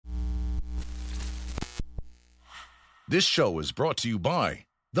This show is brought to you by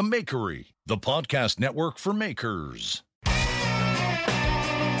The Makery, the podcast network for makers.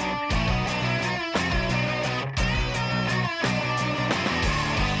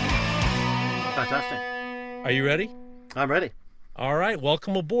 Fantastic. Are you ready? I'm ready. All right,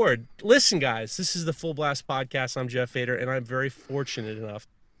 welcome aboard. Listen, guys, this is the Full Blast Podcast. I'm Jeff Fader, and I'm very fortunate enough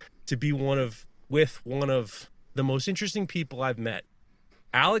to be with one of the most interesting people I've met.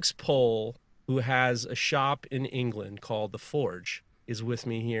 Alex Pohl, who has a shop in England called The Forge, is with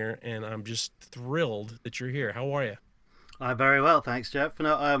me here, and I'm just thrilled that you're here. How are you? I'm very well, thanks, Jeff.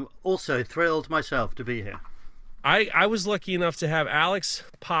 No, I'm also thrilled myself to be here. I was lucky enough to have Alex.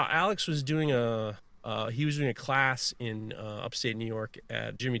 Alex was doing a class in upstate New York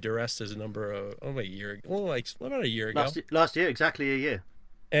at Jimmy DiResta's about a year ago. Last year, exactly a year.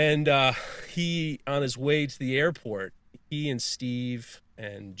 And he, on his way to the airport, he and Steve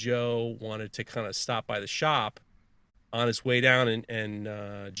and Joe wanted to kind of stop by the shop on his way down, and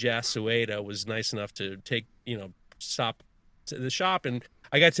Jess Ueda was nice enough to stop to the shop, and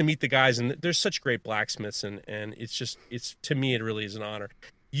I got to meet the guys, and they're such great blacksmiths, and it's to me, it really is an honor.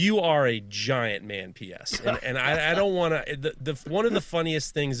 You are a giant man, P.S. And I don't want to, one of the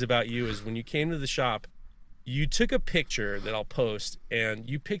funniest things about you is when you came to the shop, you took a picture that I'll post, and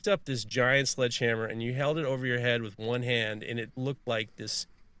you picked up this giant sledgehammer, and you held it over your head with one hand, and it looked like this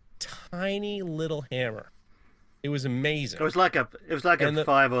tiny little hammer. It was amazing. It was like a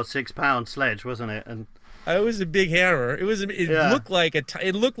 5 or 6 pound sledge, wasn't it? And it was a big hammer. It Yeah. looked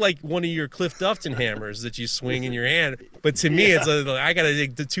like one of your Cliff Dufton hammers that you swing in your hand. But to me, It's like, I got to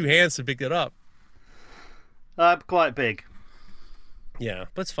take the two hands to pick it up. Quite big. Yeah,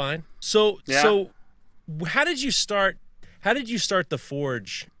 that's fine. So how did you start? How did you start the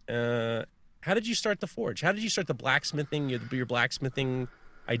Forge? How did you start the Forge? How did you start the blacksmithing? Your blacksmithing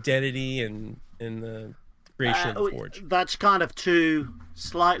identity and the creation of the Forge. That's kind of two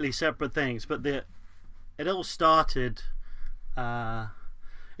slightly separate things, but it all started.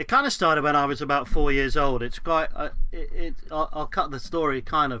 It kind of started when I was about 4 years old. It's quite. I'll cut the story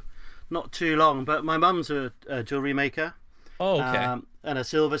kind of not too long, but my mum's a jewelry maker. Oh, okay. And a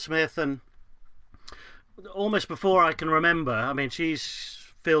silversmith, and almost before I can remember, I mean, she's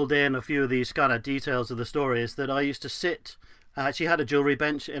filled in a few of these kind of details of the story, is that I used to sit. She had a jewelry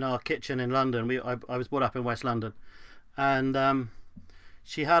bench in our kitchen in London. I was brought up in West London, and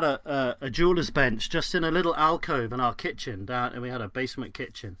she had a jeweler's bench just in a little alcove in our kitchen down, and we had a basement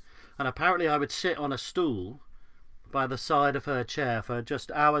kitchen. And apparently, I would sit on a stool by the side of her chair for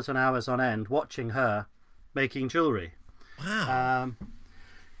just hours and hours on end, watching her making jewelry. Wow.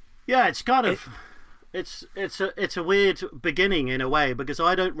 Yeah, it's kind of. It's a weird beginning in a way, because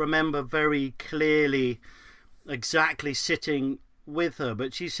I don't remember very clearly exactly sitting with her,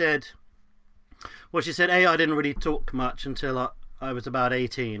 but she said I didn't really talk much until I was about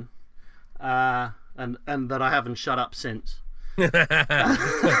 18, and that I haven't shut up since. I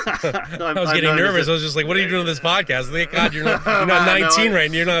was getting nervous. I was just like, what are you doing on this podcast? Thank God you're not 19 right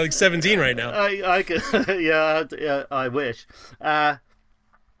now. You're not like 17 right now. I could, yeah, I wish.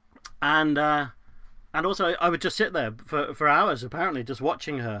 And also I would just sit there for hours, apparently, just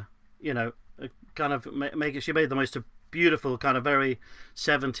watching her, kind of she made the most beautiful kind of very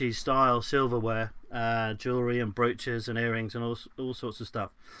 70s style silverware, jewelry and brooches and earrings and all sorts of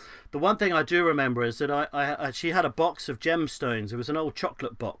stuff. The one thing I do remember is that she had a box of gemstones. It was an old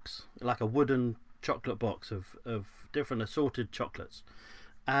chocolate box, like a wooden chocolate box of different assorted chocolates,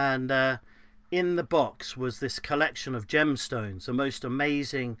 and in the box was this collection of gemstones, the most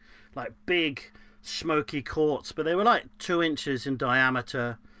amazing, like big smoky quartz, but they were like 2 inches in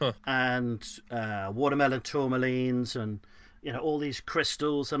diameter. And watermelon tourmalines, and all these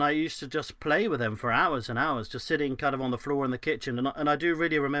crystals, and I used to just play with them for hours and hours, just sitting kind of on the floor in the kitchen, and I do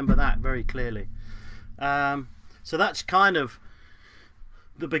really remember that very clearly. So that's kind of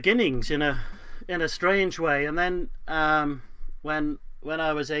the beginnings in a strange way. And then when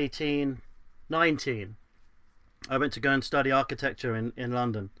I was 18, 19, I went to go and study architecture in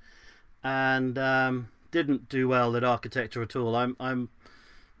London, and didn't do well at architecture at all. I'm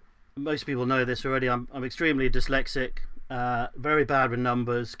most people know this already. I'm extremely dyslexic, very bad with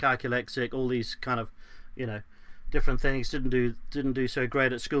numbers, calculexic, all these kind of, different things. Didn't do so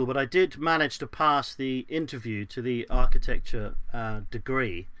great at school, but I did manage to pass the interview to the architecture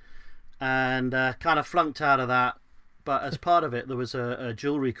degree, and kind of flunked out of that. But as part of it, there was a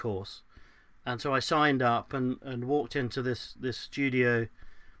jewelry course, and so I signed up and walked into this studio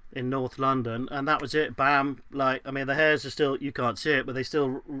in North London, and that was it. Bam! The hairs are still, you can't see it, but they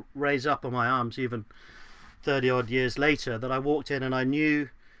still raise up on my arms even 30 odd years later, that I walked in and I knew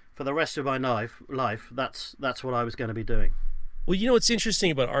for the rest of my life, that's what I was going to be doing. Well, you know what's interesting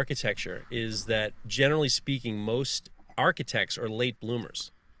about architecture is that generally speaking, most architects are late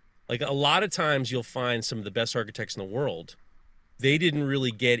bloomers. Like a lot of times you'll find some of the best architects in the world, they didn't really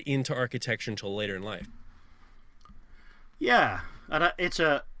get into architecture until later in life. Yeah, and it's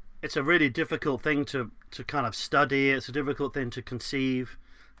a really difficult thing to kind of study. It's a difficult thing to conceive.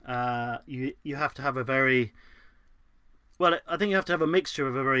 You have to have a very, well, I think you have to have a mixture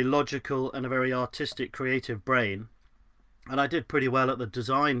of a very logical and a very artistic, creative brain. And I did pretty well at the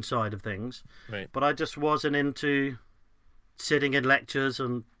design side of things, right? But I just wasn't into sitting in lectures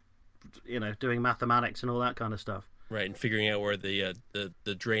and, you know, doing mathematics and all that kind of stuff. Right, and figuring out where the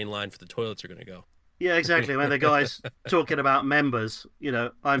drain line for the toilets are going to go. Yeah, exactly. When the guy's talking about members, you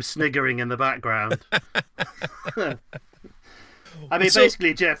know, I'm sniggering in the background. I mean,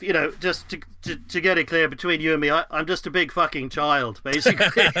 basically, Jeff, you know, just to get it clear between you and me, I'm just a big fucking child, basically.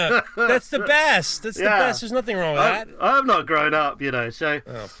 That's the best. That's the best. There's nothing wrong with that. I'm not grown up, you know, so...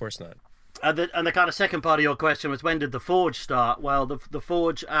 Oh, of course not. And the kind of second part of your question was, when did the Forge start? Well, the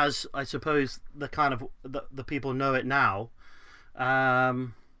Forge, as I suppose the kind of the people know it now,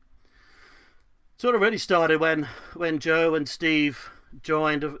 sort of really started when Joe and Steve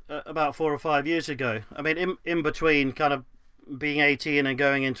joined about 4 or 5 years ago. I mean, in between kind of being 18 and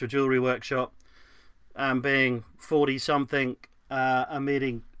going into a jewelry workshop and being 40 something and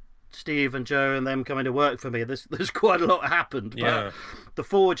meeting Steve and Joe and them coming to work for me, there's quite a lot happened. Yeah. But the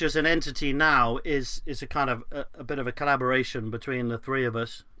Forge as an entity now is a kind of a bit of a collaboration between the three of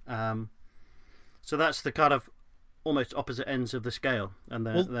us. So that's the kind of almost opposite ends of the scale, and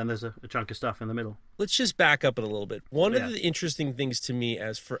then there's a chunk of stuff in the middle. Let's just back up it a little bit. One of the interesting things to me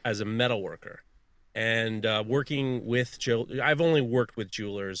as a metal worker, and working with I've only worked with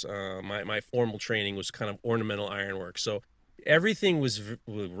jewelers. My formal training was kind of ornamental ironwork, so everything was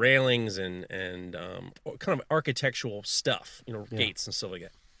with railings and kind of architectural stuff, you know, gates and stuff like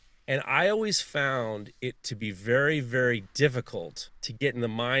that. And I always found it to be very, very difficult to get in the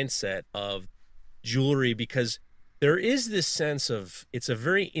mindset of jewelry, because there is this sense of it's a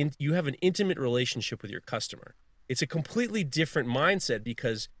very you have an intimate relationship with your customer. It's a completely different mindset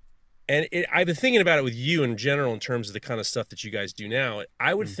because, and I've been thinking about it with you in general in terms of the kind of stuff that you guys do now.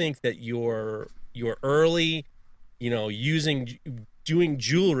 I would think that your early, you know, doing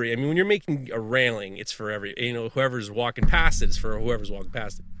jewelry. I mean, when you're making a railing, it's for whoever's walking past it, it's for whoever's walking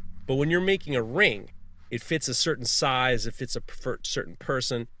past it. But when you're making a ring, it fits a certain size, it fits a certain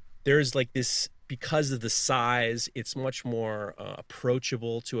person. There's like this, because of the size, it's much more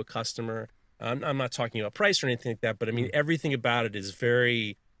approachable to a customer. I'm not talking about price or anything like that, but I mean, everything about it is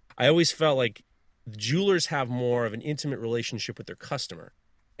very, I always felt like jewelers have more of an intimate relationship with their customer.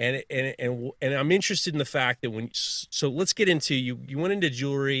 And I'm interested in the fact that so let's get into, you went into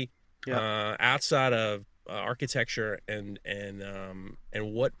jewelry outside of architecture, and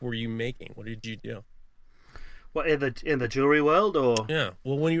what were you making? What did you do? What, in the jewelry world, or? Yeah.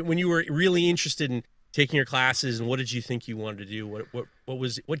 Well, when you were really interested in taking your classes, and what did you think you wanted to do?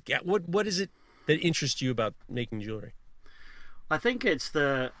 What is it that interests you about making jewelry? I think it's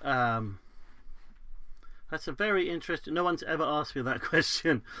the that's a very interesting. No one's ever asked me that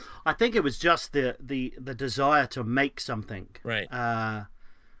question. I think it was just the desire to make something. Right. I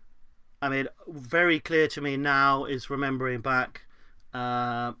mean, very clear to me now is remembering back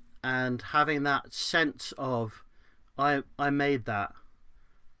and having that sense of I made that.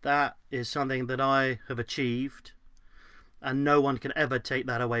 That is something that I have achieved, and no one can ever take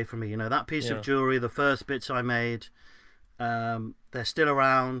that away from me. You know, that piece of jewelry, the first bits I made, they're still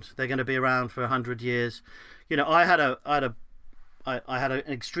around. They're going to be around for 100 years. You know, I had an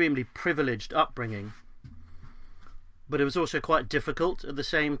extremely privileged upbringing, but it was also quite difficult at the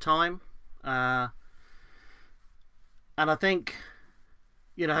same time. And I think,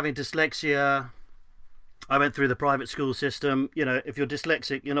 you know, having dyslexia, I went through the private school system. You know, if you're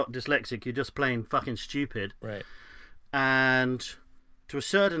dyslexic, you're not dyslexic. You're just plain fucking stupid. Right. And to a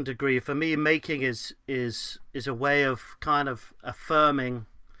certain degree, for me, making is a way of kind of affirming,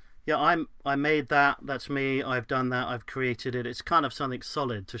 I made that. That's me. I've done that. I've created it. It's kind of something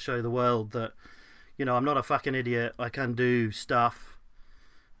solid to show the world that, you know, I'm not a fucking idiot. I can do stuff.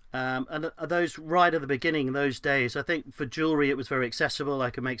 And those right at the beginning, those days, I think for jewelry it was very accessible. I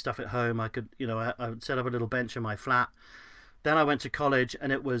could make stuff at home. I could, you know, I would set up a little bench in my flat. Then I went to college,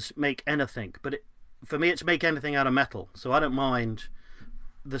 and it was make anything. But for me, it's make anything out of metal. So I don't mind.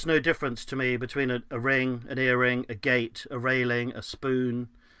 There's no difference to me between a ring, an earring, a gate, a railing, a spoon,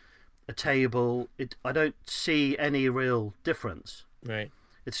 a table. I don't see any real difference. Right.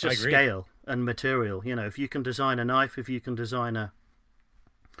 It's just scale and material. You know, if you can design a knife, if you can design a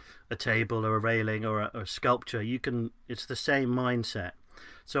a table or a railing or a sculpture. It's the same mindset.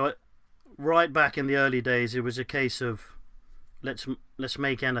 So right back in the early days, it was a case of let's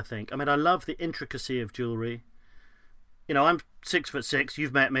make anything. I mean, I love the intricacy of jewelry. You know, I'm 6'6".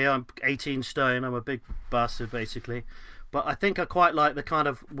 You've met me. I'm 18 stone. I'm a big bastard, basically. But I think I quite like the kind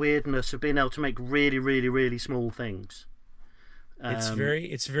of weirdness of being able to make really, really, really small things. It's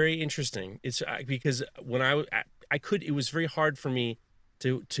very interesting. It's because when I could, it was very hard for me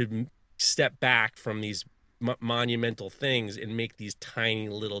to step back from these monumental things and make these tiny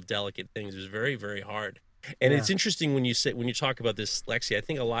little delicate things. It was very, very hard. And it's interesting when you talk about this, Lexi. I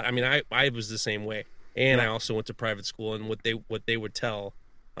think a lot. I mean, I was the same way, and I also went to private school. And what they would tell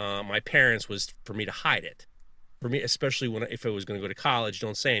my parents was for me to hide it. For me, especially if I was going to go to college,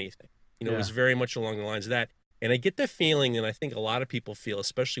 don't say anything. You know, it was very much along the lines of that. And I get the feeling, and I think a lot of people feel,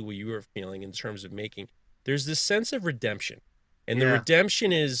 especially what you were feeling in terms of making, there's this sense of redemption. And the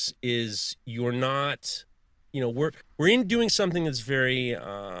redemption is you're not, you know, we're in doing something that's very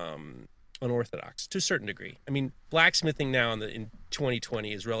unorthodox to a certain degree. I mean, blacksmithing now in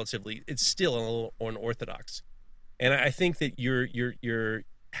 2020 is it's still a little unorthodox. And I think that you're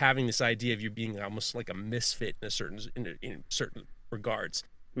having this idea of you being almost like a misfit in certain regards.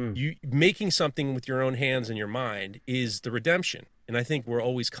 You making something with your own hands and your mind is the redemption, and I think we're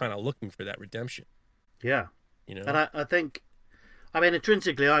always kind of looking for that redemption. Yeah, you know. And I think, I mean,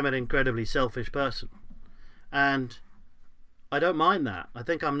 intrinsically, I'm an incredibly selfish person, and I don't mind that. I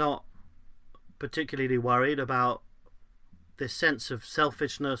think I'm not particularly worried about this sense of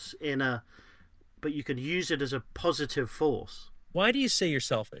selfishness but you can use it as a positive force. Why do you say you're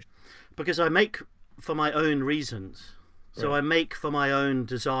selfish? Because I make for my own reasons. So I make for my own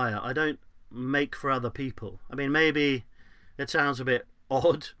desire. I don't make for other people. I mean, maybe it sounds a bit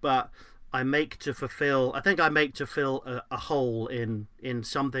odd, but I make to fulfill. I think I make to fill a hole in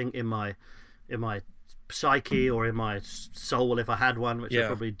something in my psyche or in my soul, if I had one, which I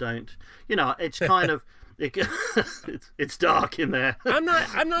probably don't. You know, it's kind of it's dark in there. I'm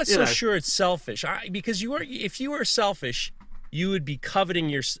not so sure it's selfish. Because if you were selfish, you would be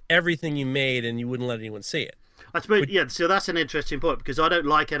coveting everything you made, and you wouldn't let anyone see it. I suppose, so that's an interesting point, because I don't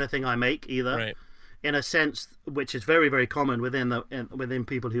like anything I make either, right. In a sense, which is very, very common within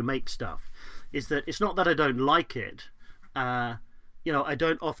people who make stuff, is that it's not that I don't like it. You know, I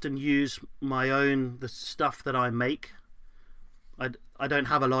don't often use the stuff that I make. I don't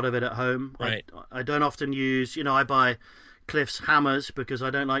have a lot of it at home. Right. I don't often use, you know, I buy Cliff's hammers because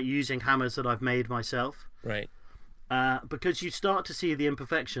I don't like using hammers that I've made myself. Right. Because you start to see the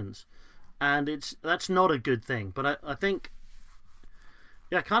imperfections. And that's not a good thing. But I think,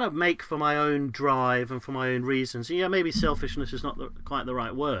 I kind of make for my own drive and for my own reasons. Yeah, maybe selfishness is not quite the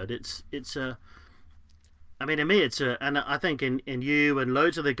right word. I mean, in me, and I think in you and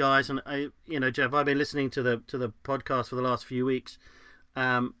loads of the guys, and Jeff, I've been listening to the podcast for the last few weeks,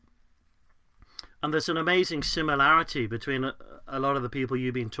 and there's an amazing similarity between a lot of the people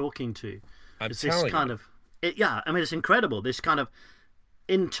you've been talking to. It's this kind of, I mean, it's incredible. This kind of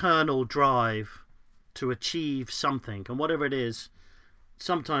internal drive to achieve something, and whatever it is,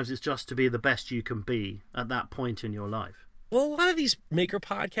 sometimes it's just to be the best you can be at that point in your life. Well, a lot of these maker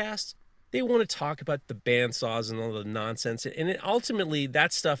podcasts, they want to talk about the bandsaws and all the nonsense, and ultimately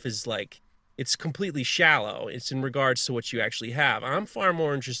that stuff is like, it's completely shallow. It's in regards to what you actually have. I'm far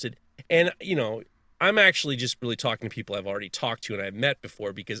more interested, and you know, I'm actually just really talking to people I've already talked to and I've met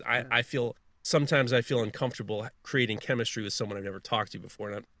before, because sometimes I feel uncomfortable creating chemistry with someone I've never talked to before,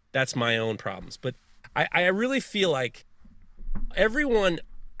 and that's my own problems. But I really feel like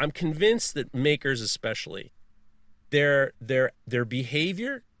I'm convinced that makers especially, their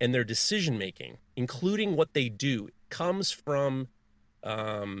behavior and their decision making, including what they do, comes from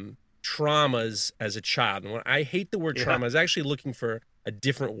traumas as a child. And when I hate the word trauma, I was actually looking for a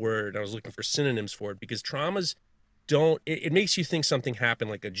different word. I was looking for synonyms for it, because traumas it makes you think something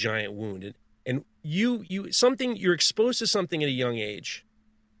happened, like a giant wound. And you're exposed to something at a young age,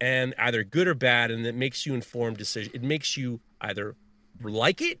 and either good or bad, and it makes you informed decision. It makes you either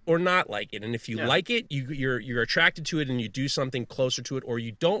like it or not like it. And if you like it, you're attracted to it and you do something closer to it, or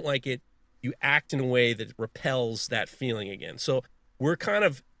you don't like it, you act in a way that repels that feeling again. So we're kind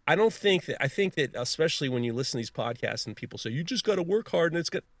of, I think that especially when you listen to these podcasts and people say, you just got to work hard and it's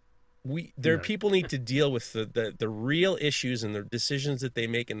good. People need to deal with the real issues and the decisions that they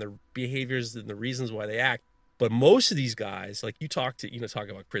make and their behaviors and the reasons why they act. But most of these guys, like you talk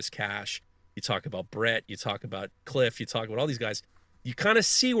about Chris Cash, you talk about Brett, you talk about Cliff, you talk about all these guys, you kind of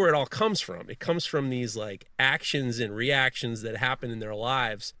see where it all comes from. It comes from these like actions and reactions that happen in their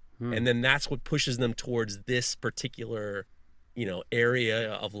lives. And then that's what pushes them towards this particular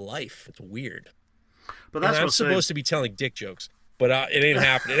area of life. It's weird. But that's and I'm what's supposed to be telling dick jokes, but it ain't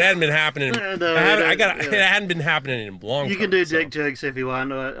happening. It hadn't been happening. No, It hadn't been happening in a long time. You can do dick jokes if you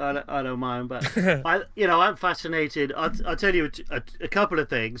want. I don't mind, but I'm fascinated. I'll tell you a couple of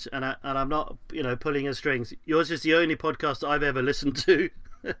things, and I'm not pulling your strings. Yours is the only podcast I've ever listened to.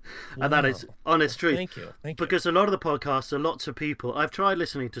 And that is honest truth. Thank you. Because a lot of the podcasts are lots of people. I've tried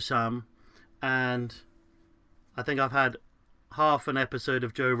listening to some, and I think I've had half an episode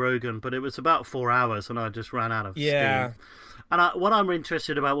of Joe Rogan, but it was about 4 hours, and I just ran out of steam. And what I'm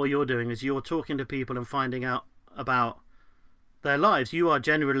interested about what you're doing is you're talking to people and finding out about their lives. You are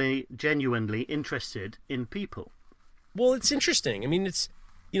genuinely interested in people. Well, it's interesting. I mean, it's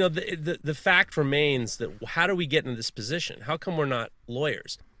the fact remains that how do we get in this position? How come we're not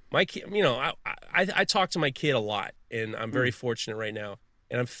lawyers? My kid, I talk to my kid a lot, and I'm very fortunate right now,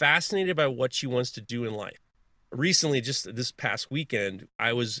 and I'm fascinated by what she wants to do in life. Recently, just this past weekend,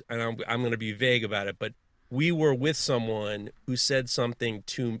 I'm going to be vague about it, but we were with someone who said something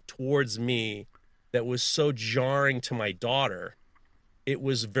towards me that was so jarring to my daughter. It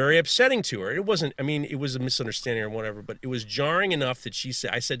was very upsetting to her. It wasn't, it was a misunderstanding or whatever, but it was jarring enough that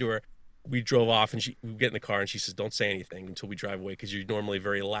I said to her, we drove off and we get in the car and she says, don't say anything until we drive away because you're normally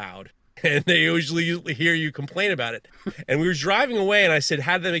very loud. And they usually hear you complain about it. And we were driving away and I said,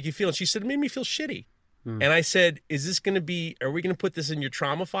 how did that make you feel? And she said, it made me feel shitty. And I said, are we going to put this in your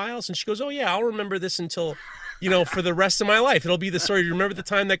trauma files? And she goes, oh yeah, I'll remember this until, for the rest of my life. It'll be the story. You remember the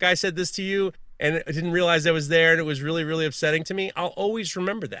time that guy said this to you and I didn't realize I was there and it was really, really upsetting to me? I'll always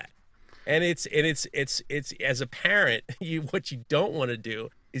remember that. And it's as a parent, what you don't want to do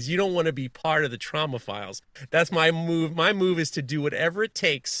is you don't want to be part of the trauma files. That's my move. My move is to do whatever it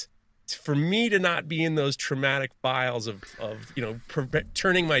takes for me to not be in those traumatic files of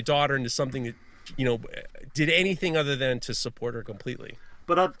turning my daughter into something that, did anything other than to support her completely.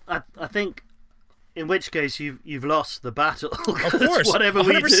 But I think, in which case you've lost the battle. Of course, whatever 100%.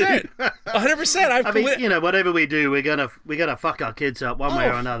 we do, 100%. Whatever we do, we're gonna fuck our kids up one way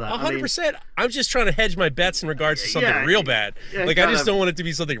or another. 100%. I'm just trying to hedge my bets in regards to something real bad. I just don't want it to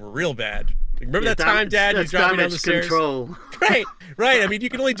be something real bad. Remember that time, Dad, you dropped me down the stairs? Control. Right. You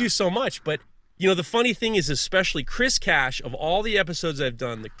can only do so much, but. The funny thing is, especially Chris Cash, of all the episodes I've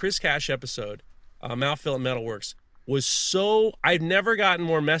done, the Chris Cash episode, Mount Phillip Metalworks, was so, I've never gotten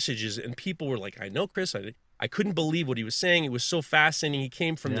more messages, and people were like, I know Chris, I couldn't believe what he was saying. It was so fascinating. He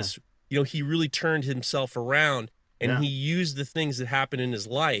came from this, he really turned himself around, and he used the things that happened in his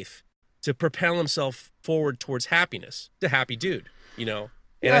life to propel himself forward towards happiness. He's a happy dude, And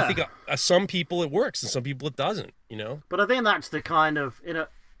I think some people it works, and some people it doesn't, But I think that's the kind of,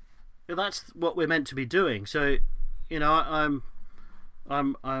 that's what we're meant to be doing. So,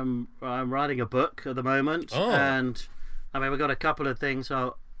 I'm writing a book at the moment, and we've got a couple of things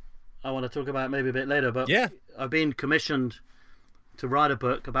I want to talk about maybe a bit later. But I've been commissioned to write a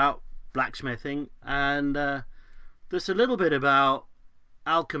book about blacksmithing, and there's a little bit about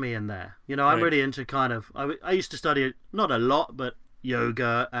alchemy in there. I'm really into kind of. I used to study not a lot, but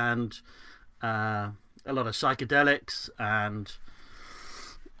yoga and a lot of psychedelics and.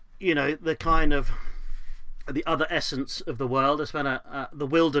 The kind of the other essence of the world. I spent the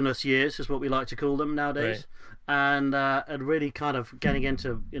wilderness years, is what we like to call them nowadays, and really kind of getting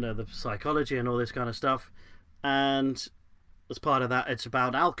into the psychology and all this kind of stuff. And as part of that, it's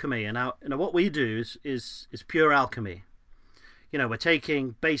about alchemy. And what we do is pure alchemy. We're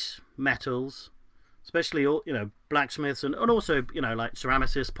taking base metals, especially all blacksmiths and also like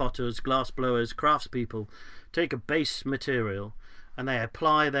ceramicists, potters, glass blowers, craftspeople, take a base material. And they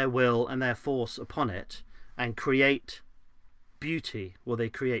apply their will and their force upon it and create beauty, or they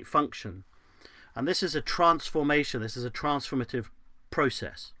create function. And this is a transformation. This is a transformative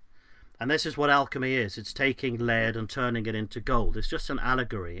process. And this is what alchemy is. It's taking lead and turning it into gold. It's just an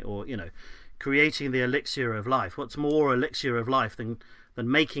allegory, or, creating the elixir of life. What's more elixir of life than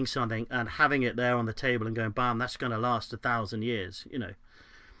making something and having it there on the table and going, bam, that's going to last 1,000 years,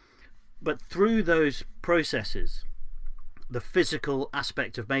 But through those processes, the physical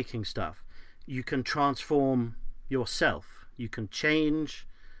aspect of making stuff, you can transform yourself. You can change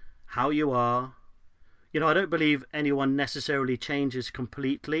how you are. I don't believe anyone necessarily changes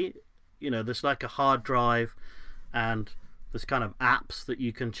completely. There's like a hard drive, and there's kind of apps that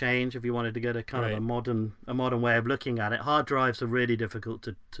you can change if you wanted to get a kind of a modern way of looking at it. Hard drives are really difficult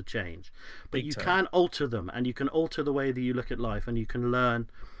to change, but you can alter them, and you can alter the way that you look at life, and you can learn.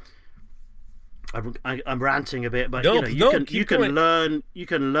 I'm ranting a bit, but you can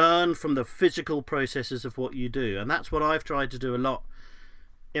learn from the physical processes of what you do, and that's what I've tried to do a lot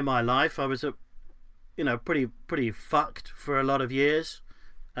in my life. I was pretty fucked for a lot of years.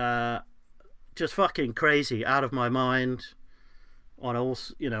 Just fucking crazy, out of my mind on all,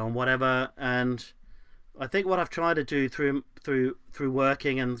 on whatever. And I think what I've tried to do through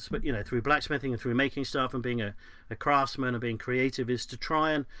working and, through blacksmithing and through making stuff and being a craftsman and being creative is to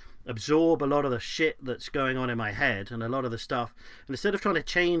try and absorb a lot of the shit that's going on in my head and a lot of the stuff. And instead of trying to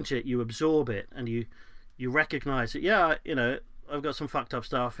change it, you absorb it and you recognize that, yeah, I've got some fucked up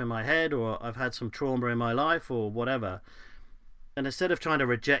stuff in my head, or I've had some trauma in my life or whatever. And instead of trying to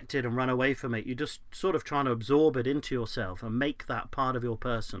reject it and run away from it, you just sort of trying to absorb it into yourself and make that part of your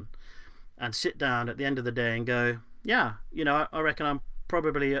person. And sit down at the end of the day and go, yeah, I reckon I'm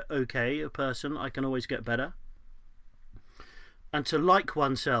probably a person. I can always get better. And to like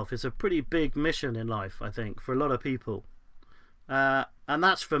oneself is a pretty big mission in life, I think, for a lot of people. And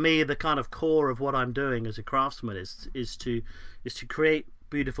that's, for me, the kind of core of what I'm doing as a craftsman is to create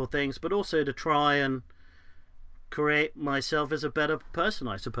beautiful things, but also to try and create myself as a better person,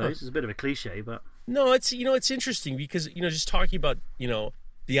 I suppose. It's a bit of a cliche, but no, it's interesting because just talking about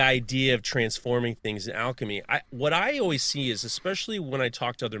the idea of transforming things in alchemy. What I always see is, especially when I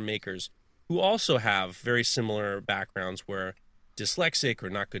talk to other makers who also have very similar backgrounds, where dyslexic or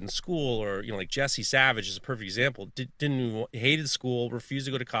not good in school, or like Jesse Savage is a perfect example. Hated school, refused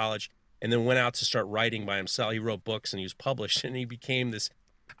to go to college, and then went out to start writing by himself. He wrote books and he was published, and he became this.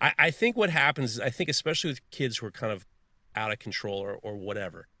 I think what happens is, I think especially with kids who are kind of out of control or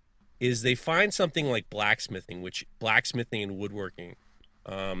whatever, is they find something like blacksmithing and woodworking,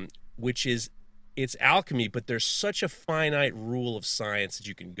 which is, it's alchemy, but there's such a finite rule of science that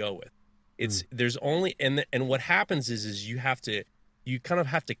you can go with. There's only, and what happens is you kind of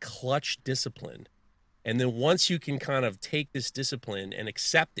have to clutch discipline. And then once you can kind of take this discipline and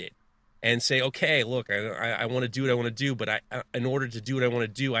accept it and say, okay, look, I want to do what I want to do, but in order to do what I want to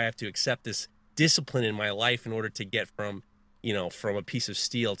do, I have to accept this discipline in my life in order to get from a piece of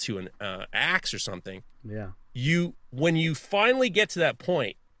steel to an axe or something. Yeah. When you finally get to that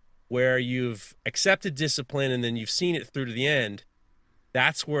point where you've accepted discipline and then you've seen it through to the end,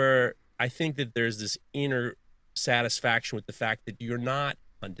 that's where I think that there's this inner satisfaction with the fact that you're not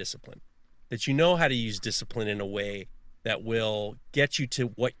undisciplined, that you know how to use discipline in a way that will get you to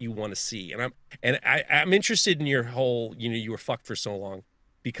what you want to see. And I'm interested in your whole, you were fucked for so long,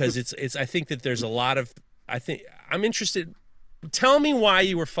 because it's I think that there's a lot of, I'm interested. Tell me why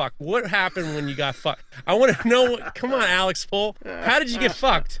you were fucked. What happened when you got fucked? I want to know. Come on, Alex Pohl. How did you get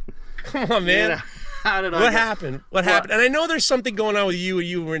fucked? Come on, man. Yeah. What happened? What happened? And I know there's something going on with you.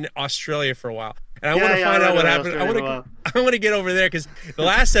 You were in Australia for a while, and I want to find out what happened. I want to get over there, because the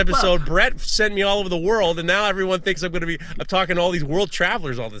last episode, Brett sent me all over the world, and now everyone thinks I'm talking to all these world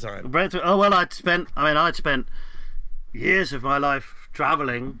travelers all the time. Brett, I'd spent years of my life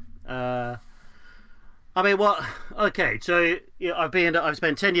traveling. Okay, so I've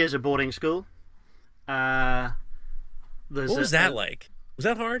spent 10 years at boarding school. What was that like? Was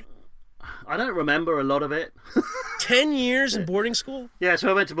that hard? I don't remember a lot of it. 10 years in boarding school? Yeah, so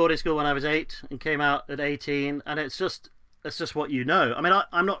I went to boarding school when I was 8 and came out at 18, and it's just what you know. I mean,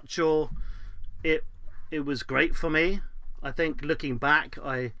 I'm not sure it was great for me. I think looking back,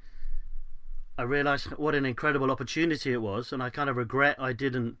 I realized what an incredible opportunity it was, and I kind of regret I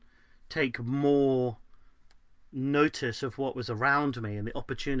didn't take more notice of what was around me and the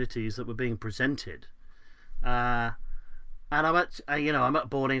opportunities that were being presented. And I'm at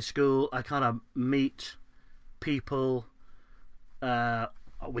boarding school. I kind of meet people.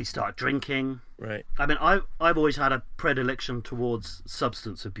 We start drinking. Right. I mean, I've always had a predilection towards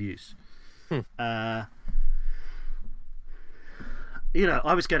substance abuse. I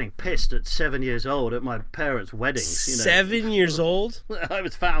was getting pissed at 7 years old at my parents' weddings. 7 years old? I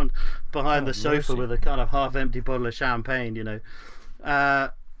was found behind the sofa with a kind of half-empty bottle of champagne.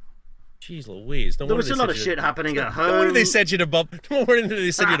 Jeez Louise! There was a lot of shit happening at home. No wonder they sent you to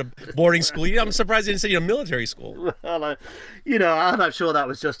boarding school. I'm surprised they didn't send you to military school. Well, and I'm sure that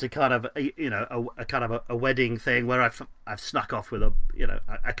was just a kind of a wedding thing where I've snuck off with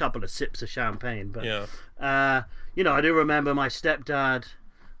a couple of sips of champagne. But yeah. I do remember my stepdad.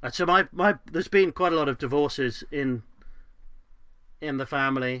 So my there's been quite a lot of divorces in the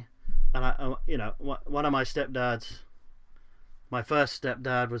family, and one of my stepdads. My first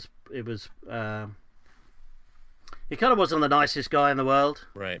stepdad he kind of wasn't the nicest guy in the world.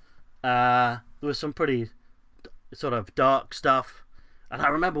 Right. There was some pretty sort of dark stuff, and I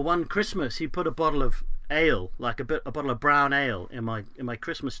remember one Christmas he put a bottle of ale, like a bottle of brown ale, in my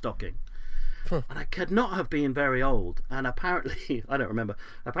Christmas stocking. And I could not have been very old, and apparently I don't remember.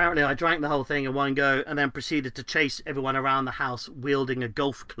 Apparently I drank the whole thing in one go, and then proceeded to chase everyone around the house wielding a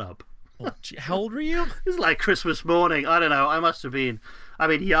golf club. Oh, how old were you? It was like Christmas morning. I don't know. I must have been,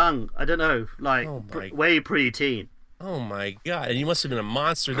 young. I don't know, like way pre-teen. Oh my God! And you must have been a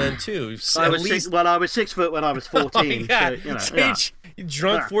monster then too. I was 6 foot when I was 14. Oh my God. So, yeah. You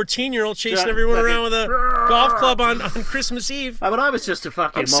drunk 14-year-old chasing everyone around with a golf club on Christmas Eve. But I was just a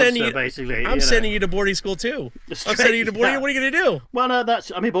fucking monster, basically. I'm sending you to boarding school too. I'm sending you to boarding. What are you going to do? Well, no,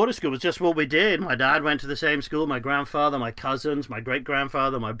 boarding school was just what we did. My dad went to the same school. My grandfather, my cousins, my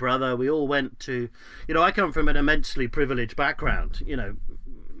great-grandfather, my brother. We all went to. I come from an immensely privileged background.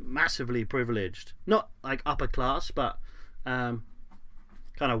 Massively privileged, not like upper class, but kind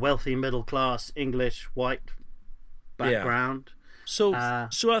of wealthy middle class English white background. So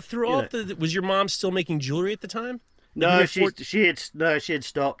throughout was your mom still making jewelry at the time? No, she had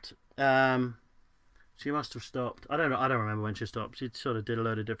stopped. She must have stopped. I don't remember when she stopped. She sort of did a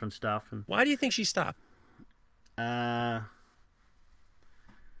load of different stuff. And why do you think she stopped? That's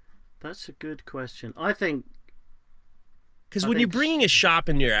a good question. I think. Because when you're bringing a shop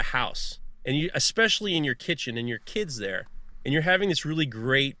into your house, and you, especially in your kitchen, and your kids there, and you're having this really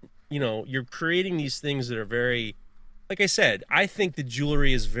great, you're creating these things that are very, like I said, I think the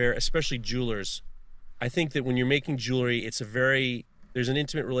jewelry is very, especially jewelers, I think that when you're making jewelry, there's an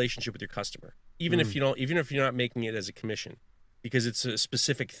intimate relationship with your customer, even if you're not making it as a commission, because it's a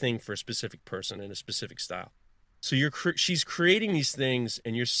specific thing for a specific person in a specific style. So she's creating these things,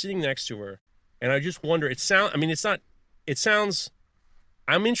 and you're sitting next to her, and I just wonder.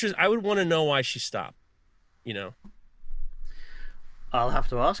 I'm interested. I would want to know why she stopped. I'll have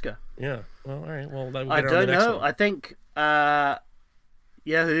to ask her. Yeah. Well, all right. Well, I don't know. I think.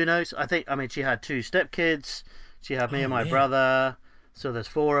 Who knows? She had 2 stepkids. She had me and my brother. So there's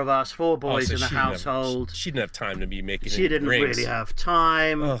 4 of us, 4 boys in the household. She didn't have time to be making. She didn't rings. really have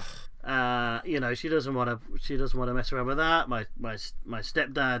time. She doesn't want to mess around with that. My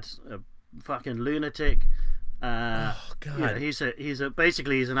stepdad's a fucking lunatic. Oh God! He's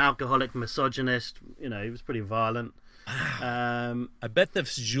an alcoholic misogynist. He was pretty violent. Wow. I bet the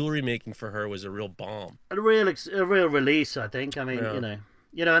jewelry making for her was a real balm. A real release, I think. And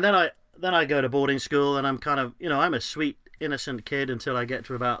then I go to boarding school, and I'm kind of, I'm a sweet, innocent kid until I get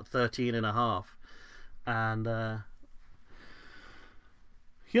to about 13 and a half, and I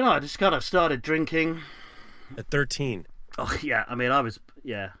just kind of started drinking at 13. Oh yeah, I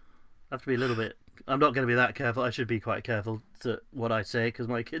have to be a little bit. I'm not going to be that careful. I should be quite careful to what I say because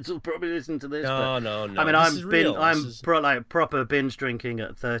my kids will probably listen to this. No. I'm proper binge drinking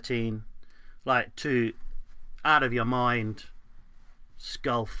at 13, like to out of your mind,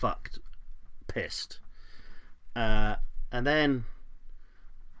 skull fucked, pissed, and then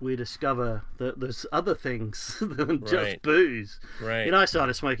we discover that there's other things than just booze. Right. I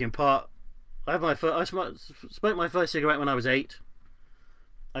started smoking pot. I smoked my first cigarette when I was 8.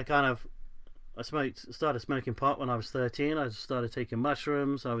 I started smoking pot when I was 13. I started taking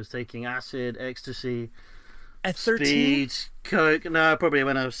mushrooms. I was taking acid, ecstasy. At 13? Speed, coke. No, probably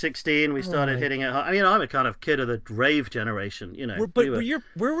when I was 16, we started hitting it hard. I'm a kind of kid of the rave generation,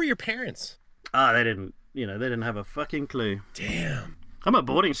 Where were your parents? They didn't have a fucking clue. Damn. I'm at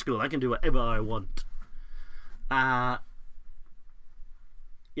boarding school. I can do whatever I want.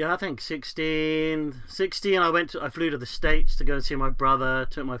 I think 16, I flew to the States to go and see my brother,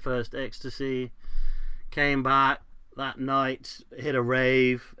 took my first ecstasy, came back that night, hit a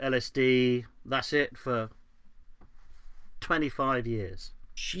rave, LSD, that's it for 25 years.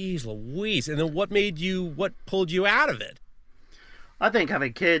 Jeez Louise. And then what pulled you out of it? I think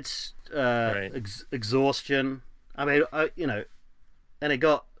having kids, exhaustion. And it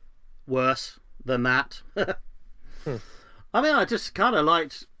got worse than that. I just kind of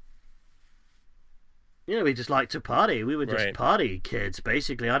liked, we just liked to party. We were just party kids,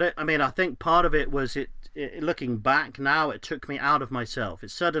 basically. I think part of it was looking back now, it took me out of myself.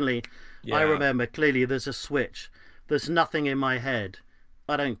 It suddenly, I remember clearly there's a switch. There's nothing in my head.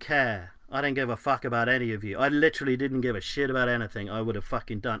 I don't care. I don't give a fuck about any of you. I literally didn't give a shit about anything. I would have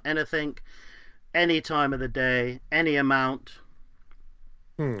fucking done anything, any time of the day, any amount.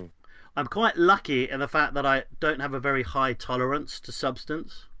 I'm quite lucky in the fact that I don't have a very high tolerance to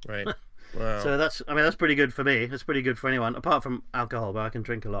substance. Right. Wow. So that's pretty good for me. That's pretty good for anyone, apart from alcohol, but I can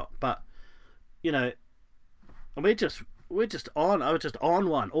drink a lot. But, we're just on. I was just on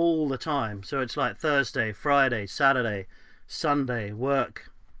one all the time. So it's like Thursday, Friday, Saturday, Sunday,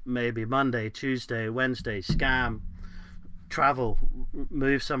 work, maybe Monday, Tuesday, Wednesday, scam, travel,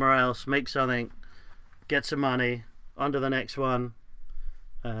 move somewhere else, make something, get some money, on to the next one.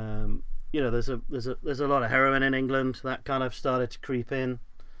 There's a lot of heroin in England that kind of started to creep in,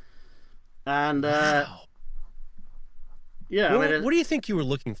 and wow. what do you think you were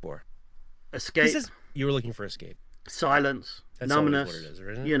looking for? escape, You were looking for escape. silence, That's numbness. always what it is,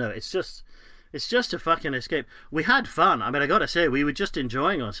 isn't it? You know, it's just a fucking escape. We had fun. I mean, I gotta say, we were just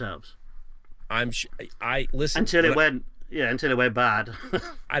enjoying ourselves I listen until it went bad.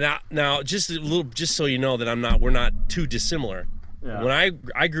 Now, just a little, just so you know that we're not too dissimilar. Yeah. When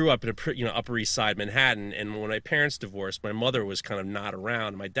I grew up in Upper East Side Manhattan, and when my parents divorced, my mother was kind of not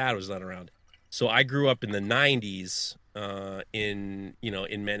around, my dad was not around, so I grew up in the '90s in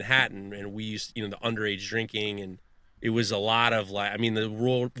Manhattan, and we used the underage drinking, and it was a lot of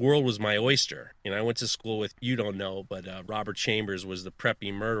the world was my oyster. I went to school with, you don't know, but Robert Chambers was the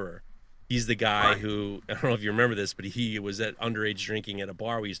preppy murderer. He's the guy who, I don't know if you remember this, but he was at underage drinking at a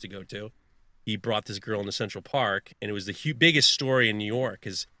bar we used to go to. He brought this girl into Central Park, and it was the biggest story in New York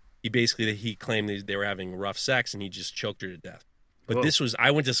because he claimed they were having rough sex, and he just choked her to death. But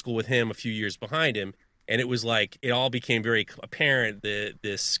I went to school with him a few years behind him, and it was like it all became very apparent that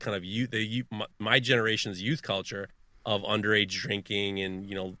this kind of my generation's youth culture of underage drinking, and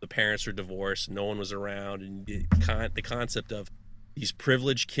the parents were divorced, no one was around, and the concept of these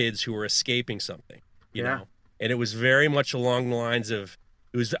privileged kids who were escaping something, you know, and it was very much along the lines of,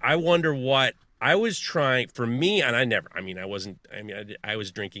 I wonder what I was trying for me. And I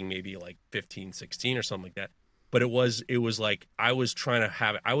was drinking maybe like 15, 16 or something like that. But it was like, I was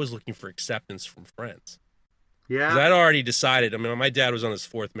looking for acceptance from friends. Yeah. 'Cause I'd already decided, my dad was on his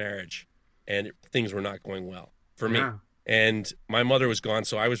fourth marriage and things were not going well for me. And my mother was gone.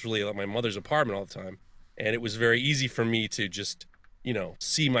 So I was really at my mother's apartment all the time. And it was very easy for me to just,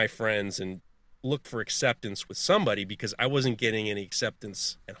 see my friends and look for acceptance with somebody because I wasn't getting any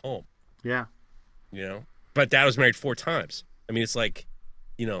acceptance at home. Yeah. But Dad was married 4 times. It's like,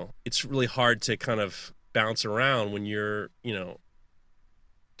 it's really hard to kind of bounce around when you're,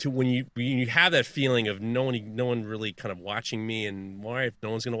 when you have that feeling of no one really kind of watching me, and why, if no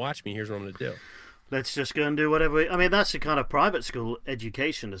one's going to watch me, here's what I'm going to do. Let's just go and do whatever. That's a kind of private school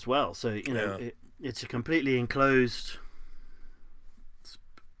education as well. So, it's a completely enclosed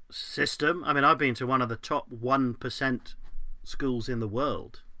system. I've been to one of the top 1% schools in the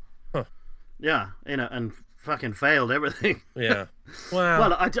world. Huh. Yeah, and fucking failed everything. Yeah. Wow.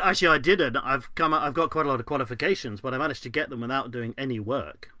 Well, I didn't. I've got quite a lot of qualifications, but I managed to get them without doing any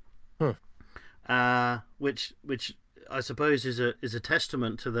work. Huh. Which I suppose is a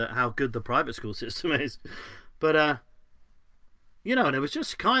testament to how good the private school system is. But and it was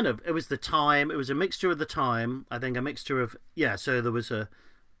just it was the time. It was a mixture of the time. I think a mixture of So there was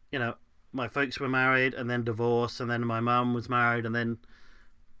my folks were married and then divorced, and then my mum was married, and then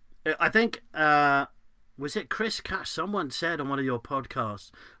I think was it Chris Cash? Someone said on one of your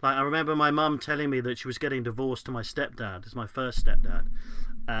podcasts, I remember my mum telling me that she was getting divorced to my stepdad. It's my first stepdad,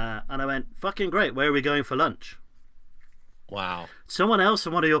 and I went, fucking great. Where are we going for lunch? Wow. Someone else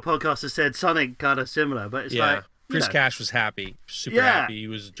on one of your podcasts has said something kind of similar, but it's like Chris Cash was happy, super happy. He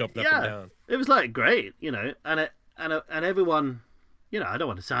was jumping up and down. It was great, and everyone. I don't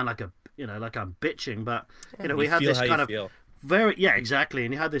want to sound like like I'm bitching, but we had this kind of very exactly,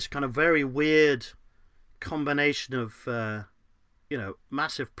 and you had this kind of very weird combination of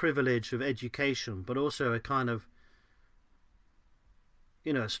massive privilege of education, but also a kind of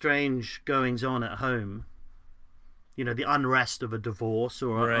strange goings on at home. The unrest of a divorce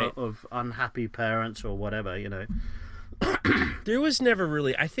or of unhappy parents or whatever. There was never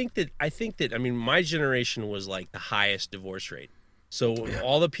really. I think that my generation was like the highest divorce rate. So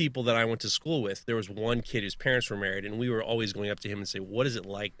all the people that I went to school with, there was one kid whose parents were married, and we were always going up to him and say, what is it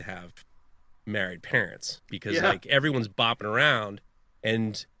like to have married parents? Because everyone's bopping around,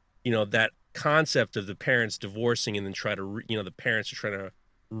 and that concept of the parents divorcing and then the parents are trying to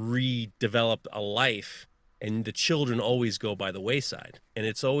redevelop a life, and the children always go by the wayside. And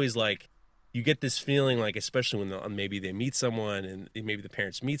it's always like you get this feeling like, especially when maybe they meet someone, and maybe the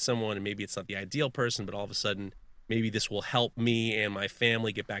parents meet someone, and maybe it's not the ideal person, but all of a sudden maybe this will help me and my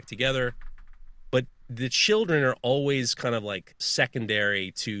family get back together. But the children are always kind of like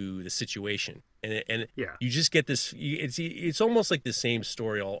secondary to the situation. And you just get this, it's almost like the same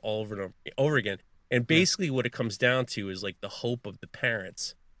story all over and over again. And basically what it comes down to is like the hope of the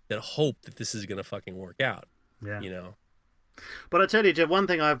parents that hope that this is going to fucking work out. Yeah. But I tell you, Jeff, one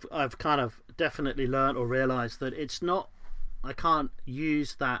thing I've kind of definitely learned or realized that it's not, I can't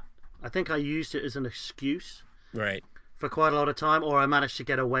use that. I think I used it as an excuse. Right. For quite a lot of time, or I managed to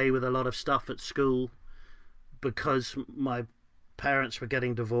get away with a lot of stuff at school because my parents were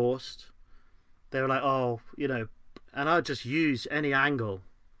getting divorced. They were like, and I'd just use any angle.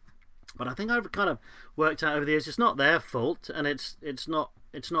 But I think I've kind of worked out over the years, it's not their fault, and it's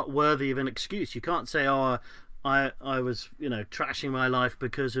not worthy of an excuse. You can't say, I was, trashing my life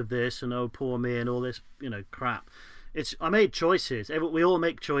because of this, and oh, poor me, and all this, crap. I made choices. We all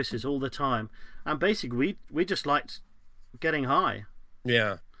make choices all the time, and basically, we just liked getting high.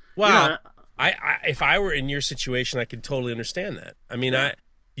 Yeah. Wow. I if I were in your situation, I could totally understand that. I mean,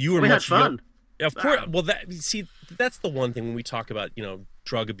 you were we much had fun. Of course. Well, that's the one thing when we talk about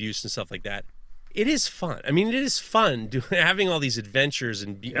drug abuse and stuff like that. It is fun. I mean, it is fun having all these adventures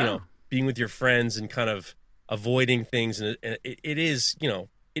and being with your friends and kind of avoiding things, and it is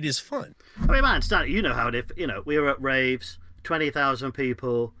it is fun. I mean, man, Stan, you know how it is. We were at raves, 20,000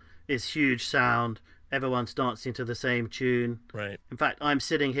 people, it's huge sound. Everyone's dancing to the same tune. Right. In fact, I'm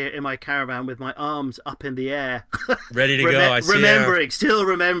sitting here in my caravan with my arms up in the air, ready to go. Still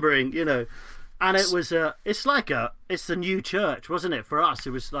remembering, And it was it's the new church, wasn't it? For us,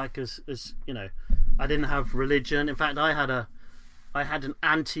 it was like as I didn't have religion. In fact, I had an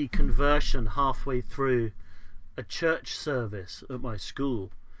anti-conversion halfway through a church service at my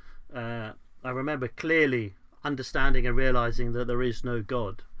school. I remember clearly understanding and realizing that there is no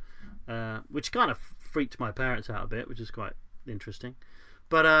God, which kind of freaked my parents out a bit, which is quite interesting.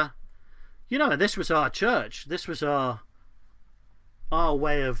 But this was our church. This was our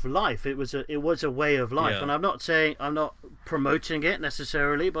way of life. It was a way of life, and I'm not promoting it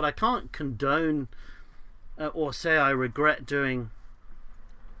necessarily, but I can't condone or say I regret doing.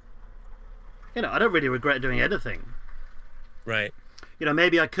 I don't really regret doing anything. Right.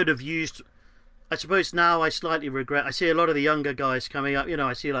 Maybe I could have used. I suppose now I slightly regret. I see a lot of the younger guys coming up.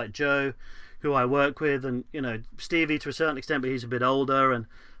 I see like Joe, who I work with, and Stevie to a certain extent, but he's a bit older. And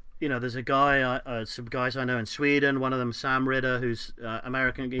there's a guy, some guys I know in Sweden. One of them, Sam Ritter, who's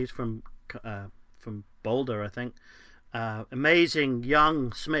American. He's from Boulder, I think. Amazing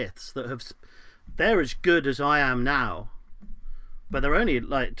young Smiths they're as good as I am now, but they're only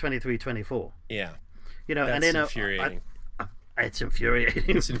like 23, 24. Yeah. That's infuriating. It's infuriating.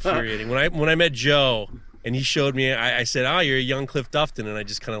 It's infuriating. When I met Joe and he showed me, I said, "Oh, you're a young Cliff Dufton," and I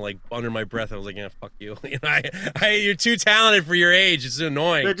just kind of like under my breath, I was like, "Yeah, fuck you." You're too talented for your age. It's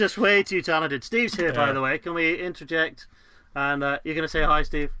annoying. They're just way too talented. Steve's here, by the way. Can we interject? And you're gonna say hi,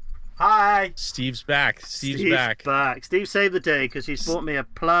 Steve. Hi. Steve's back. Steve's back. Steve saved the day because he's bought me a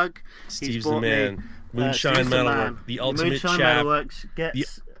plug. Steve's the man. Moonshine Metalwork, the ultimate Moonshine chav. Metalworks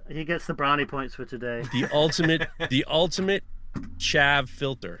he gets the brownie points for today. The ultimate chav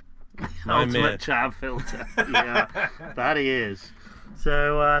filter. Ultimate chav filter. Yeah, that he is.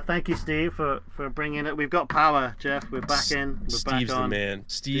 So thank you, Steve, for bringing it. We've got power, Jeff. We're back in. We're Steve's back on. the man.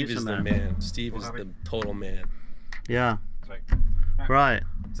 Steve is the man. Steve is the total man. Yeah. Right.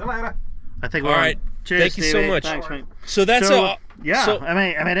 See you later. I think we're all right. Cheers, thank you Stevie. so much. Thanks, mate. So that's all. Yeah. So, I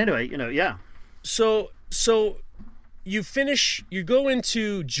mean, anyway, yeah. So you finish. You go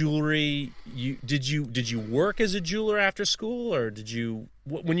into jewelry. Did you work as a jeweler after school, or did you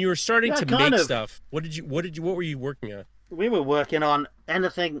when you were starting to make stuff? What were you working on? We were working on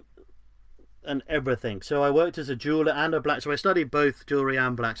anything and everything. So I worked as a jeweler and a black. So I studied both jewelry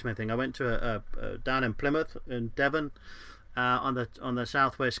and blacksmithing. I went to down in Plymouth in Devon, on the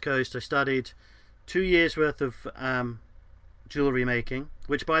southwest coast. I studied 2 years worth of jewelry making,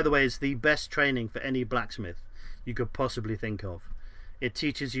 which, by the way, is the best training for any blacksmith you could possibly think of. It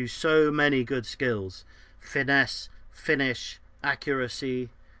teaches you so many good skills: finesse, finish, accuracy,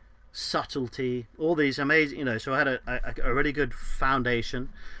 subtlety, all these amazing, so I had a really good foundation.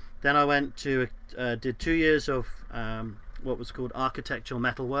 Then I went to did 2 years of what was called architectural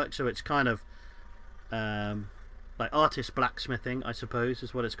metalwork. So it's kind of like artist blacksmithing, I suppose,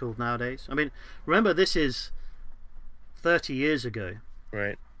 is what it's called nowadays. I mean, remember, this is 30 years ago.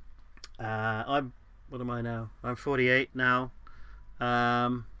 Right. What am I now? I'm 48 now.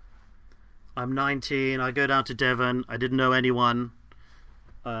 I'm 19. I go down to Devon. I didn't know anyone.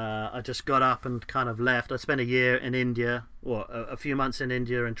 I just got up and kind of left. I spent a year in India, or a few months in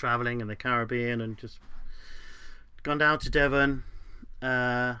India, and traveling in the Caribbean, and just gone down to Devon.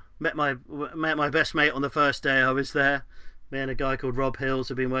 Met my best mate on the first day I was there. Me and a guy called Rob Hills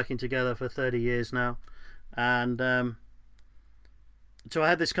have been working together for 30 years now, and so I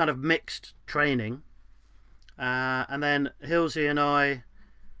had this kind of mixed training, and then Hillsy and I,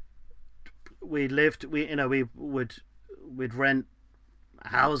 we'd rent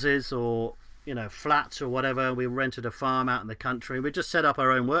houses or flats or whatever. We rented a farm out in the country. We just set up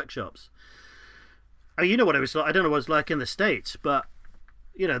our own workshops. I mean, what it was like. I don't know what it's like in the States, but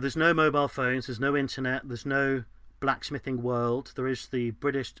there's no mobile phones, there's no internet, there's no blacksmithing world. There is the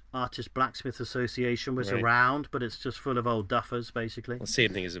British Artist Blacksmith Association was around, but it's just full of old duffers, basically. Well,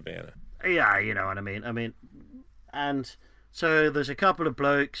 same thing as Havana. Yeah, you know what I mean. And so there's a couple of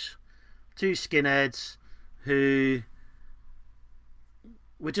blokes, two skinheads, who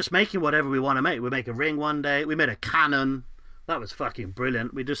were just making whatever we want to make. We make a ring one day. We made a cannon. That was fucking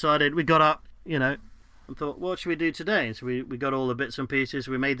brilliant. We decided, we got up, and thought, what should we do today? So we got all the bits and pieces.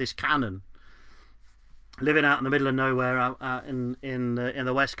 We made this cannon. Living out in the middle of nowhere, out in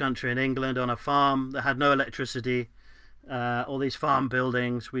the West Country in England, on a farm that had no electricity, all these farm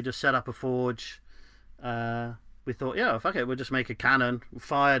buildings. We just set up a forge. We thought, yeah, fuck it, we'll just make a cannon. We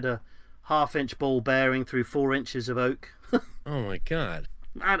fired a 1/2-inch ball bearing through 4 inches of oak. Oh my god,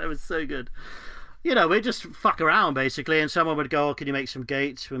 man, it was so good. We just fuck around basically, and someone would go, oh, can you make some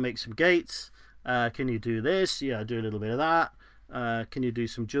gates? We'll make some gates. Can you do this? Yeah, do a little bit of that. Can you do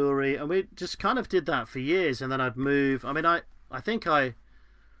some jewelry? And we just kind of did that for years, and then I'd move. I mean, I think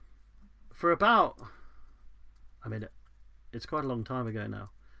for about, it's quite a long time ago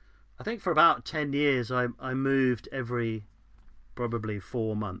now. I think for about 10 years, I moved every probably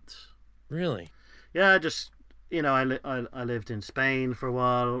 4 months. Really? Yeah, just, I lived in Spain for a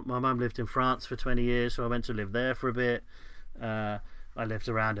while. My mum lived in France for 20 years, so I went to live there for a bit. I lived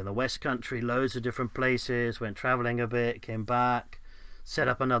around in the West Country, loads of different places, went travelling a bit, came back, set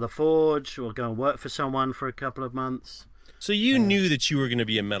up another forge, or go and work for someone for a couple of months. So you knew that you were going to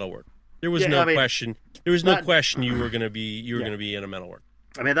be a metalworker. There was question. There was no question you were going to be going to be in a metalwork.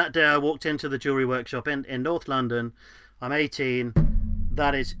 I mean, that day I walked into the jewelry workshop in North London. I'm 18.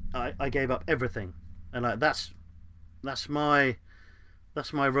 That is, I gave up everything, and that's my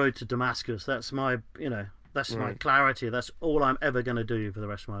road to Damascus. That's my That's my clarity. That's all I'm ever going to do for the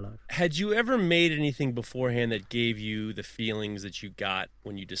rest of my life. Had you ever made anything beforehand that gave you the feelings that you got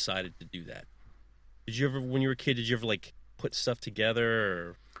when you decided to do that? Did you ever, when you were a kid, did you ever put stuff together?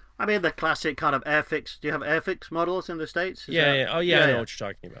 Or... I mean, the classic kind of Airfix. Do you have Airfix models in the States? Yeah. Oh, yeah, I know what you're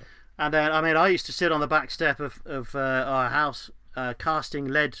talking about. And then, I used to sit on the back step of our house casting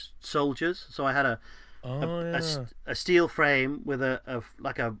lead soldiers. So I had a steel frame with a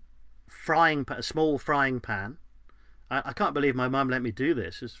small frying pan. I can't believe my mum let me do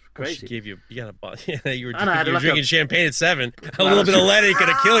this. It's crazy. She gave you got a you were drinking champagne at 7. A little bit of lead ain't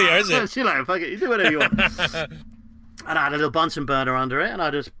gonna kill you, is it? She's like, fuck it, you do whatever you want. And I had a little Bunsen burner under it, and I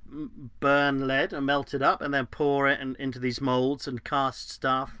just burn lead and melt it up, and then pour it into these molds and cast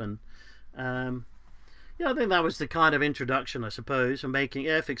stuff. And I think that was the kind of introduction, I suppose. And making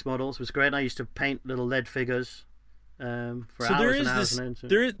Airfix models was great. And I used to paint little lead figures. For so hours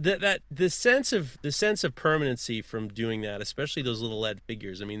there is the sense of permanency from doing that, especially those little lead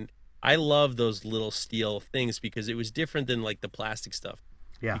figures. I mean, I love those little steel things because it was different than the plastic stuff.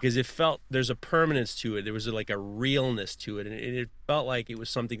 Yeah. Because it felt there's a permanence to it. There was a realness to it, and it felt like it was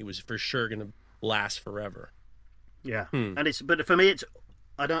something that was for sure going to last forever. Yeah. But for me, it's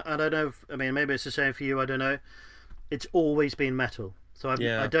I don't know. Maybe it's the same for you. I don't know. It's always been metal, so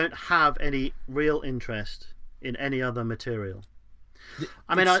I don't have any real interest in any other material.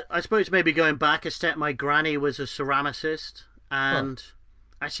 I suppose maybe going back a step, my granny was a ceramicist, and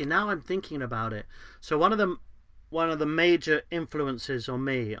actually now I'm thinking about it. So one of the major influences on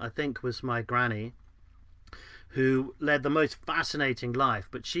me, I think, was my granny, who led the most fascinating life.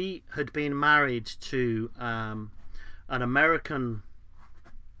 But she had been married to an American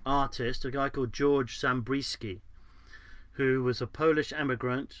artist, a guy called George Zambriski, who was a Polish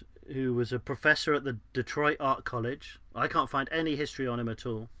immigrant, who was a professor at the Detroit Art College. I can't find any history on him at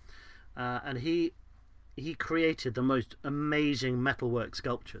all. And he created the most amazing metalwork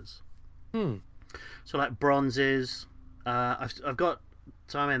sculptures. So like bronzes. I've got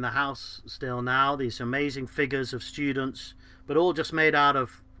some in the house still now, these amazing figures of students, but all just made out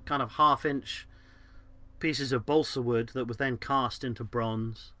of kind of 1/2-inch pieces of balsa wood that was then cast into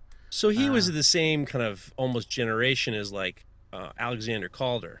bronze. So he was the same kind of almost generation as Alexander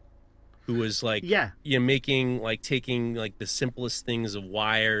Calder, who was making taking the simplest things of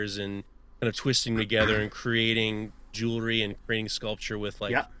wires and kind of twisting together and creating jewelry and creating sculpture with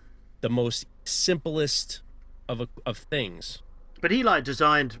the most simplest of things. But he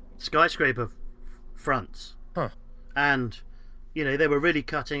designed skyscraper fronts, and they were really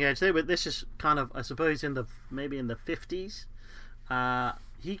cutting edge. This is kind of, I suppose, maybe in the 50s.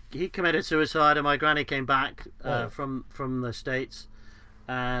 He committed suicide, and my granny came back from the States,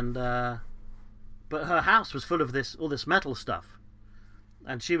 and but her house was full of all this metal stuff,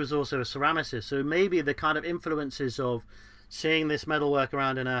 and she was also a ceramicist. So maybe the kind of influences of seeing this metalwork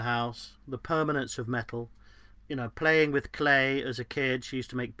around in her house, the permanence of metal, playing with clay as a kid. She used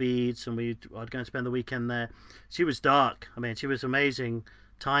to make beads, and I'd go and spend the weekend there. She was dark. She was amazing,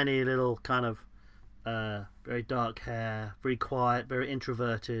 tiny little kind of very dark hair, very quiet, very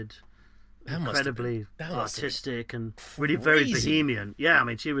introverted, incredibly artistic and really crazy. very bohemian. Yeah, I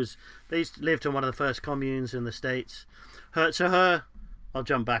mean, they lived on one of the first communes in the States. I'll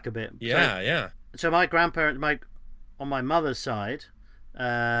jump back a bit. Yeah. So my grandparents, on my mother's side,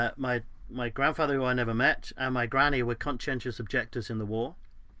 my grandfather, who I never met, and my granny were conscientious objectors in the war.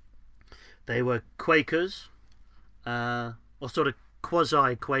 They were Quakers, or sort of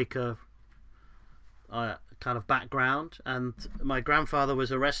quasi-Quaker kind of background, and my grandfather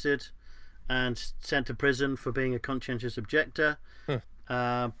was arrested and sent to prison for being a conscientious objector,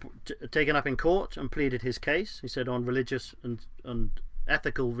 taken up in court and pleaded his case. He said on religious and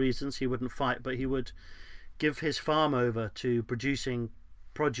ethical reasons he wouldn't fight, but he would give his farm over to producing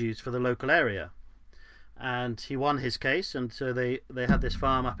produce for the local area. And he won his case, and so they had this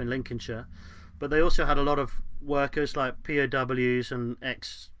farm up in Lincolnshire, but they also had a lot of workers like POWs and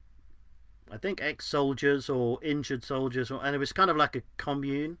ex-soldiers or injured soldiers, and it was kind of like a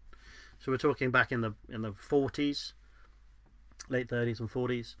commune. So we're talking back in the 40s, late 30s and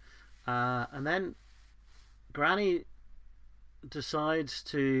 40s, and then Granny decides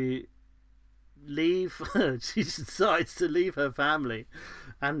to leave. She decides to leave her family,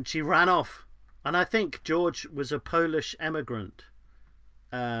 and she ran off. And I think George was a Polish emigrant,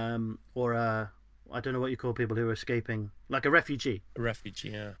 or I don't know what you call people who are escaping, like a refugee. A refugee,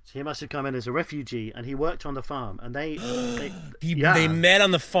 yeah. So he must have come in as a refugee, and he worked on the farm. And they met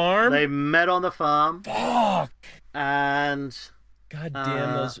on the farm. They met on the farm. Fuck. And God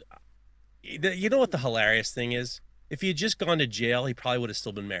damn those. You know what the hilarious thing is? If he had just gone to jail, he probably would have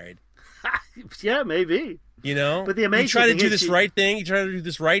still been married. Yeah, maybe. You know, but the amazing you try to thing do is this right thing. You try to do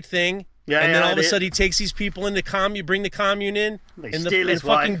this right thing. Yeah, and then all of a sudden he takes these people into you bring the commune in, and steal his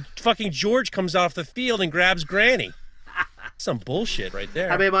wife. Fucking George comes off the field and grabs Granny. Some bullshit right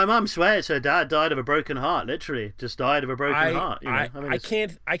there. I mean, my mum swears her dad died of a broken heart. Literally, just died of a broken heart. You know?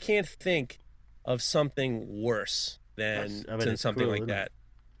 I can't think of something worse than something cruel, like that.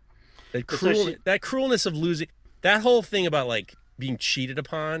 That that cruelness of losing. That whole thing about like being cheated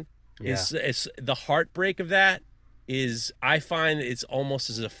upon is the heartbreak of that. Is I find it's almost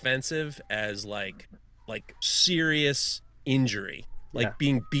as offensive as like serious injury, like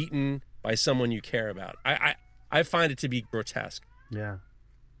being beaten by someone you care about. I find it to be grotesque. Yeah,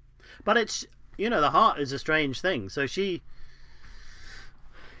 but it's, the heart is a strange thing. So she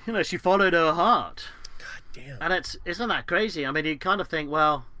followed her heart. God damn. And isn't that crazy? I mean, you kind of think,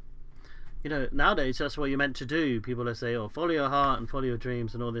 well, nowadays that's what you're meant to do. People will say, follow your heart and follow your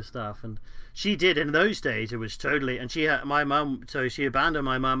dreams and all this stuff. And she did in those days. It was totally, and she had my mum, so she abandoned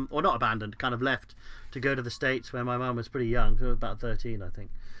my mum, or not abandoned, kind of left to go to the States where my mum was pretty young, so about 13, I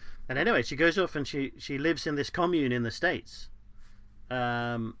think. And anyway, she goes off and she lives in this commune in the States,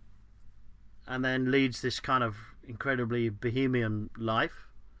 and then leads this kind of incredibly bohemian life.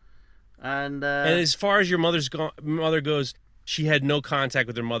 And as far as your mother goes, she had no contact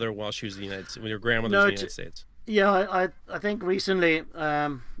with her mother while she was in the United States, when her grandmother was in the United States. Yeah, I think recently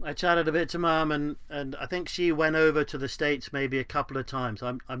I chatted a bit to Mum, and I think she went over to the States maybe a couple of times.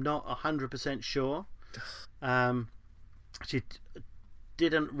 I'm not 100% sure. She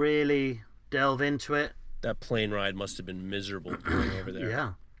didn't really delve into it. That plane ride must have been miserable going over there.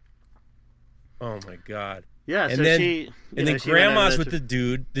 Yeah. Oh my God. Yeah. And so then Grandma's with the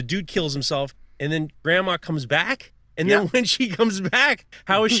dude. The dude kills himself, and then Grandma comes back. And then when she comes back,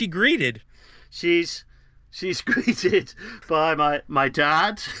 how is she greeted? She's greeted by my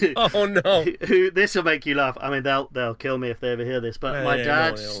dad. Oh no! Who this will make you laugh. I mean, they'll kill me if they ever hear this. But my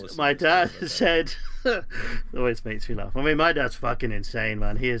dad said, it always makes me laugh. I mean, my dad's fucking insane,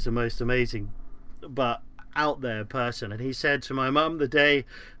 man. He is the most amazing, but out there person. And he said to my mum the day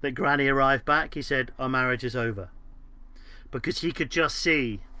that Granny arrived back, he said, "Our marriage is over," because he could just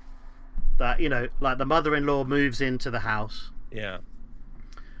see that, like the mother-in-law moves into the house. Yeah.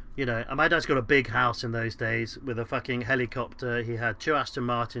 And my dad's got a big house in those days with a fucking helicopter. He had 2 Aston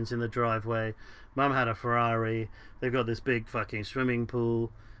Martins in the driveway. Mum had a Ferrari. They've got this big fucking swimming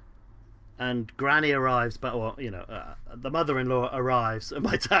pool. And Granny arrives, the mother-in-law arrives, and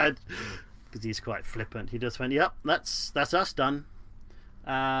my dad, because he's quite flippant, he just went, "Yep, that's us done."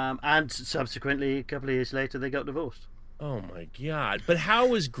 And subsequently, a couple of years later, they got divorced. Oh my God! But how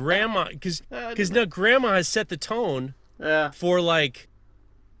was Grandma? Because now Grandma has set the tone for like.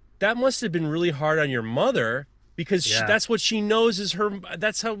 That must have been really hard on your mother, because that's what she knows is her.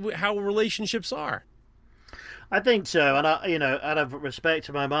 That's how relationships are. I think so, and out of respect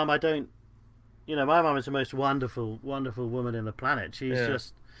to my mum, I don't. My mum is the most wonderful, wonderful woman in the planet. She's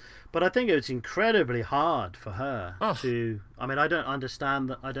just. But I think it was incredibly hard for her to. I mean, I don't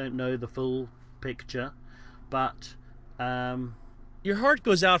understand that. I don't know the full picture, but your heart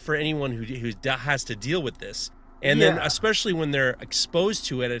goes out for anyone who has to deal with this. And then especially when they're exposed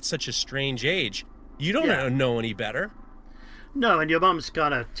to it at such a strange age, you don't know any better. No, and your mum's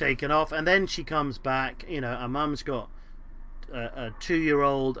kind of taken off, and then she comes back. You know, our mum's got a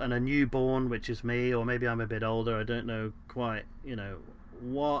 2-year-old and a newborn, which is me, or maybe I'm a bit older. I don't know quite, you know,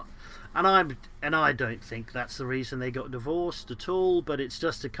 what. And I don't think that's the reason they got divorced at all. But it's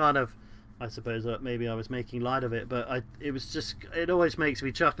just a kind of, I suppose that maybe I was making light of it, but it always makes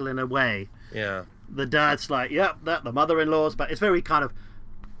me chuckle in a way. Yeah. The dad's like, yep, that the mother-in-law's, but it's very kind of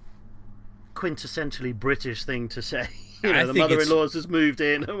quintessentially British thing to say. You know, the mother-in-law's has moved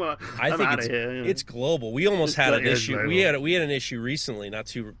in. I think it's global. We almost had an issue. Global. We had an issue recently, not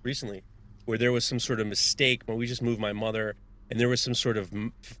too recently, where there was some sort of mistake when we just moved my mother, and there was some sort of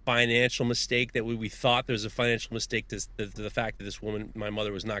financial mistake that we thought there was a financial mistake to the fact that this woman, my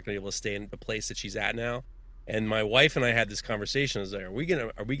mother, was not going to be able to stay in the place that she's at now. And my wife and I had this conversation. I was like, are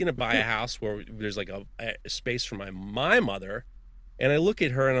we gonna buy a house where there's like a space for my mother? And I look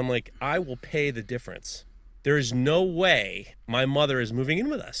at her and I'm like, I will pay the difference. There is no way my mother is moving in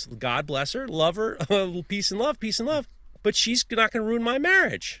with us. God bless her, love her, peace and love. But she's not going to ruin my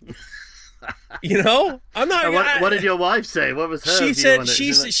marriage. You know, I'm not. What did your wife say? What was her? She said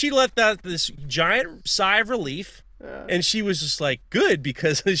she let out this giant sigh of relief, and she was just like, "Good,"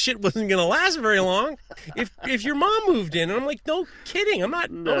 because the shit wasn't going to last very long. If your mom moved in, and I'm like, "No kidding, I'm not.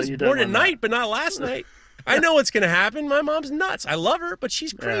 I was born at night, but not last night." I know what's going to happen. My mom's nuts. I love her, but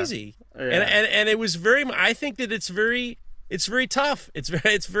she's crazy. Yeah. And it was very. I think that it's very tough. It's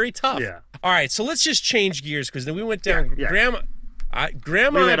very tough. Yeah. All right, so let's just change gears because then we went down. Yeah. Grandma.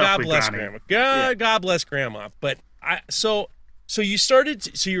 God bless Grandma. God bless Grandma. But so you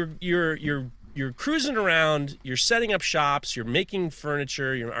started. So you're cruising around. You're setting up shops. You're making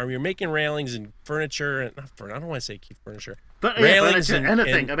furniture. You're making railings and furniture. And I don't want to say keep furniture. But railings and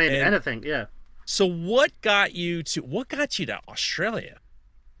anything. Anything. Yeah. So what got you to Australia?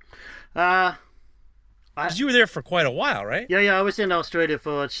 Because you were there for quite a while, right? Yeah. I was in Australia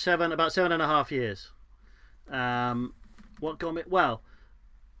for about 7.5 years. What got me? Well,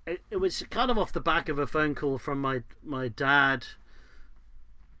 it was kind of off the back of a phone call from my dad.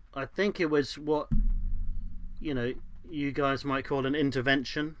 I think it was what, you know, you guys might call an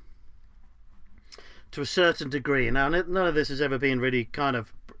intervention. To a certain degree. Now, none of this has ever been really kind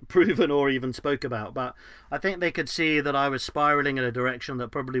of proven or even spoke about, but I think they could see that I was spiraling in a direction that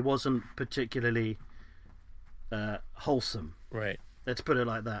probably wasn't particularly wholesome. Right. Let's put it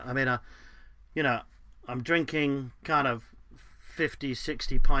like that. I mean, you know, I'm drinking kind of 50,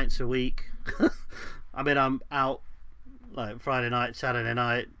 60 pints a week. I mean, I'm out like Friday night, Saturday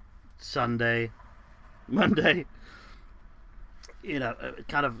night, Sunday, Monday. You know,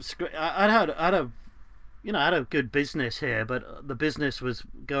 kind of. I had a good business here, but the business was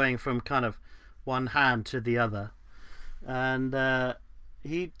going from kind of one hand to the other. And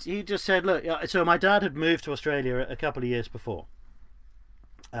he just said, look, so my dad had moved to Australia a couple of years before.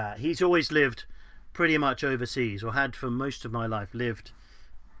 He's always lived pretty much overseas, or had for most of my life lived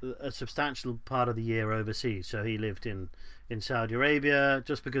a substantial part of the year overseas. So he lived in Saudi Arabia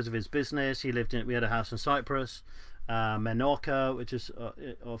just because of his business. We had a house in Cyprus, Menorca, which is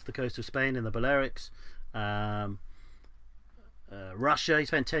off the coast of Spain in the Balearics. Russia. He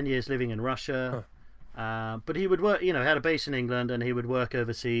spent 10 years living in Russia. But he would work, you know, had a base in England, and he would work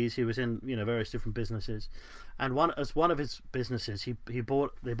overseas. He was in, you know, various different businesses, and one of his businesses, they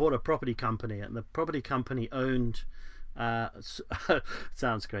bought a property company, and the property company owned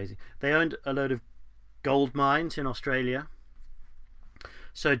sounds crazy, they owned a load of gold mines in Australia.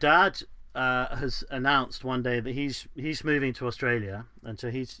 So Dad has announced one day that he's moving to Australia, and so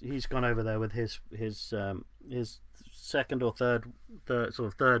he's gone over there with his second or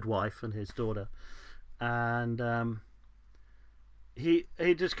third wife and his daughter, and he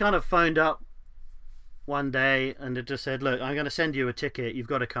just kind of phoned up one day and it just said, look, I'm going to send you a ticket, you've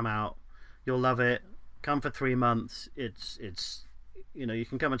got to come out, you'll love it, come for 3 months, it's you know, you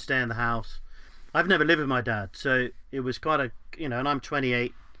can come and stay in the house. I've never lived with my dad, so it was quite a, you know, and I'm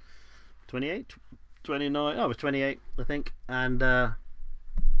 29, I was 28 I think, and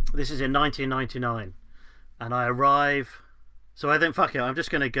this is in 1999, and I arrive, so I think, fuck it, I'm just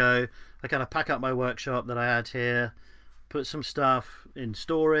going to go. I kind of pack up my workshop that I had here, put some stuff in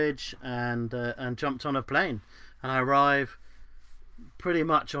storage, and jumped on a plane, and I arrive pretty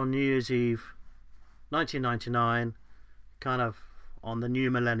much on New Year's Eve 1999, kind of on the new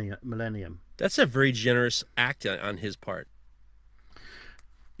millennium. That's a very generous act on his part.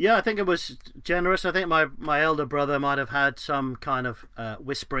 Yeah, I think it was generous. I think my elder brother might have had some kind of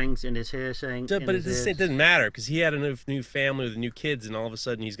whisperings in his ear saying. But it doesn't matter because he had a new family with new kids, and all of a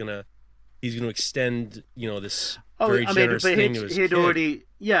sudden he's gonna extend this very generous thing to his kid.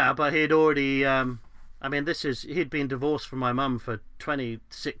 But he'd already. He'd been divorced from my mum for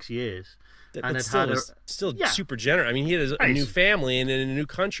 26 years. And it's still super generous. I mean, he had a new family and in a new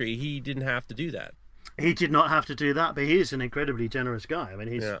country. He didn't have to do that. He did not have to do that, but he is an incredibly generous guy. I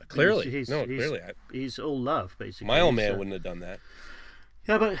mean, clearly. He's all love, basically. My old man wouldn't have done that.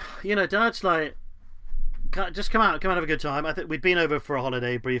 Yeah, but Dad's like, just come out, have a good time. I think we'd been over for a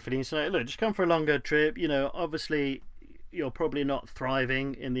holiday briefly. He's like, look, just come for a longer trip. Obviously, you're probably not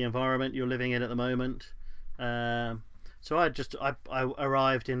thriving in the environment you're living in at the moment. So I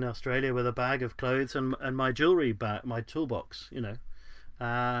arrived in Australia with a bag of clothes and my jewelry bag, my toolbox.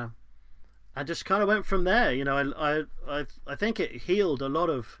 I just kind of went from there. I think it healed a lot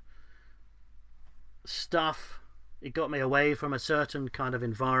of stuff. It got me away from a certain kind of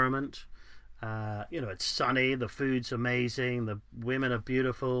environment. It's sunny, the food's amazing, the women are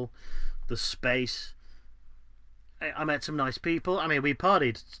beautiful, the space. I met some nice people. I mean, we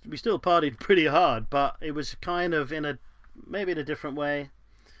still partied pretty hard, but it was kind of maybe in a different way.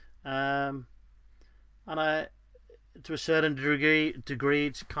 And I, to a certain degree,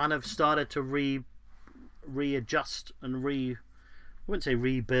 kind of started to readjust and I wouldn't say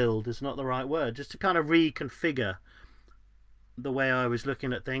rebuild, is not the right word, just to kind of reconfigure the way I was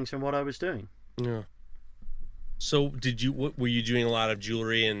looking at things and what I was doing. Yeah. So were you doing a lot of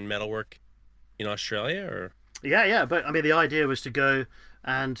jewelry and metalwork in Australia, or? Yeah, but I mean, the idea was to go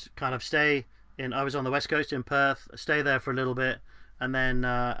and kind of stay in. I was on the West Coast in Perth, stay there for a little bit, and then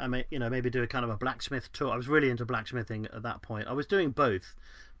maybe do a kind of a blacksmith tour. I was really into blacksmithing at that point. I was doing both,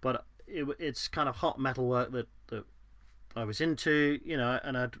 but it's kind of hot metal work that I was into,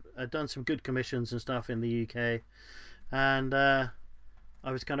 and I'd done some good commissions and stuff in the UK, and I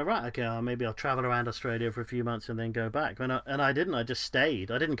was kind of right. Okay, maybe I'll travel around Australia for a few months and then go back. And I didn't. I just stayed.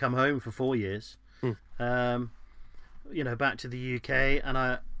 I didn't come home for 4 years. Back to the UK, and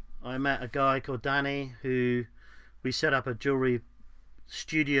I met a guy called Danny who we set up a jewelry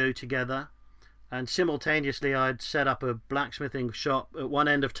studio together, and simultaneously I'd set up a blacksmithing shop at one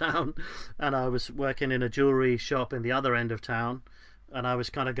end of town, and I was working in a jewelry shop in the other end of town, and I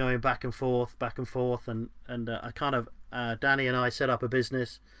was kind of going back and forth, and I kind of Danny and I set up a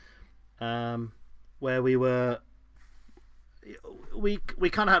business where we had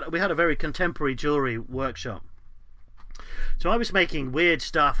a very contemporary jewelry workshop. So I was making weird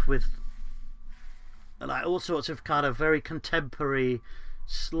stuff with like all sorts of kind of very contemporary,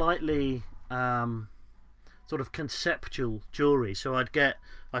 slightly sort of conceptual jewelry. So I'd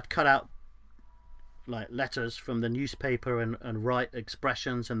cut out like letters from the newspaper and write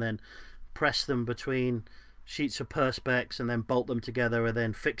expressions and then press them between sheets of perspex and then bolt them together and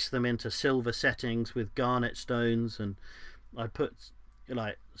then fix them into silver settings with garnet stones, and I'd put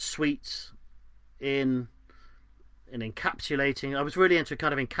like sweets in and encapsulating. I was really into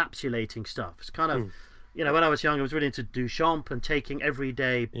kind of encapsulating stuff. It's kind of when I was young, I was really into Duchamp and taking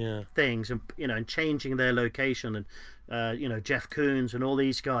everyday things and and changing their location, and Jeff Koons and all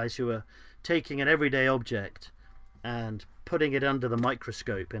these guys who are taking an everyday object and putting it under the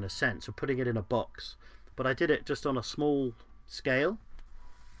microscope in a sense, or putting it in a box. But I did it just on a small scale.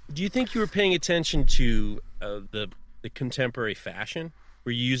 Do you think you were paying attention to the contemporary fashion?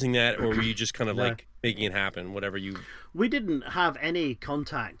 Were you using that, or were you just kind of like making it happen, whatever you... We didn't have any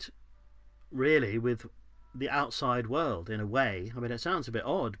contact, really, with the outside world, in a way. I mean, it sounds a bit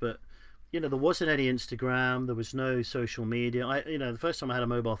odd, but, there wasn't any Instagram, there was no social media. The first time I had a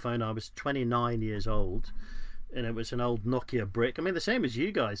mobile phone, I was 29 years old, and it was an old Nokia brick. I mean, the same as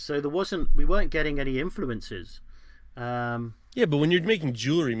you guys. So we weren't getting any influences. Yeah, but when you're making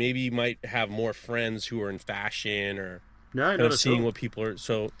jewelry, maybe you might have more friends who are in fashion, or... No, not seeing at all. What people are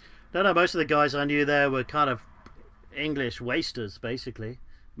so. No. Most of the guys I knew there were kind of English wasters, basically.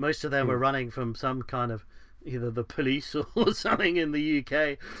 Most of them were running from some kind of either the police or something in the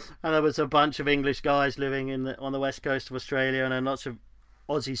UK, and there was a bunch of English guys living on the west coast of Australia, and then lots of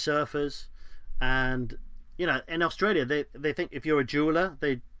Aussie surfers. And in Australia, they think if you're a jeweler,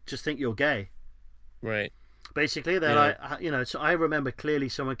 they just think you're gay. Right. Basically, they're like, So I remember clearly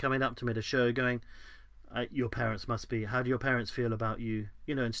someone coming up to me at a show going, your parents must be, how do your parents feel about you?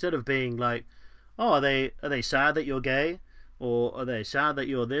 Instead of being like, oh, are they sad that you're gay, or are they sad that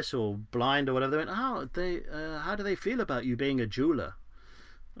you're this or blind or whatever? They went, how do they feel about you being a jeweler?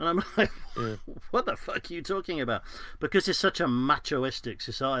 And I'm like, what the fuck are you talking about? Because it's such a machoistic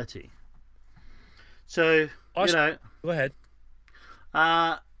society. So go ahead.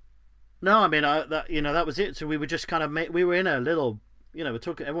 No, I mean, that was it. So we were just kind of we were in a little,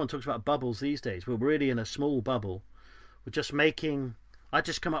 everyone talks about bubbles these days. We're really in a small bubble. We're just making. I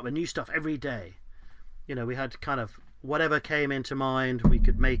just come up with new stuff every day. We had kind of whatever came into mind, we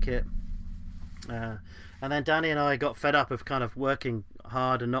could make it. And then Danny and I got fed up of kind of working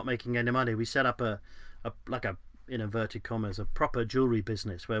hard and not making any money. We set up a in inverted commas, a proper jewelry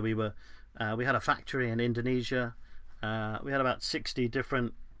business where we had a factory in Indonesia. We had about 60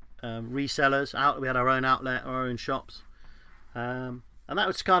 different resellers. We had our own outlet, our own shops. And that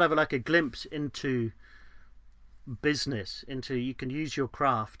was kind of like a glimpse into business, into you can use your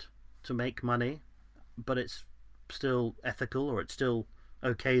craft to make money, but it's still ethical, or it's still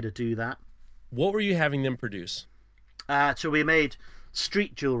okay to do that. What were you having them produce? So we made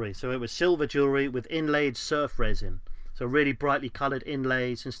street jewelry. So it was silver jewelry with inlaid surf resin. So really brightly coloured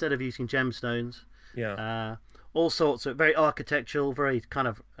inlays instead of using gemstones. Yeah. All sorts of very architectural, very kind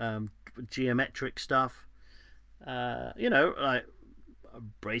of geometric stuff. Like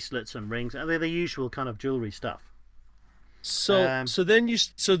bracelets and rings. And they're the usual kind of jewelry stuff. So then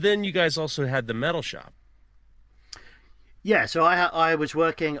you guys also had the metal shop. Yeah, so I was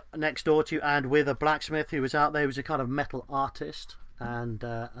working next door to and with a blacksmith who was out there. He was a kind of metal artist, and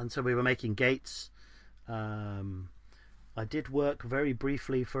so we were making gates. I did work very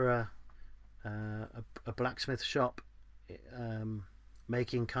briefly for a blacksmith shop,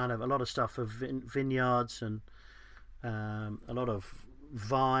 making kind of a lot of stuff for vineyards and a lot of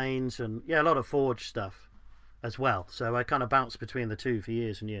vines and a lot of forge stuff as well. So I kind of bounced between the two for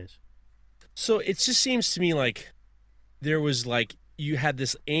years and years. So it just seems to me like there was like you had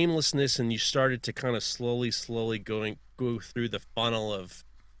this aimlessness and you started to kind of slowly go through the funnel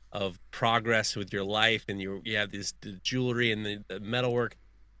of progress with your life, and you have the jewelry and the metalwork.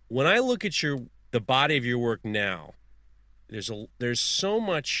 When I look at the body of your work now, there's so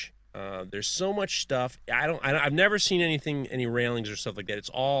much stuff. I've never seen any railings or stuff like that. It's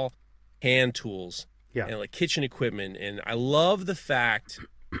all hand tools and like kitchen equipment, and I love the fact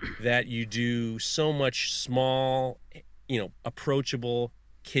that you do so much small, approachable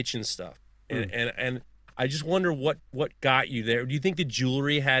kitchen stuff. And I just wonder what got you there. Do you think the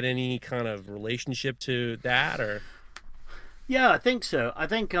jewelry had any kind of relationship to that, or? Yeah, I think so. I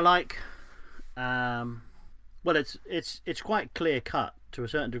think I like, it's quite clear cut to a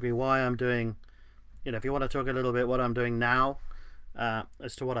certain degree why I'm doing, if you want to talk a little bit what I'm doing now,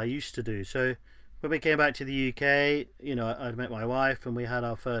 as to what I used to do. So when we came back to the UK, I'd met my wife and we had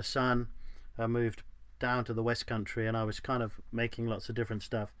our first son. I moved down to the West Country and I was kind of making lots of different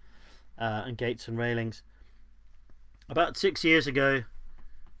stuff, and gates and railings. About 6 years ago,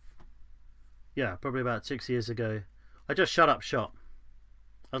 probably about 6 years ago, I just shut up shop.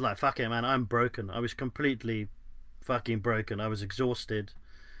 I was like, fuck it, man, I'm broken. I was completely fucking broken. I was exhausted.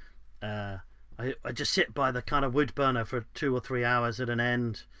 I just sit by the kind of wood burner for 2 or 3 hours at an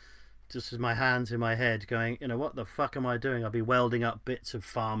end, just with my hands in my head going, what the fuck am I doing? I'll be welding up bits of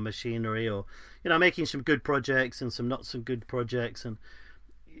farm machinery, or, making some good projects and some not so good projects, and,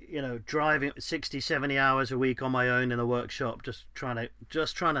 driving 60, 70 hours a week on my own in a workshop, just trying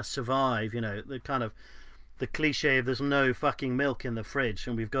to survive, the kind of the cliche of there's no fucking milk in the fridge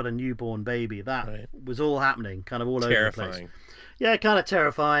and we've got a newborn baby. That was all happening kind of all over the place. Yeah, kind of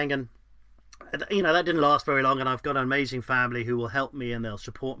terrifying. And that didn't last very long, and I've got an amazing family who will help me and they'll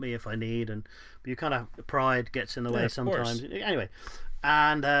support me if I need, and you kind of pride gets in the way sometimes. Anyway,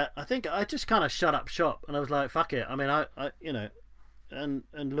 and I think I just kind of shut up shop and I was like, fuck it. I mean, I and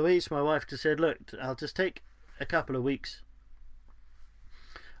Louise, my wife, just said, look, I'll just take a couple of weeks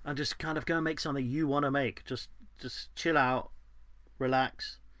and just kind of go and make something you want to make. Just chill out,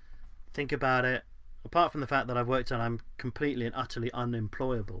 relax, think about it. Apart from the fact that I've worked on, I'm completely and utterly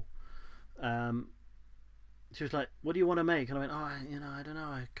unemployable. She was like, what do you want to make? And I went, I don't know.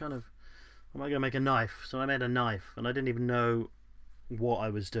 I'm going to make a knife. So I made a knife and I didn't even know what I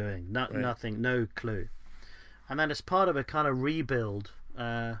was doing. Nothing, no clue. And then as part of a kind of rebuild,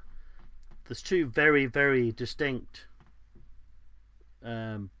 there's two very, very distinct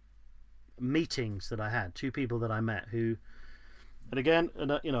meetings that I had. Two people that I met who, and again,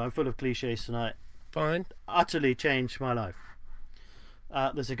 I'm full of cliches tonight. Fine. Utterly changed my life.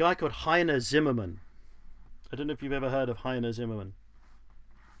 There's a guy called Heiner Zimmermann. I don't know if you've ever heard of Heiner Zimmermann,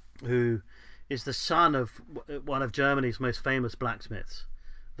 who is the son of one of Germany's most famous blacksmiths.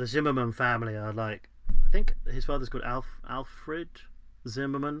 The Zimmermann family are like, I think his father's called Alfred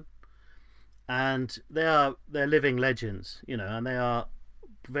Zimmermann, and they're living legends, and they are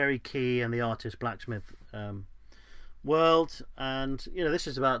very key in the artist blacksmith world. And this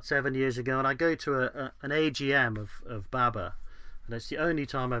is about 7 years ago, and I go to an AGM of Baba, and it's the only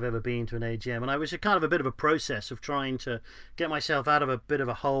time I've ever been to an AGM. And I was kind of a bit of a process of trying to get myself out of a bit of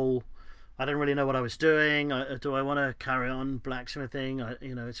a hole. I didn't really know what I was doing. Do I want to carry on blacksmithing?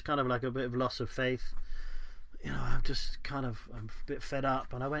 It's kind of like a bit of loss of faith. I'm a bit fed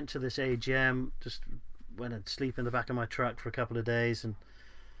up. And I went to this AGM, just went and sleep in the back of my truck for a couple of days, and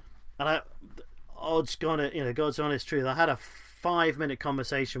God's honest truth, I had a 5-minute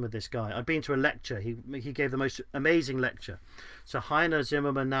conversation with this guy. I'd been to a lecture. He gave the most amazing lecture. So Heiner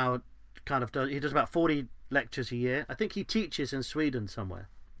Zimmerman now does about 40 lectures a year. I think he teaches in Sweden somewhere.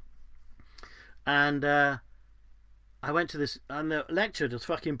 And I went to this, and the lecture just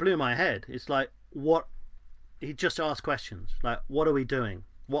fucking blew my head. It's like, what? He just asked questions like, what are we doing?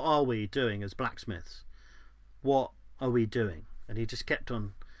 What are we doing as blacksmiths? What are we doing? And he just kept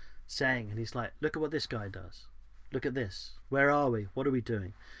on saying, and he's like, look at what this guy does. Look at this. Where are we? What are we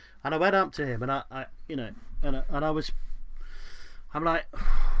doing? And I went up to him, and I'm like,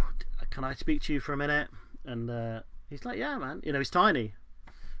 can I speak to you for a minute? And he's like, yeah, man. He's tiny,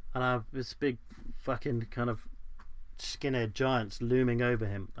 and I have this big fucking kind of skinhead giants looming over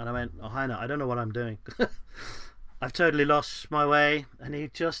him. And I went, oh, Heiner, I don't know what I'm doing. I've totally lost my way.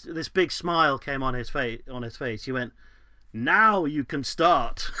 And this big smile came on his face. He went, now you can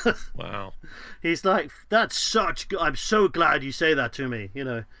start. Wow. He's like, I'm so glad you say that to me.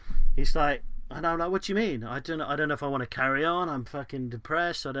 He's like, and I'm like, what do you mean? I don't know if I want to carry on. I'm fucking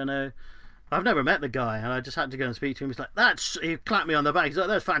depressed. I don't know. I've never met the guy, and I just had to go and speak to him. He's like, he clapped me on the back. He's like,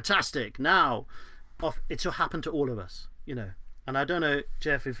 that's fantastic. Now, it's happened to all of us, And I don't know,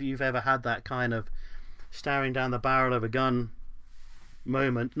 Jeff, if you've ever had that kind of staring down the barrel of a gun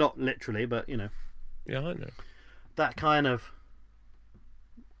moment. Not literally, but Yeah, I know. That kind of,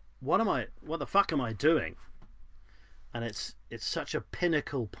 what the fuck am I doing? And it's such a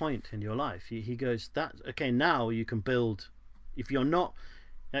pinnacle point in your life. He goes, now you can build. If you're not,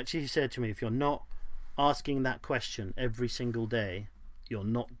 actually he said to me, if you're not asking that question every single day, you're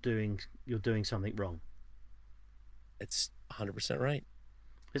doing something wrong. It's 100% right.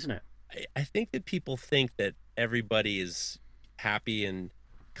 Isn't it? I think that people think that everybody is happy and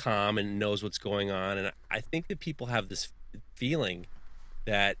calm and knows what's going on, and I think that people have this feeling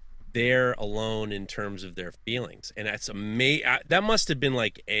that they're alone in terms of their feelings, and that's that must have been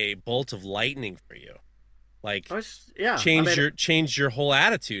like a bolt of lightning for you, like change your whole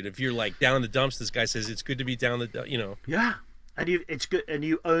attitude. If you're like down in the dumps, this guy says it's good to be down yeah, and it's good, and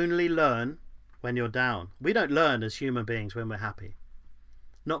you only learn when you're down. We don't learn as human beings when we're happy.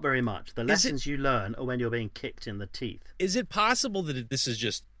 Not very much. The lessons you learn are when you're being kicked in the teeth. Is it possible that this is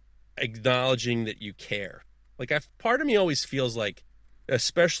just acknowledging that you care? Like, part of me always feels like,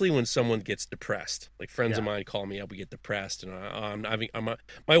 especially when someone gets depressed, like friends of mine call me up, we get depressed, and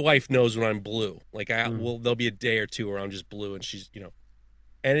my wife knows when I'm blue. Like, there'll be a day or two where I'm just blue, and she's,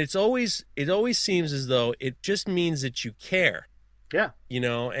 and it always seems as though it just means that you care. Yeah.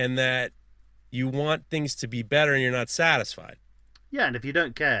 And that you want things to be better, and you're not satisfied. Yeah, and if you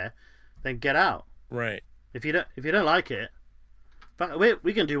don't care, then get out. Right. If you don't like it,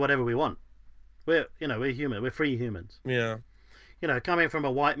 we can do whatever we want. We're human. We're free humans. Yeah. Coming from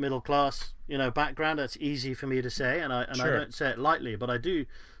a white middle class background, that's easy for me to say, and I don't say it lightly, but I do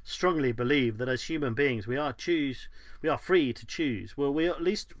strongly believe that as human beings, we are free to choose. Well, we're at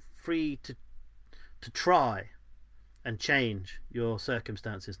least free to try and change your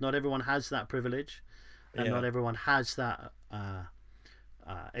circumstances. Not everyone has that privilege, and not everyone has that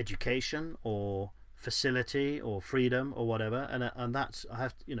education or facility or freedom or whatever, and that's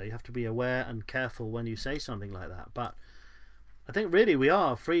you have to be aware and careful when you say something like that. But I think really we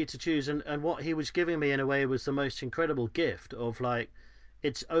are free to choose, and what he was giving me in a way was the most incredible gift of, like,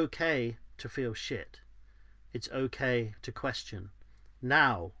 it's okay to feel shit, it's okay to question.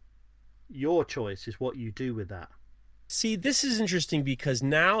 Now your choice is what you do with that. See, this is interesting because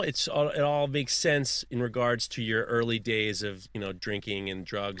now it all makes sense in regards to your early days of, drinking and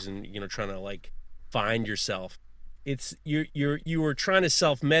drugs and, trying to like find yourself. It's you were trying to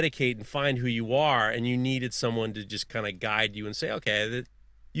self-medicate and find who you are, and you needed someone to just kind of guide you and say, okay,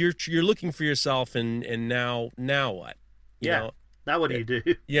 you're looking for yourself, and now what? Now what do you do?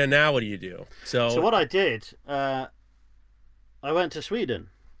 Yeah, now what do you do? So what I did, I went to Sweden.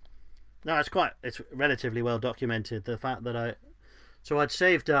 No, it's relatively well documented, the fact that I'd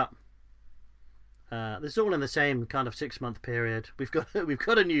saved up. This is all in the same kind of 6-month period. We've got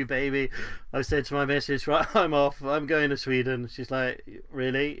a new baby. I said to my missus, right, I'm off. I'm going to Sweden. She's like,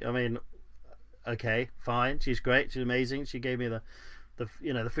 really? I mean, okay, fine. She's great. She's amazing. She gave me the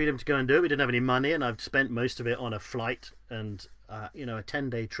freedom to go and do it. We didn't have any money, and I've spent most of it on a flight and a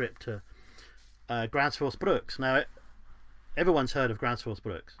 10-day trip to Gränsfors Bruks. Now, everyone's heard of Grants Force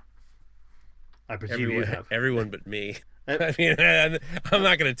Brooks. I presume you have. Everyone but me. I mean, I'm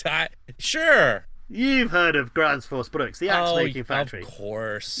not going to tie. Sure. You've heard of Grants Force Brooks, the axe making factory. Of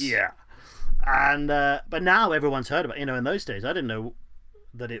course. Yeah. And but now everyone's heard about it. In those days, I didn't know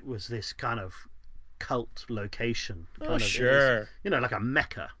that it was this kind of cult location. Sure. Was, like a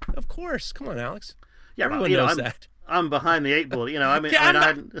mecca. Of course. Come on, Alex. Yeah, everyone knows that. I'm behind the 8 ball. Alex,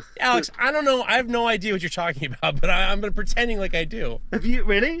 I don't know. I have no idea what you're talking about, but I'm pretending like I do. Have you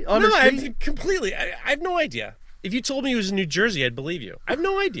really? Honestly? No, completely. I have no idea. If you told me it was in New Jersey, I'd believe you. I have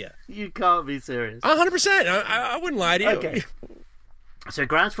no idea. You can't be serious. 100%. I wouldn't lie to you. Okay. So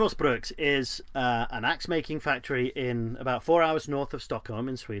Grants Force Brooks is an axe making factory in about 4 hours north of Stockholm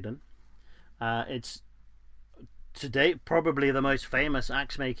in Sweden. It's to date probably the most famous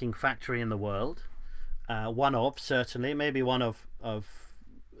axe making factory in the world. One of, certainly, maybe one of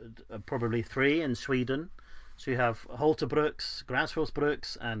probably 3 in Sweden. So you have Holterbruks, Grants Force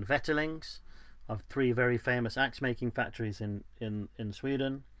Brooks, and Vetterlings, of 3 very famous axe making factories in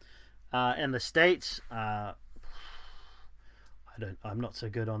Sweden. In the States, I'm not so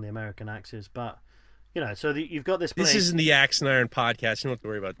good on the American axes, but so you've got this place. This isn't the Axe and Iron podcast. You don't have to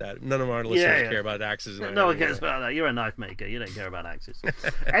worry about that. None of our listeners care about axes. No one cares about that. You're a knife maker. You don't care about axes.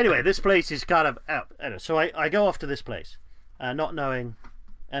 Anyway, this place is kind of out. So I go off to this place, not knowing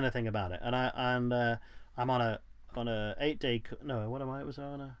anything about it, and I'm on a 8-day. No, what am I? Was I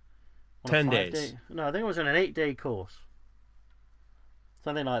on a 10 days? No, I think it was on an 8-day course,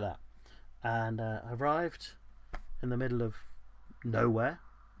 something like that. And I arrived in the middle of nowhere.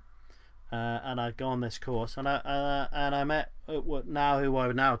 And I'd go on this course, and I met who I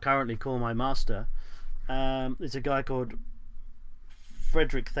would now currently call my master. It's a guy called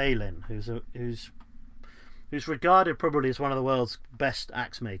Frederick Thalin, who's regarded probably as one of the world's best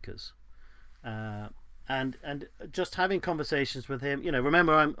axe makers. And just having conversations with him,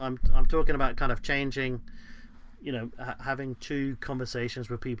 remember I'm talking about kind of changing, having 2 conversations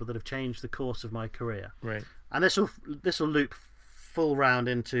with people that have changed the course of my career. Right. And this will loop full round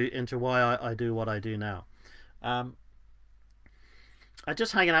into why I do what I do now. I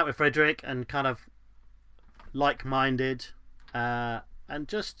just hanging out with Frederick and kind of like-minded, and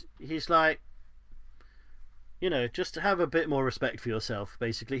just he's like, just to have a bit more respect for yourself.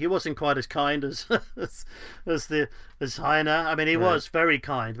 Basically, he wasn't quite as kind as Heiner. I mean, he was very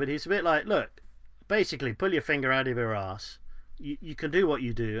kind, but he's a bit like, look, basically, pull your finger out of your ass. You can do what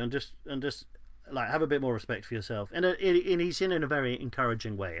you do, and just. Like, have a bit more respect for yourself, and he's in a very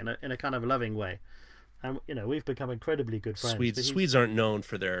encouraging way, in a kind of loving way, and we've become incredibly good friends. Swedes aren't known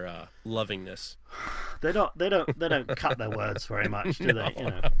for their lovingness. They don't cut their words very much, do they?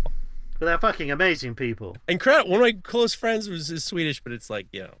 But they're fucking amazing people. Incredible. One of my close friends is Swedish, but it's like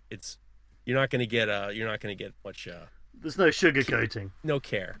you're not gonna get much. There's no sugarcoating. No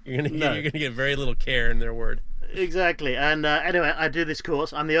care. You're gonna get very little care in their word. Exactly. And anyway, I do this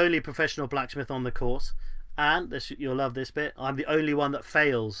course. I'm the only professional blacksmith on the course, and you'll love this bit. I'm the only one that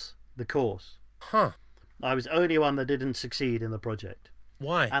fails the course. Huh. I was the only one that didn't succeed in the project.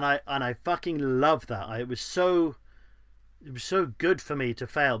 Why? And I fucking love that. It was so good for me to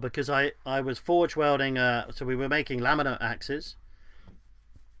fail, because I was forge welding. So we were making laminate axes.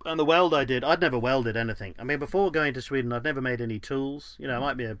 And the weld I did, I'd never welded anything. I mean, before going to Sweden, I'd never made any tools. I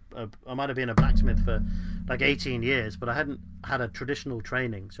might have been a blacksmith for like 18 years, but I hadn't had a traditional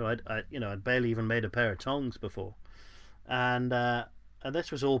training. So I'd barely even made a pair of tongs before. And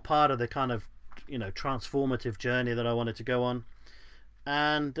this was all part of the kind of, transformative journey that I wanted to go on.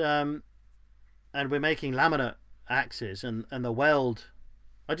 And we're making laminate axes, and the weld,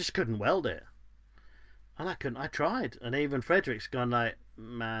 I just couldn't weld it. And I tried. And even Frederick's gone like,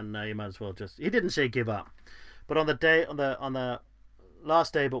 man, no, you might as well just. He didn't say give up, but on the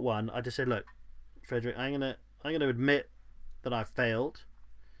last day but one, I just said, look, Frederick, I'm gonna admit that I failed,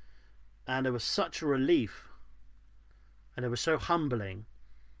 and it was such a relief, and it was so humbling,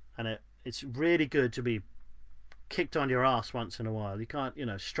 and it's really good to be kicked on your ass once in a while. You can't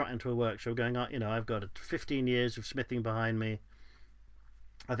strut into a workshop going, I've got 15 years of smithing behind me.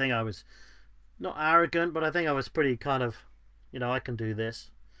 I think I was not arrogant, but I think I was pretty kind of, I can do this.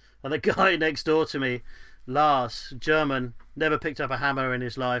 And the guy next door to me, Lars, German, never picked up a hammer in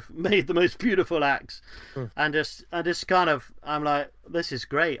his life, made the most beautiful axe. And just kind of, I'm like, this is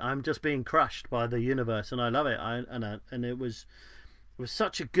great. I'm just being crushed by the universe, and I love it. And it was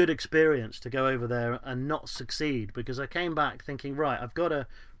such a good experience to go over there and not succeed, because I came back thinking, right, I've got to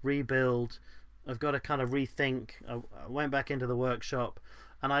rebuild. I've got to kind of rethink. I went back into the workshop,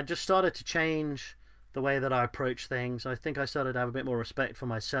 and I just started to change the way that I approach things. I think I started to have a bit more respect for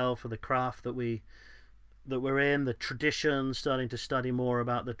myself, for the craft that we that we're in, the traditions, starting to study more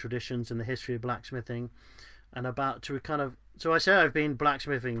about the traditions and the history of blacksmithing, and about to kind of. So I say I've been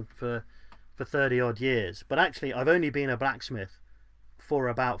blacksmithing for 30 odd years, but actually I've only been a blacksmith for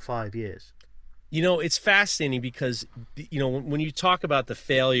about 5 years. You know, it's fascinating because, you know, when you talk about the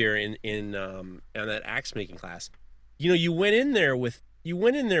failure in that axe making class, you know, you went in there with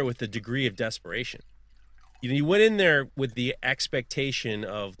a degree of desperation. You know, you went in there with the expectation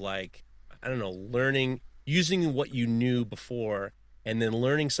of, like, I don't know, using what you knew before and then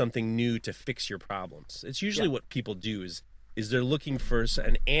learning something new to fix your problems. It's usually what people do is they're looking for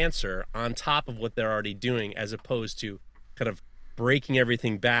an answer on top of what they're already doing, as opposed to kind of breaking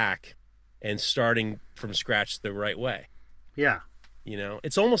everything back and starting from scratch the right way. Yeah. You know,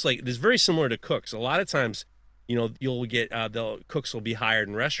 it's almost like it's very similar to cooks. A lot of times, you know, you'll get cooks will be hired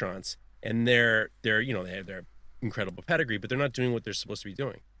in restaurants, and they're you know, they have their incredible pedigree, but they're not doing what they're supposed to be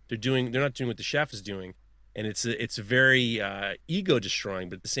doing. They're not doing what the chef is doing, and it's very ego destroying.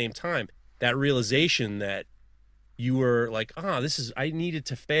 But at the same time, that realization that you were like, I needed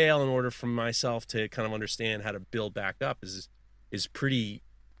to fail in order for myself to kind of understand how to build back up is pretty.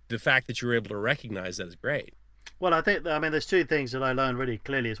 The fact that you were able to recognize that is great. Well, I think, I mean, there's two things that I learned really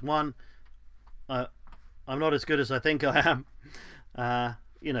clearly. Is one, I'm not as good as I think I am.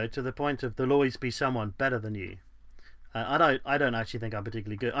 You know, to the point of there'll always be someone better than you. I don't actually think I'm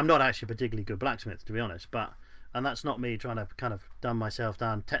particularly good. I'm not actually a particularly good blacksmith, to be honest. And that's not me trying to kind of dumb myself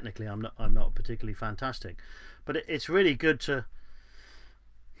down. Technically, I'm not particularly fantastic. But it's really good to.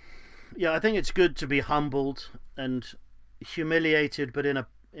 Yeah, I think it's good to be humbled and humiliated, but in a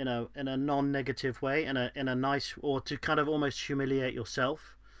non-negative way, in a nice, or to kind of almost humiliate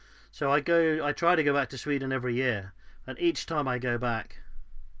yourself. So I try to go back to Sweden every year, and each time I go back,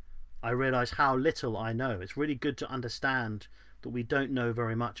 I realize how little I know. It's really good to understand that we don't know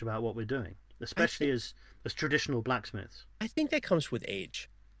very much about what we're doing, especially as traditional blacksmiths. I think that comes with age.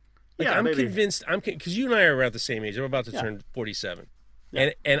 Like, yeah, I'm maybe. convinced. Because you and I are around the same age. I'm about to turn 47,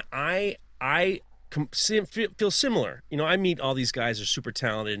 and I feel similar. You know, I meet all these guys who are super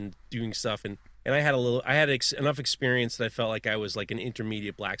talented and doing stuff, and I had enough experience that I felt like I was like an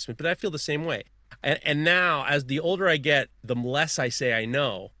intermediate blacksmith. But I feel the same way. And now, as the older I get, the less I say I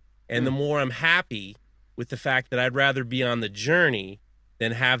know, and the more I'm happy with the fact that I'd rather be on the journey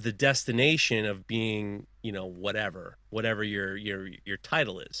than have the destination of being, you know, whatever your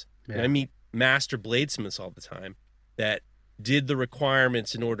title is. Yeah. And I meet master bladesmiths all the time that did the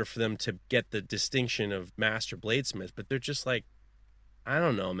requirements in order for them to get the distinction of master bladesmith, but they're just like, I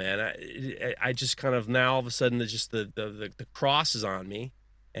don't know, man. I just kind of, now all of a sudden there's just the cross is on me,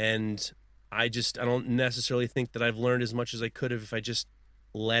 and I don't necessarily think that I've learned as much as I could have if I just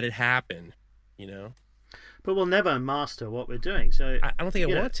let it happen, you know. But we'll never master what we're doing. So I don't think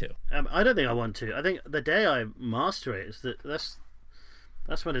I want to. I don't think I want to. I think the day I master it is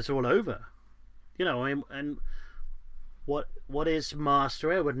that's when it's all over. You know, and what is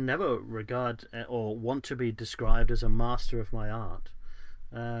mastery? I would never regard or want to be described as a master of my art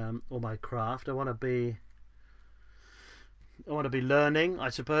or my craft. I want to be learning, I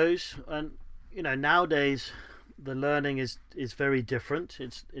suppose. And you know, nowadays the learning is very different.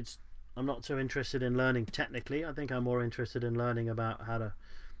 It's I'm not so interested in learning technically. I think I'm more interested in learning about how to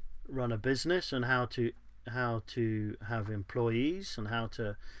run a business and how to have employees and how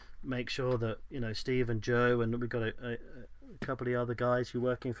to make sure that, you know, Steve and Joe, and we've got a couple of the other guys who are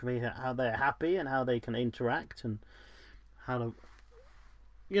working for me, how they're happy and how they can interact and how to,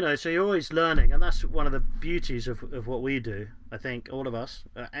 you know, so you're always learning, and that's one of the beauties of what we do. I think all of us,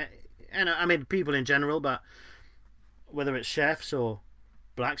 and I mean people in general, but whether it's chefs or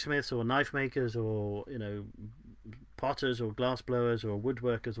blacksmiths or knife makers or, you know, potters or glass blowers or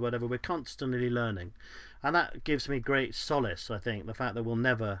woodworkers or whatever, we're constantly learning, and that gives me great solace. I think the fact that we'll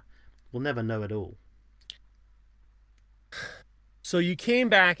never know it all. So you came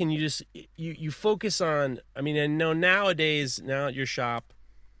back and you focus on, I mean, and nowadays at your shop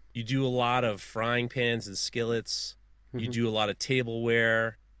you do a lot of frying pans and skillets. You do a lot of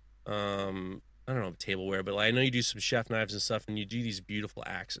tableware. I don't know tableware, but I know you do some chef knives and stuff, and you do these beautiful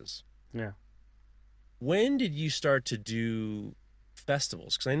axes. Yeah. When did you start to do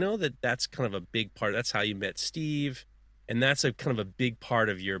festivals? Because I know that's kind of a big part. That's how you met Steve, and that's a kind of a big part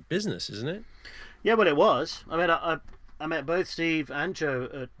of your business, isn't it? Yeah, well, it was. I mean, I met both Steve and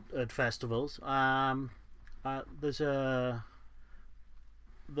Joe at festivals. There's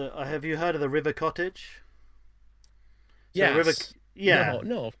have you heard of the River Cottage? Yes. Yeah.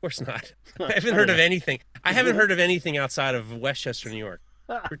 No, of course not. I haven't heard of anything. I haven't heard of anything outside of Westchester, New York.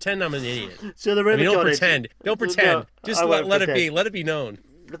 Pretend I'm an idiot. So the River Cottage. Don't pretend. No, Just let it be. Let it be known.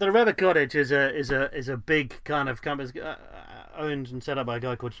 the River Cottage is a big kind of company owned and set up by a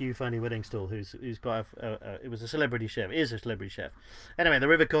guy called Hugh Fanny Whittingstall, who's got it was a celebrity chef, is a celebrity chef. Anyway, the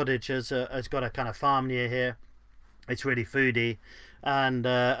River Cottage has got a kind of farm near here. It's really foodie, and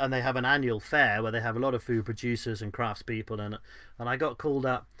they have an annual fair where they have a lot of food producers and craftspeople, and I got called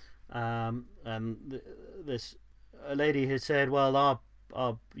up, and this a lady had said, well,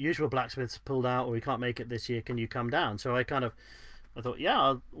 our usual blacksmiths pulled out, or we can't make it this year. Can you come down? So I thought,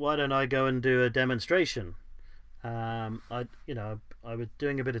 yeah, why don't I go and do a demonstration? I was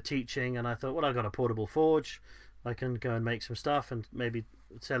doing a bit of teaching, and I thought, well, I got a portable forge, I can go and make some stuff and maybe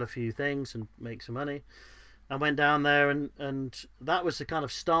sell a few things and make some money. I went down there, and that was the kind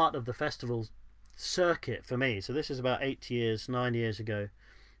of start of the festival circuit for me. So this is about 9 years ago.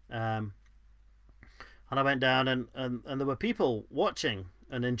 And I went down, and there were people watching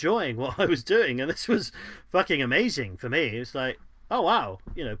and enjoying what I was doing, and this was fucking amazing for me. It was like, oh wow,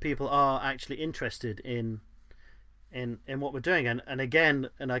 people are actually interested in what we're doing, and again,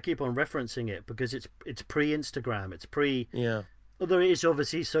 and I keep on referencing it because it's pre-Instagram, it's pre. Yeah. Well, there is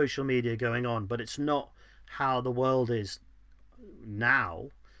obviously social media going on, but it's not how the world is now.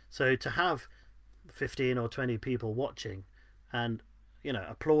 So to have 15 or 20 people watching and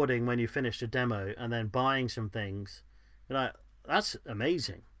applauding when you finished a demo and then buying some things, that's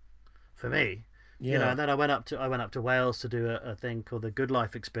amazing for me. Yeah. And then I went up to Wales to do a thing called the Good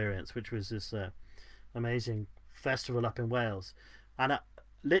Life Experience, which was this amazing festival up in Wales. And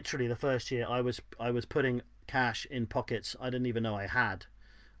literally the first year I was putting cash in pockets I didn't even know I had,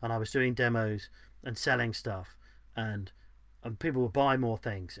 and I was doing demos and selling stuff, and people would buy more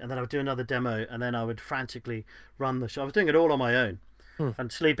things, and then I would do another demo, and then I would frantically run the show. I was doing it all on my own,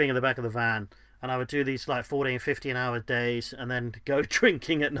 and sleeping in the back of the van, and I would do these like 14, 15-hour days, and then go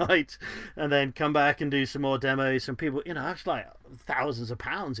drinking at night, and then come back and do some more demos. And people, I was like thousands of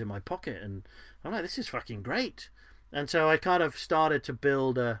pounds in my pocket, and I'm like, this is fucking great. And so I kind of started to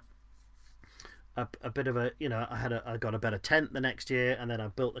build a bit of a, I got a better tent the next year, and then I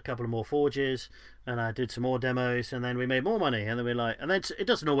built a couple of more forges, and I did some more demos, and then we made more money, and then and then it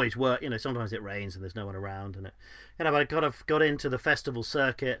doesn't always work, sometimes it rains and there's no one around, and but I kind of got into the festival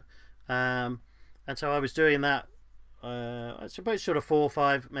circuit, and so I was doing that, I suppose sort of 4 or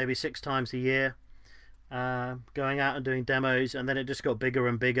 5, maybe 6 times a year, going out and doing demos, and then it just got bigger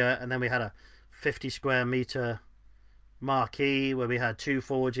and bigger, and then we had a 50 square meter marquee where we had 2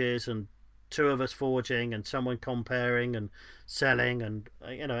 forges and 2 of us forging and someone comparing and selling, and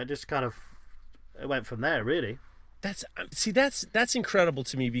it just kind of went from there, really. That's incredible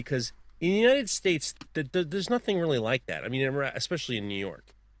to me, because in the United States there's nothing really like that. I mean, especially in New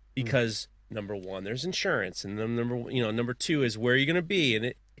York, because number one, there's insurance, and then number two is where you're going to be,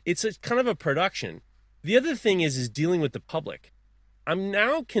 and it's a kind of a production. The other thing is dealing with the public. I'm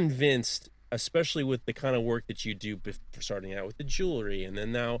now convinced, especially with the kind of work that you do for starting out with the jewelry, and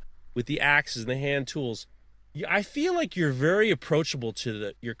then now with the axes and the hand tools, I feel like you're very approachable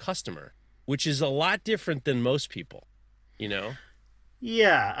to your customer, which is a lot different than most people,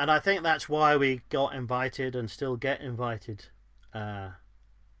 Yeah, and I think that's why we got invited and still get invited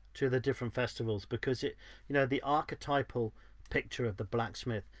to the different festivals, because the archetypal picture of the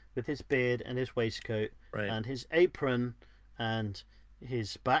blacksmith with his beard and his waistcoat, right, and his apron and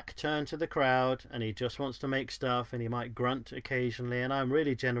his back turned to the crowd, and he just wants to make stuff, and he might grunt occasionally, and I'm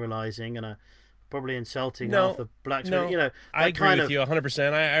really generalizing, and I'm probably insulting half the blacksmith. I agree with you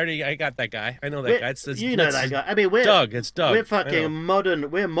 100%. I got that guy. I know that guy. Know that guy. I mean, Doug. It's Doug. We're fucking modern.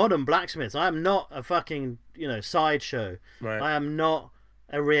 We're modern blacksmiths. I'm not a fucking sideshow. Right. I am not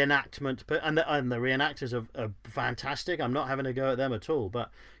a reenactment, but and the reenactors are fantastic. I'm not having a go at them at all. But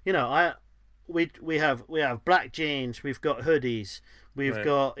we have black jeans. We've got hoodies. We've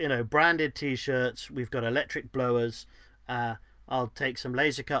got branded T-shirts. We've got electric blowers. I'll take some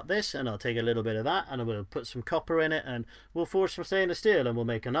laser cut this, and I'll take a little bit of that, and we'll put some copper in it, and we'll forge some stainless steel, and we'll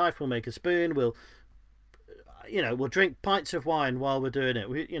make a knife. We'll make a spoon. We'll drink pints of wine while we're doing it.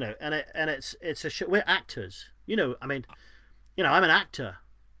 We're actors. I'm an actor.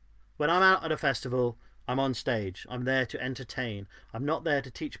 When I'm out at a festival, I'm on stage. I'm there to entertain. I'm not there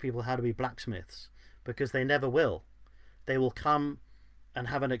to teach people how to be blacksmiths, because they never will. They will come and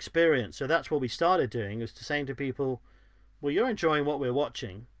have an experience. So that's what we started doing, is to saying to people, well, you're enjoying what we're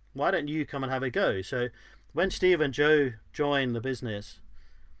watching. Why don't you come and have a go? So when Steve and Joe joined the business,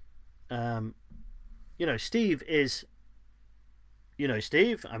 Steve is,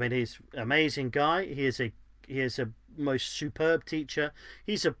 Steve. I mean, he's an amazing guy. He is a most superb teacher.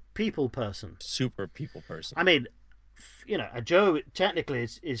 He's a people person. Super people person. I mean, Joe technically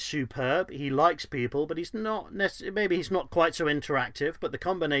is superb. He likes people, but he's not maybe he's not quite so interactive. But the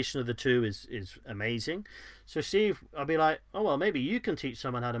combination of the two is amazing. So Steve, I'll be like, oh well, maybe you can teach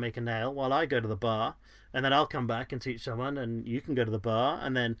someone how to make a nail while I go to the bar, and then I'll come back and teach someone, and you can go to the bar,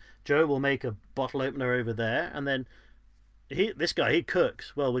 and then Joe will make a bottle opener over there, and then this guy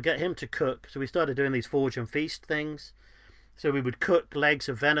cooks. Well, we get him to cook. So we started doing these forge and feast things. So we would cook legs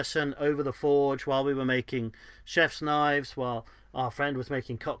of venison over the forge while we were making chef's knives, while our friend was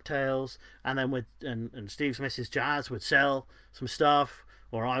making cocktails, and then and Steve's Mrs. Jazz would sell some stuff,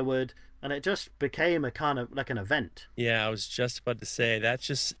 or I would, and it just became a kind of like an event. Yeah, I was just about to say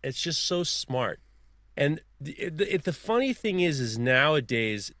it's just so smart. And the funny thing is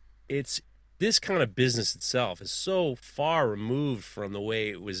nowadays it's this kind of business itself is so far removed from the way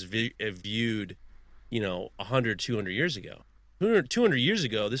it was viewed, 100, 200 years ago. 200 years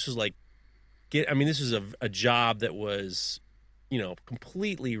ago, this was like, this was a job that was,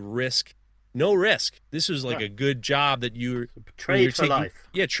 completely no risk. This was like a good job that trade for life.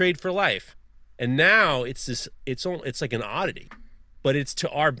 Yeah, trade for life. And now it's like an oddity, but it's to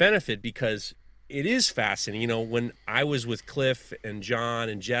our benefit because it is fascinating. When I was with Cliff and John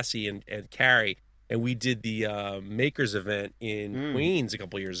and Jesse and Carrie, and we did the Makers event in Queens a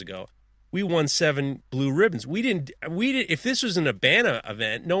couple years ago, we won 7 blue ribbons. We didn't. If this was an Abana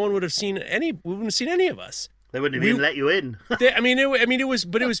event, no one would have seen any. We wouldn't have seen any of us. They wouldn't have even let you in. It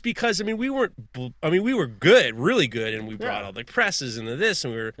was because we weren't. We were good, really good, and we brought all the presses into this,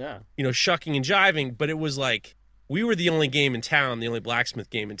 and we were, shucking and jiving. But it was like we were the only game in town, the only blacksmith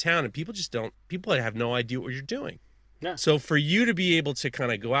game in town, and people have no idea what you're doing. Yeah. So for you to be able to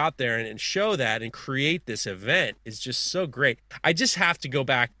kind of go out there and show that and create this event is just so great. I just have to go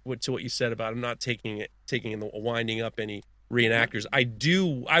back to what you said about I'm not winding up any reenactors.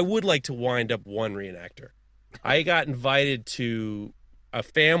 I would like to wind up one reenactor. I got invited to a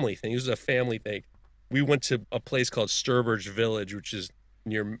family thing. This was a family thing. We went to a place called Sturbridge Village, which is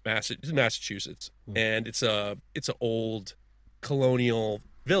near Massachusetts, and it's an old colonial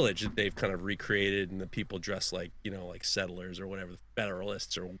village that they've kind of recreated, and the people dress like like settlers or whatever,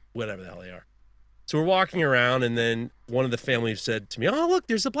 Federalists or whatever the hell they are. So we're walking around, and then one of the family said to me, "Oh, look,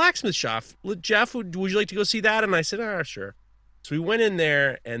 there's a blacksmith shop. Jeff, would you like to go see that?" And I said, "Ah, sure." So we went in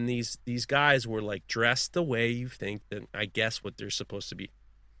there, and these guys were like dressed the way you think that I guess what they're supposed to be.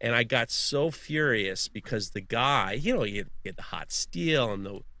 And I got so furious because the guy, he had the hot steel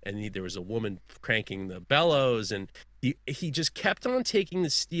and there was a woman cranking the bellows, and he just kept on taking the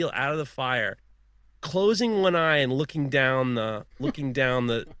steel out of the fire, closing one eye and looking down the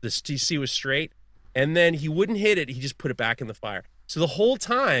TC was straight, and then he wouldn't hit it. He just put it back in the fire. So the whole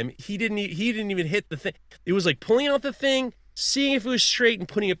time he didn't even hit the thing. It was like pulling out the thing, seeing if it was straight, and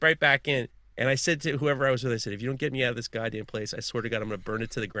putting it right back in. And I said to whoever I was with, I said, if you don't get me out of this goddamn place, I swear to God, I'm going to burn it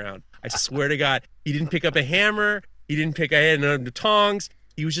to the ground. I swear to God. He didn't pick up a hammer. He didn't pick up the tongs.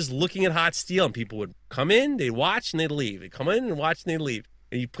 He was just looking at hot steel, and people would come in, they'd watch, and they'd leave. They'd come in and watch, and they'd leave.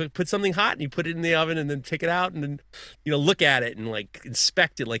 And you put something hot, and you put it in the oven, and then take it out, and then look at it and like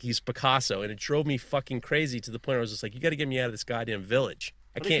inspect it like he's Picasso. And it drove me fucking crazy to the point where I was just like, you got to get me out of this goddamn village.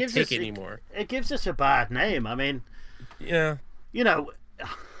 I can't take it anymore. It gives us a bad name. I mean, yeah,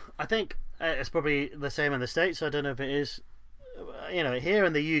 I think it's probably the same in the States. I don't know if it is. Here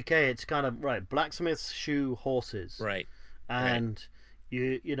in the UK, it's kind of right. Blacksmiths shoe horses, right, and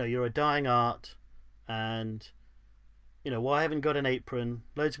you're a dying art, and well, I haven't got an apron.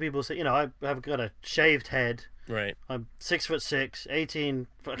 Loads of people say, I've got a shaved head. Right. I'm 6'6", 18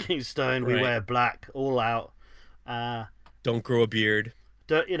 fucking stone. We Right. wear black all out. Don't grow a beard.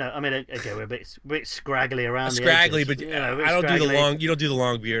 Again, we're a bit scraggly around the Scraggly, edges. but I don't do the long. You don't do the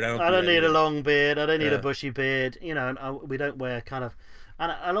long beard. I don't need a a long beard. I don't need Yeah. a bushy beard. And we don't wear kind of.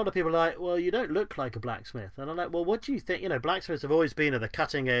 And a lot of people are like, well, you don't look like a blacksmith. And I'm like, well, what do you think? Blacksmiths have always been at the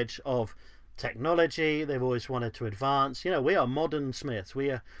cutting edge of technology. They've always wanted to advance. We are modern smiths. We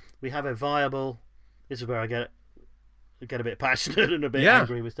have a viable. This is where I get a bit passionate and a bit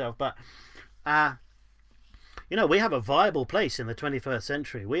angry with stuff. But we have a viable place in the 21st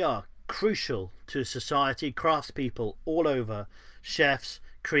century. We are crucial to society. Craftspeople all over, chefs,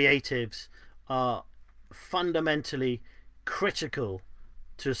 creatives are fundamentally critical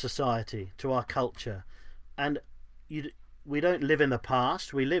to society, to our culture. And we don't live in the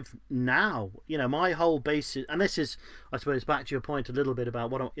past. We live now. My whole basis, and this is, I suppose, back to your point a little bit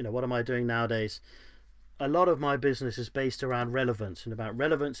about what am I doing nowadays. A lot of my business is based around relevance and about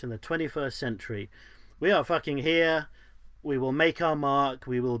relevance in the 21st century. We are fucking here. We will make our mark.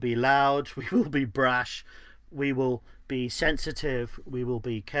 We will be loud. We will be brash. We will be sensitive. We will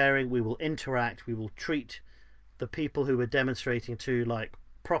be caring. We will interact. We will treat the people who were demonstrating to like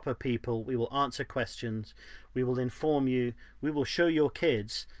proper people. We will answer questions. We will inform you. We will show your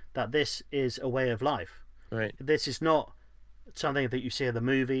kids that this is a way of life. Right. This is not something that you see in the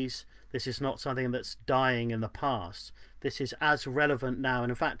movies. This is not something that's dying in the past. This is as relevant now.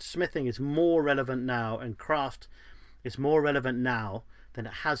 And in fact, smithing is more relevant now, and craft is more relevant now than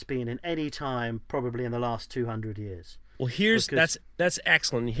it has been in any time probably in the last 200 years. Well, that's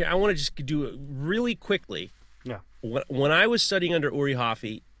excellent. Here, I want to just do it really quickly. Yeah. When I was studying under Uri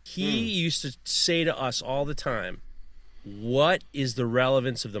Hoffe, he used to say to us all the time, what is the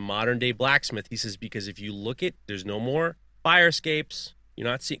relevance of the modern day blacksmith? He says, because if you look at, there's no more fire escapes. You're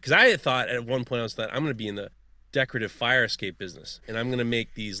not seeing, because I had thought at one point, I'm going to be in the decorative fire escape business, and I'm going to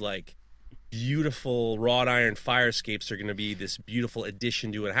make these like beautiful wrought iron fire escapes. They're going to be this beautiful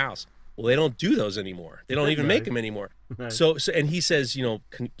addition to a house. Well, they don't do those anymore. They don't even make them anymore. No. So, and he says,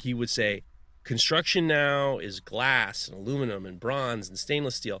 he would say, construction now is glass and aluminum and bronze and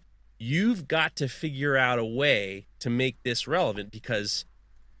stainless steel. You've got to figure out a way to make this relevant, because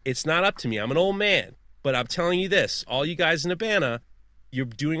it's not up to me. I'm an old man, but I'm telling you this, all you guys in Abana, you're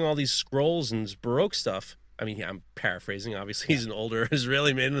doing all these scrolls and Baroque stuff. I mean, I'm paraphrasing. Obviously, he's an older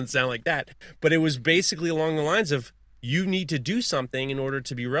Israeli man. It doesn't sound like that. But it was basically along the lines of, you need to do something in order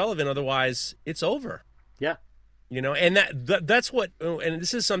to be relevant. Otherwise, it's over. Yeah. And that's what, and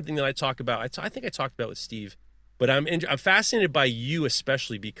this is something that I talk about. I think I talked about with Steve, but I'm fascinated by you,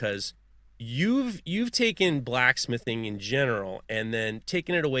 especially because you've taken blacksmithing in general and then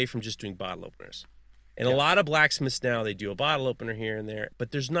taken it away from just doing bottle openers. And a lot of blacksmiths now, they do a bottle opener here and there, but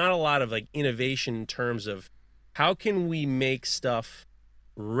there's not a lot of like innovation in terms of how can we make stuff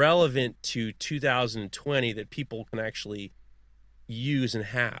relevant to 2020 that people can actually use and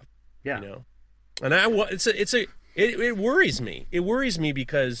have. Yeah. And it worries me. It worries me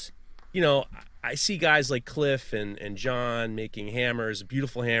because, I see guys like Cliff and John making hammers,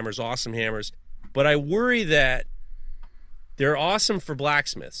 beautiful hammers, awesome hammers, but I worry that they're awesome for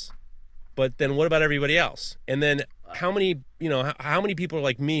blacksmiths. But then what about everybody else? And then how many people are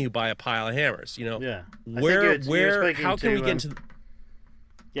like me who buy a pile of hammers? Yeah. How can we get into?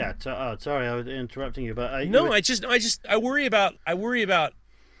 Yeah. Sorry, I was interrupting you, but I worry about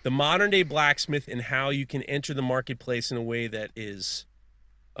the modern day blacksmith and how you can enter the marketplace in a way that is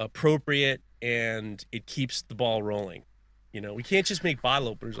appropriate and it keeps the ball rolling. We can't just make bottle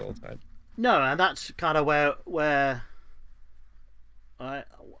openers all the time. No, and that's kind of where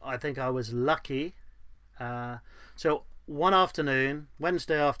I think I was lucky. So one afternoon,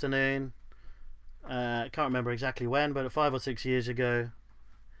 Wednesday afternoon, I can't remember exactly when, but 5 or 6 years ago,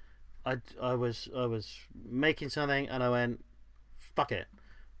 I was making something and I went, fuck it,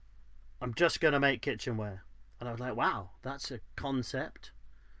 I'm just going to make kitchenware. And I was like, wow, that's a concept.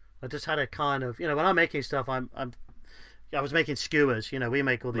 I just had a kind of, when I'm making stuff, I was making skewers. We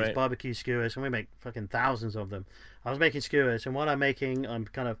make all these barbecue skewers, and we make fucking thousands of them. I was making skewers, and what I'm making,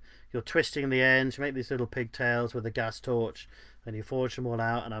 you're twisting the ends. You make these little pigtails with a gas torch, and you forge them all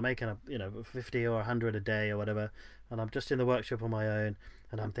out. And I'm making 50 or 100 a day or whatever. And I'm just in the workshop on my own,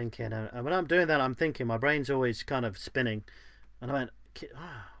 and I'm thinking. And when I'm doing that, I'm thinking. My brain's always kind of spinning, and I went,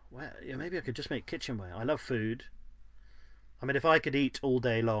 maybe I could just make kitchenware. I love food. I mean, if I could eat all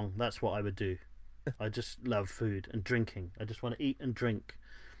day long, that's what I would do. I just love food and drinking. I just want to eat and drink.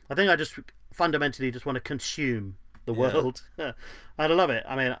 I think I just fundamentally just want to consume the world. And I love it.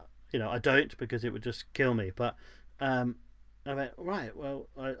 I mean, I don't, because it would just kill me. But I went, right, well,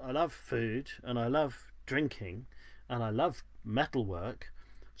 I love food and I love drinking and I love metalwork.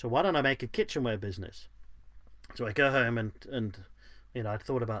 So why don't I make a kitchenware business? So I go home and I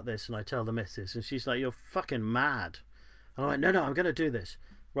thought about this and I tell the missus, and she's like, you're fucking mad. And I went, no, I'm going to do this.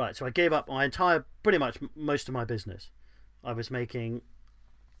 Right, so I gave up pretty much most of my business. I was making,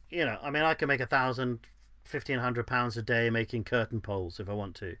 I can make 1,000, 1,500 pounds a day making curtain poles if I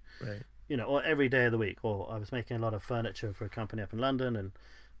want to. Right. Or every day of the week. Or I was making a lot of furniture for a company up in London and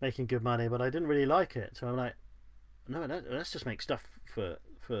making good money, but I didn't really like it. So I'm like, no, let's just make stuff for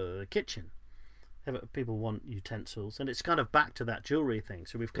the kitchen. People want utensils, and it's kind of back to that jewelry thing.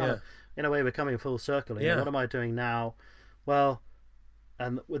 So we've kind of, in a way, we're coming full circle. What am I doing now? Well,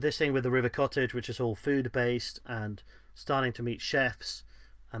 and with this thing with the River Cottage, which is all food based, and starting to meet chefs,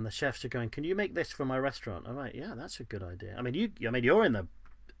 and the chefs are going, "Can you make this for my restaurant?" I'm like, "Yeah, that's a good idea." I mean, you're in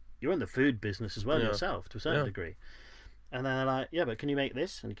the food business as well yourself to a certain degree. And then they're like, "Yeah, but can you make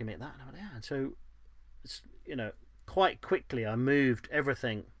this? And you can make that?" And I'm like, "Yeah." And so, it's, quite quickly I moved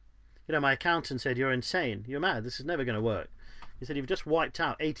everything. My accountant said, "You're insane. You're mad. This is never going to work." He said, "You've just wiped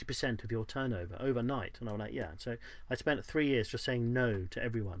out 80% of your turnover overnight." And I'm like, "Yeah." So I spent 3 years just saying no to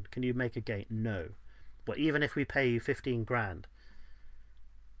everyone. "Can you make a gate?" No. But even if we pay you 15 grand,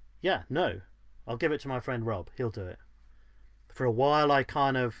 yeah, no, I'll give it to my friend Rob. He'll do it. For a while, I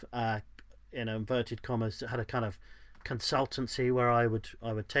kind of, in inverted commas, had a kind of consultancy where I would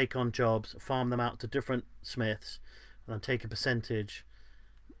take on jobs, farm them out to different smiths, and then take a percentage,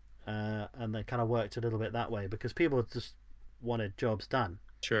 and then kind of worked a little bit that way because people just wanted jobs done.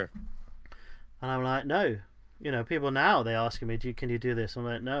 Sure. And I'm like, no, people now they're asking me, can you do this? I'm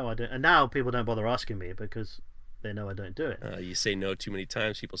like, no, I don't. And now people don't bother asking me because they know I don't do it. You say no too many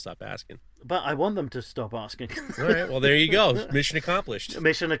times, people stop asking. But I want them to stop asking. All right, well, there you go. Mission accomplished.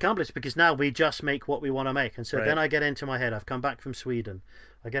 Mission accomplished, because now we just make what we want to make. And so then I get into my head, I've come back from Sweden,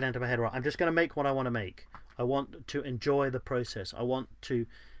 I get into my head, right, I'm just going to make what I want to make. I want to enjoy the process. I want to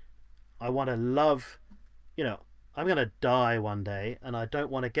love, I'm going to die one day, and I don't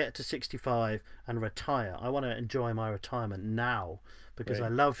want to get to 65 and retire. I want to enjoy my retirement now, because I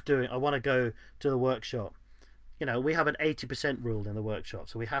love I want to go to the workshop. We have an 80% rule in the workshop,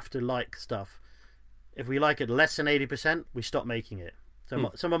 so we have to like stuff. If we like it less than 80%, we stop making it.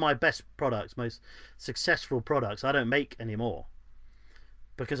 So some of my best products, most successful products, I don't make anymore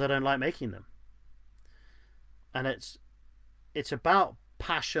because I don't like making them. And it's about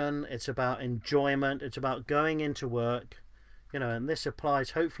passion, it's about enjoyment, it's about going into work, and this applies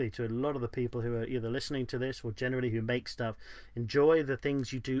hopefully to a lot of the people who are either listening to this or generally who make stuff. Enjoy the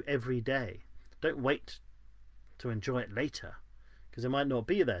things you do every day. Don't wait to enjoy it later because it might not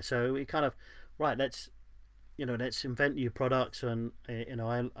be there. So we kind of let's invent new products. And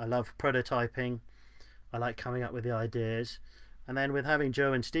I love prototyping. I like coming up with the ideas, and then with having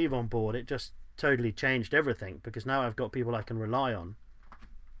Joe and Steve on board, it just totally changed everything because now I've got people I can rely on.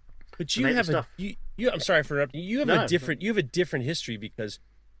 But you have I'm sorry for interrupting. You have a different history because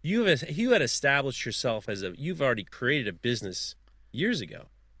you had established yourself you've already created a business years ago.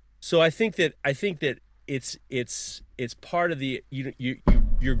 So I think that it's part of the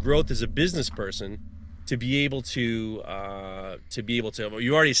your growth as a business person to be able to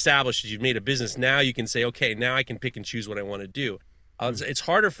you already established that you've made a business. Now you can say, okay, now I can pick and choose what I want to do. It's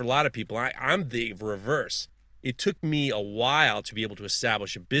harder for a lot of people. I'm the reverse. It took me a while to be able to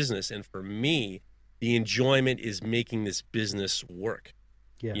establish a business, and for me, the enjoyment is making this business work.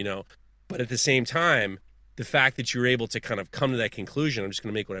 Yeah. But at the same time, the fact that you're able to kind of come to that conclusion, I'm just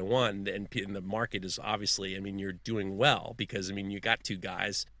going to make what I want, and the market is obviously, you're doing well because, you got two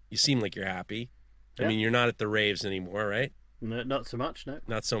guys. You seem like you're happy. Yeah. You're not at the raves anymore, right? No, not so much, no.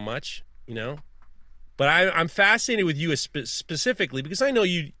 Not so much, But I'm fascinated with you specifically because I know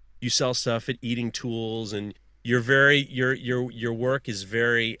you sell stuff at Eating Tools, and your work is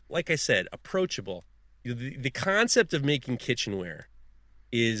very, like I said, approachable. The concept of making kitchenware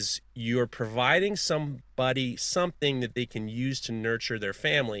is you're providing somebody something that they can use to nurture their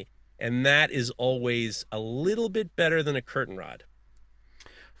family, and that is always a little bit better than a curtain rod.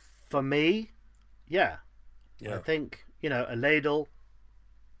 For me, yeah. I think, a ladle,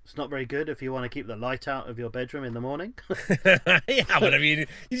 it's not very good if you want to keep the light out of your bedroom in the morning. Yeah, but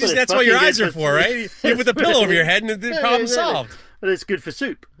that's what your eyes are for, right? You put the pillow over your head and the problem's solved. But it's good for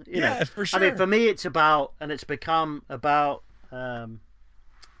soup. Yeah, for sure. For me, it's about, and it's become about,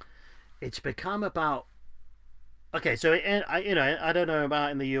 okay, so I don't know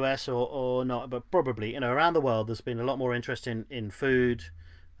about in the US or not, but probably, around the world, there's been a lot more interest in food,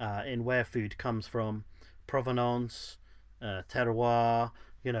 in where food comes from, provenance, terroir,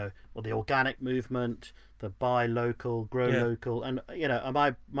 or the organic movement, the buy local, grow local, and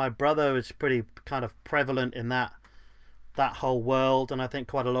my brother is pretty kind of prevalent in that whole world, and I think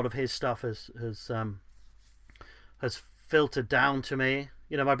quite a lot of his stuff has filtered down to me.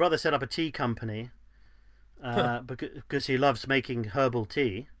 My brother set up a tea company because he loves making herbal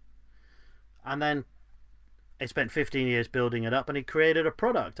tea, and then he spent 15 years building it up, and he created a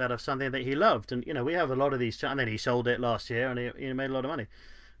product out of something that he loved. And we have a lot of these, and then he sold it last year, and he made a lot of money.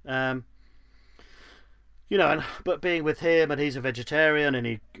 But being with him, and he's a vegetarian, and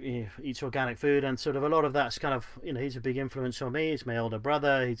he eats organic food, and sort of a lot of that's kind of, he's a big influence on me. He's my older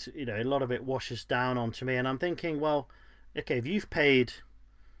brother. He's, a lot of it washes down onto me, and I'm thinking, well, okay, if you've paid,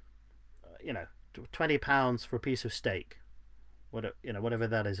 £20 for a piece of steak, whatever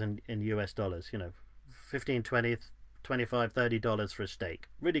that is in US dollars, $15, $20, $25, $30 for a steak,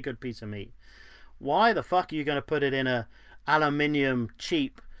 really good piece of meat. Why the fuck are you going to put it in a aluminium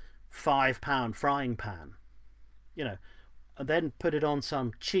cheap £5 frying pan, and then put it on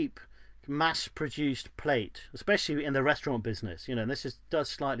some cheap mass-produced plate, especially in the restaurant business? And this does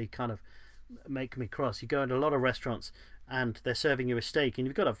slightly kind of make me cross. You go into a lot of restaurants and they're serving you a steak, and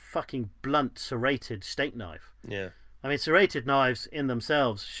you've got a fucking blunt serrated steak knife. Yeah. Serrated knives in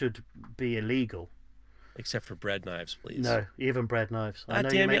themselves should be illegal. Except for bread knives, please. No, even bread knives. I God know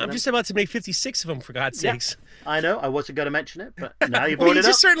you damn it! make I'm them. just about to make 56 of them, for God's Yeah, sakes. I know. I wasn't going to mention it, but now you Well, brought you it up.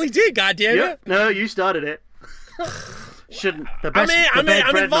 just certainly did. God damn Yeah. it! No, you started it. Shouldn't the best? I'm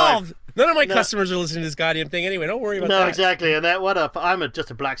bread involved. knife. None of my No. customers are listening to this goddamn thing anyway. Don't worry about No, that. exactly. And I'm just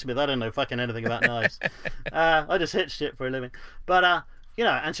a blacksmith. I don't know fucking anything about knives. I just hit shit for a living. But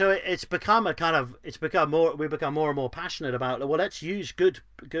and so it's become we become more and more passionate about. Well, let's use good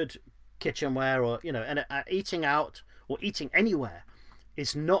kitchenware, or and eating out or eating anywhere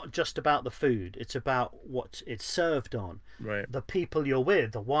is not just about the food. It's about what it's served on. Right. The people you're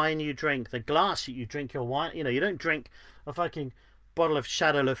with, the wine you drink, the glass that you drink your wine. You don't drink a fucking bottle of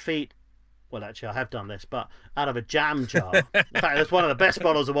Chateau Lafite. Well, actually, I have done this, but out of a jam jar. In fact, that's one of the best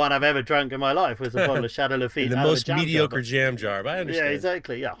bottles of wine I've ever drunk in my life. Was a bottle of Chateau Lafite. The out most of a jam mediocre jar. jam jar, but I understand. Yeah,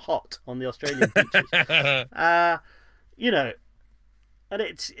 exactly. Yeah, hot on the Australian beaches. And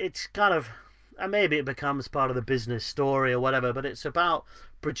it's kind of, and maybe it becomes part of the business story or whatever. But it's about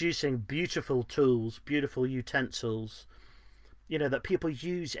producing beautiful tools, beautiful utensils, that people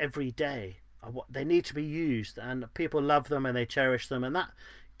use every day. They need to be used, and people love them and they cherish them, and that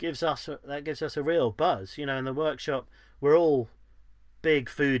gives us a real buzz. In the workshop, we're all big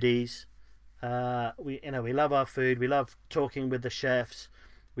foodies. We love our food. We love talking with the chefs.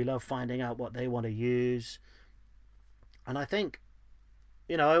 We love finding out what they want to use. And I think,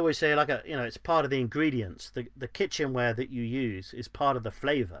 I always say, it's part of the ingredients. The kitchenware that you use is part of the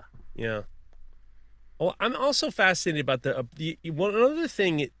flavor. Yeah. Well, I'm also fascinated about another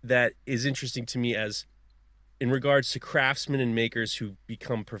thing that is interesting to me in regards to craftsmen and makers who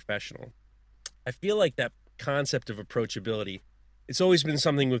become professional. I feel like that concept of approachability, it's always been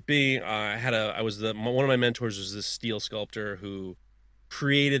something with me. One of my mentors was this steel sculptor who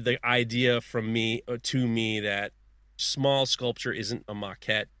created the idea to me that small sculpture isn't a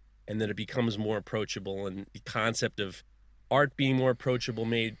maquette, and that it becomes more approachable, and the concept of art being more approachable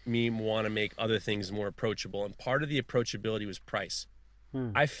made me want to make other things more approachable, and part of the approachability was price.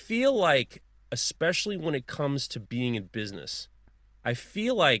 I feel like, especially when it comes to being in business, I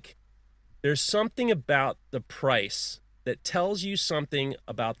feel like there's something about the price that tells you something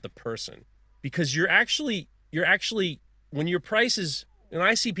about the person, because you're actually when your prices, and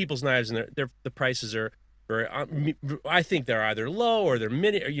I see people's knives and the prices are very, I think they're either low or they're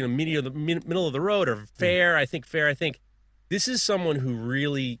middle of the road, or fair. I think this is someone who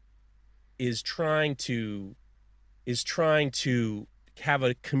really is trying to have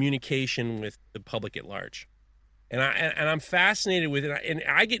a communication with the public at large. And I'm fascinated with it. And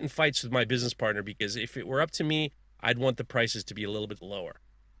I get in fights with my business partner, because if it were up to me, I'd want the prices to be a little bit lower.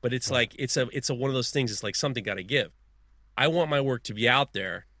 But it's like, it's a one of those things. It's like something got to give. I want my work to be out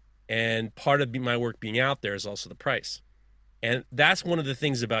there. And part of my work being out there is also the price. And that's one of the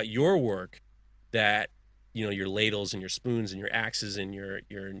things about your work that, your ladles and your spoons and your axes and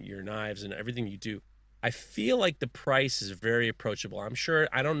your knives and everything you do. I feel like the price is very approachable. I'm sure,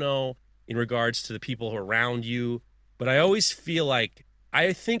 I don't know in regards to the people around you, but I always feel like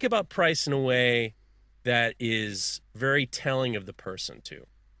I think about price in a way that is very telling of the person too.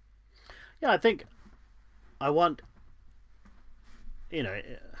 Yeah, I think I want,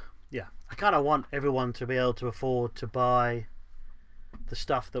 I kind of want everyone to be able to afford to buy the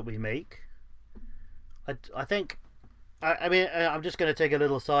stuff that we make. I think, I'm just going to take a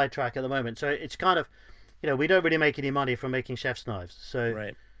little sidetrack at the moment. So it's kind of, we don't really make any money from making chef's knives. So,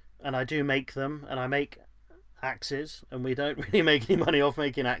 right. And I do make them, and I make axes, and we don't really make any money off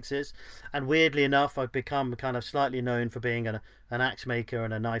making axes. And weirdly enough, I've become kind of slightly known for being an axe maker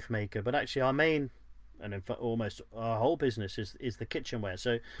and a knife maker. But actually, our main, and in fact, almost our whole business is the kitchenware.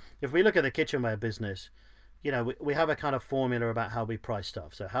 So if we look at the kitchenware business, we have a kind of formula about how we price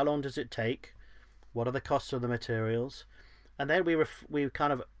stuff. So how long does it take? What are the costs of the materials? And then we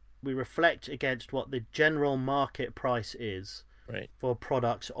reflect against what the general market price is, right, for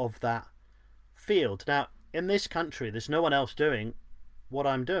products of that field. Now, in this country, there's no one else doing what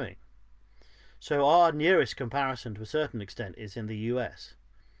I'm doing. So our nearest comparison, to a certain extent, is in the US.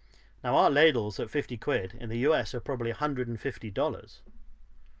 Now, our ladles at 50 quid in the US are probably $150.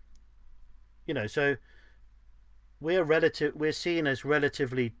 So we're seen as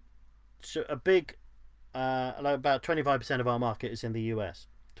relatively, so a big, about 25% of our market is in the US.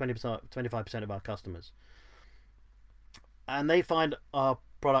 25% of our customers, and they find our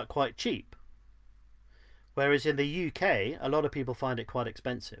product quite cheap, whereas in the UK a lot of people find it quite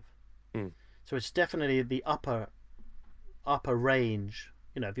expensive. So it's definitely the upper range.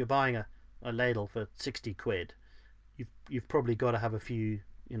 If you're buying a ladle for 60 quid, you've probably got to have a few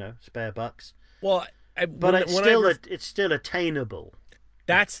spare bucks. Well, but it's still attainable.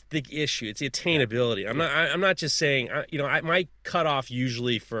 That's the issue. It's the attainability. I'm not just saying. My cutoff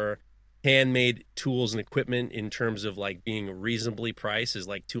usually for handmade tools and equipment in terms of like being reasonably priced is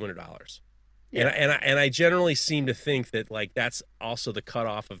like $200. Yeah. And I generally seem to think that like that's also the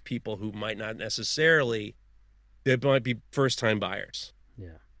cutoff of people who might not necessarily, they might be first time buyers.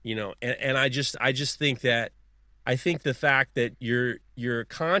 Yeah. And I just think that, I think the fact that you're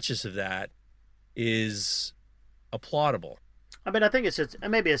conscious of that is applaudable. I mean, I think it's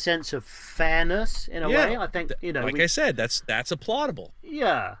maybe a sense of fairness in a way. I think, I said, that's applaudable.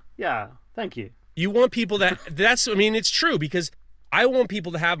 Yeah. Thank you. You want people it's true, because I want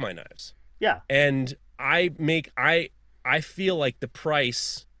people to have my knives. Yeah. And I feel like the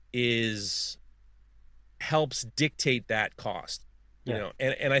price helps dictate that cost,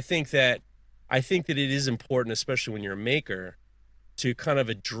 and I think that it is important, especially when you're a maker, to kind of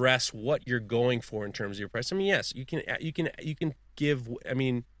address what you're going for in terms of your price. I mean, yes, you can give,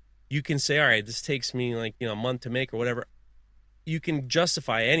 you can say, all right, this takes me like, a month to make or whatever. You can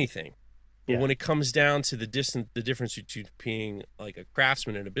justify anything. But when it comes down to the difference between being like a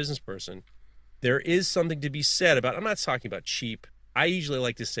craftsman and a business person, there is something to be said about, I'm not talking about cheap. I usually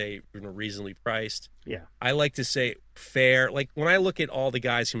like to say, reasonably priced. Yeah. I like to say fair. Like when I look at all the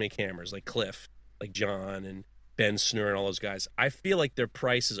guys who make hammers, like Cliff, like John and Ben Snur and all those guys, I feel like their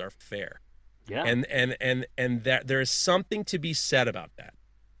prices are fair. Yeah. And that there is something to be said about that.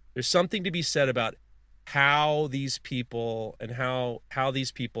 There's something to be said about how these people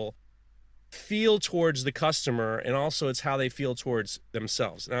feel towards the customer, and also it's how they feel towards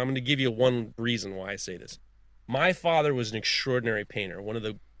themselves. Now I'm going to give you one reason why I say this. My father was an extraordinary painter, one of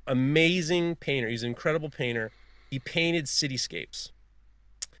the amazing painters. He's an incredible painter. He painted cityscapes.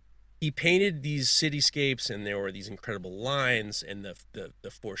 He painted these cityscapes, and there were these incredible lines and the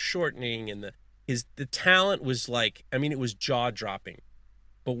foreshortening, and the talent was like, it was jaw-dropping.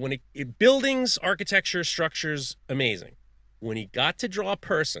 But when it buildings, architecture, structures, amazing. When he got to draw a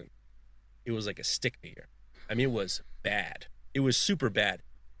person, it was like a stick figure. It was bad. It was super bad.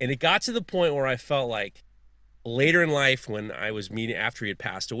 And it got to the point where I felt like later in life, when I was meeting after he had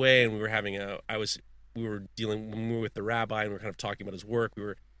passed away, and we were dealing with the rabbi, and we were kind of talking about his work.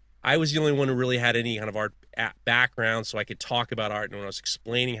 I was the only one who really had any kind of art background, so I could talk about art. And when I was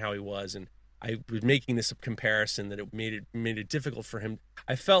explaining how he was, and I was making this comparison that it made it difficult for him,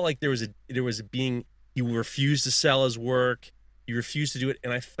 I felt like there was he refused to sell his work. He refused to do it.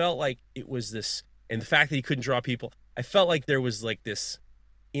 And I felt like it was this, and the fact that he couldn't draw people, I felt like there was like this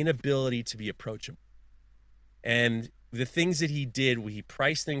inability to be approachable. And the things that he did, he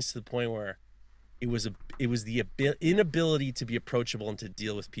priced things to the point where it was the inability to be approachable and to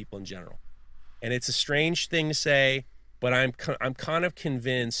deal with people in general. And it's a strange thing to say, but I'm kind of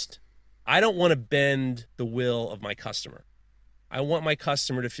convinced I don't want to bend the will of my customer. I want my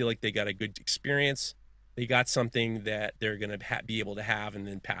customer to feel like they got a good experience. They got something that they're going to be able to have and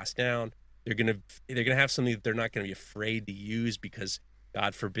then pass down. They're going to have something that they're not going to be afraid to use because,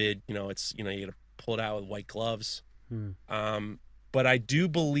 God forbid, it's, you got to pull it out with white gloves. But I do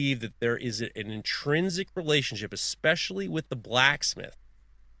believe that there is an intrinsic relationship, especially with the blacksmith,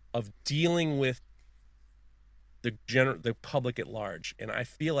 of dealing with the public at large. And I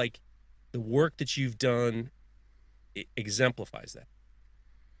feel like the work that you've done exemplifies that.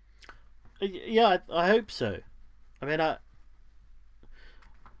 Yeah, I hope so. I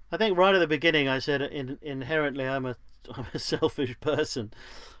think right at the beginning I said inherently I'm a selfish person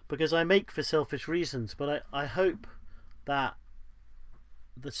because I make for selfish reasons, but I hope that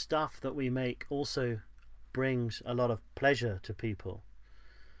the stuff that we make also brings a lot of pleasure to people.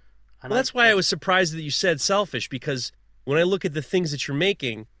 And that's why I was surprised that you said selfish, because when I look at the things that you're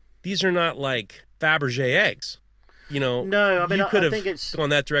making, these are not like Fabergé eggs. No, you could have think it's gone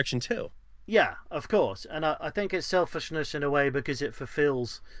that direction too. Yeah, of course. And I think it's selfishness in a way because it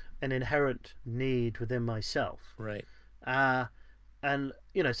fulfills an inherent need within myself. Right. And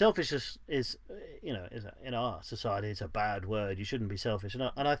selfishness is in our society, it's a bad word. You shouldn't be selfish.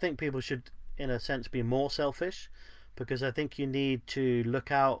 And I think people should, in a sense, be more selfish, because I think you need to not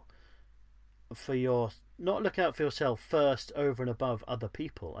look out for yourself first over and above other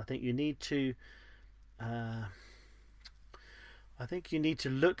people. I think you need to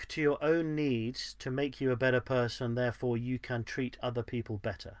look to your own needs to make you a better person. Therefore, you can treat other people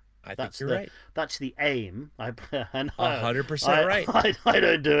better. I think you're right. That's the aim. 100% right. I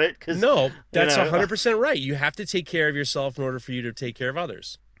don't do it because no, that's 100% right. You have to take care of yourself in order for you to take care of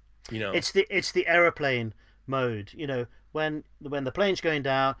others. It's the aeroplane mode. When the plane's going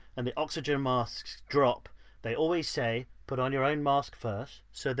down and the oxygen masks drop, they always say, "Put on your own mask first,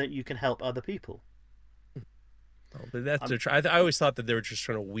 so that you can help other people." Oh, but that's their I always thought that they were just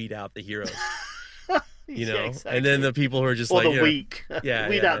trying to weed out the heroes. You know, Yeah, exactly. and then the people who are just or like the weak. Yeah,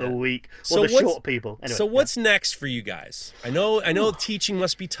 Weed yeah, out yeah. the weak. So Or the what's- short people. Anyway, So what's next for you guys? I know teaching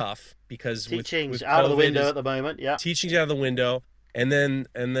must be tough because teaching's with out of the COVID, window at the moment? Yeah. teaching's out of the window, and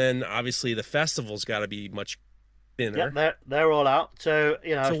then obviously the festival's got to be much thinner. Yeah, they're all out. So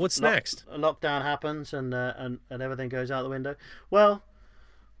So what's next? Lockdown happens and everything goes out the window. Well,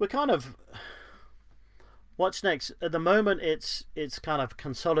 we're kind of. What's next? At the moment, it's kind of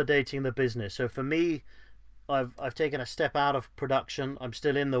consolidating the business. So for me, I've taken a step out of production. I'm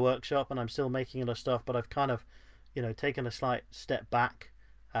still in the workshop and I'm still making the stuff, but I've kind of, taken a slight step back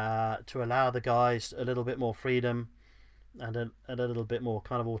to allow the guys a little bit more freedom and a little bit more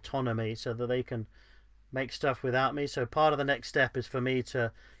kind of autonomy, so that they can make stuff without me. So part of the next step is for me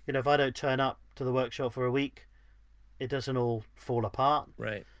to, if I don't turn up to the workshop for a week, it doesn't all fall apart.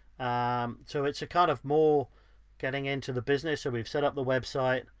 Right. So it's a kind of more getting into the business. So we've set up the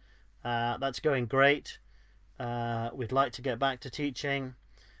website. That's going great. We'd like to get back to teaching,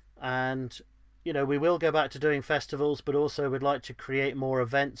 and we will go back to doing festivals, but also we'd like to create more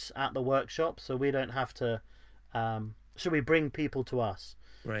events at the workshop, so we don't have to. So we bring people to us.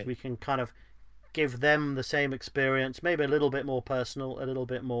 Right. So we can kind of give them the same experience, maybe a little bit more personal, a little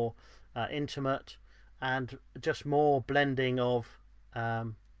bit more intimate, and just more blending of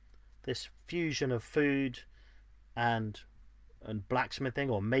this fusion of food and blacksmithing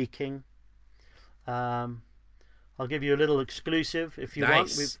or making. I'll give you a little exclusive if you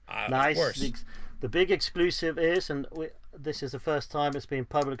want. Of course. The big exclusive is, and this is the first time it's been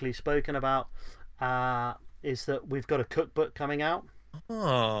publicly spoken about, is that we've got a cookbook coming out.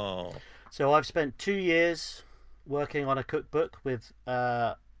 Oh. So I've spent 2 years working on a cookbook with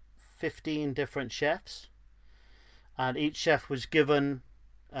 15 different chefs, and each chef was given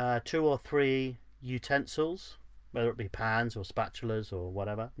 2 or 3 utensils, whether it be pans or spatulas or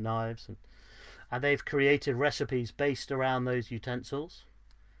whatever, knives, and they've created recipes based around those utensils.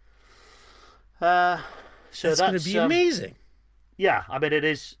 So that's going to be amazing. Yeah, I mean, it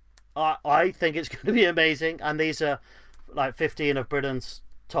is. I think it's going to be amazing, and these are like 15 of Britain's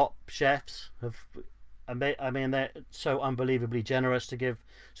top chefs. I mean, they're so unbelievably generous to give.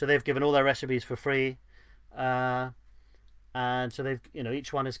 So they've given all their recipes for free, and so they've,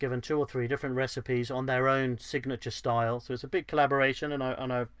 each one has given 2 or 3 different recipes on their own signature style. So it's a big collaboration, and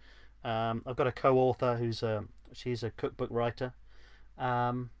I've got a co-author she's a cookbook writer.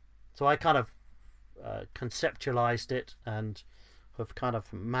 So I kind of conceptualized it and have kind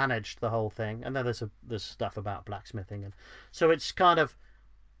of managed the whole thing. And then there's stuff about blacksmithing, and so it's kind of,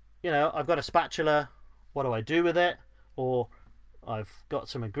 I've got a spatula. What do I do with it? Or I've got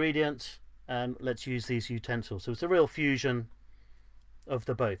some ingredients, and let's use these utensils. So it's a real fusion of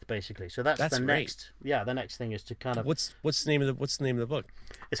the both, basically. So that's the great. next. Yeah, the next thing is to kind of. What's the name of the book?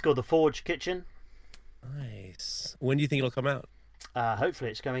 It's called The Forge Kitchen. Nice. When do you think it'll come out? Hopefully,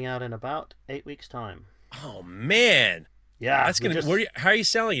 it's coming out in about 8 weeks' time. Oh man. Yeah, That's gonna. How are you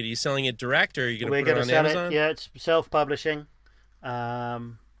selling it? Are you selling it direct, or are you we're gonna put it on sell Amazon? it. Yeah, it's self-publishing.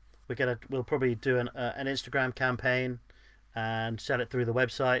 We'll probably do an Instagram campaign and sell it through the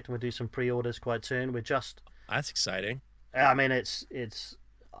website, and we'll do some pre-orders quite soon. That's exciting. I mean, it's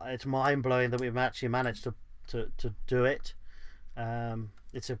mind-blowing that we've actually managed to do it.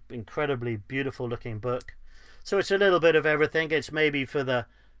 It's an incredibly beautiful looking book. So it's a little bit of everything. It's maybe for the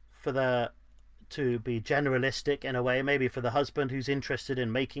to be generalistic in a way, maybe for the husband who's interested in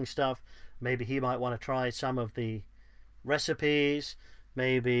making stuff. Maybe he might want to try some of the recipes.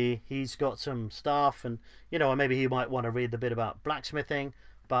 Maybe he's got some stuff, and or maybe he might want to read the bit about blacksmithing.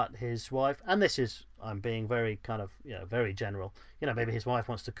 But his wife, and this is, I'm being very kind of very general. Maybe his wife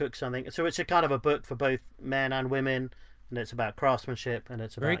wants to cook something. So it's a kind of a book for both men and women, and it's about craftsmanship, and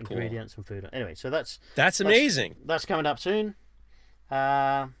it's about ingredients and food. Anyway, so that's amazing. That's coming up soon.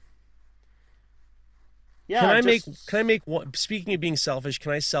 Can I make one? Speaking of being selfish,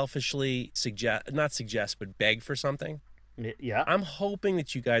 can I selfishly but beg for something? Yeah. I'm hoping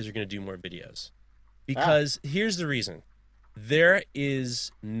that you guys are going to do more videos, because here's the reason: there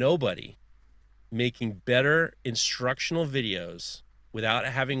is nobody making better instructional videos without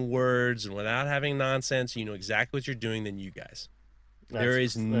having words and without having nonsense. You know exactly what you're doing than you guys. There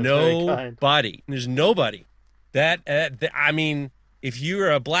is nobody. There's nobody I mean. If you're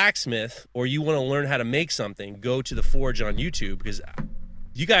a blacksmith or you want to learn how to make something, go to The Forge on YouTube, because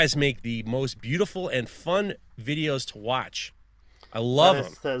you guys make the most beautiful and fun videos to watch. I love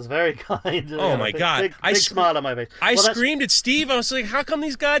them. That's very kind. Oh, my God. Big smile on my face. I screamed at Steve. I was like, how come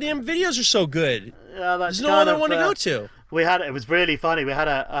these goddamn videos are so good? There's no other one to go to. It was really funny. We had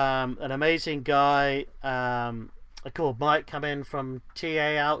an amazing guy called Mike come in from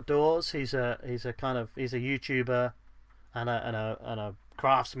TA Outdoors. He's a YouTuber and a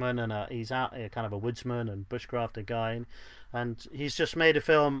craftsman, and he's out kind of a woodsman and bushcrafter guy, and he's just made a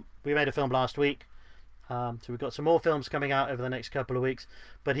film. We made a film last week. So we've got some more films coming out over the next couple of weeks.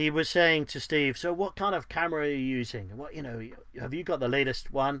 But he was saying to Steve, so what kind of camera are you using? What, have you got the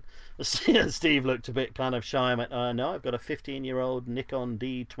latest one? Steve looked a bit kind of shy and went, no, I've got a 15-year-old Nikon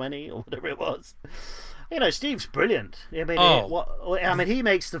D20 or whatever it was. Steve's brilliant. I mean, he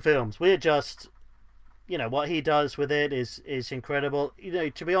makes the films. We're just, what he does with it is incredible.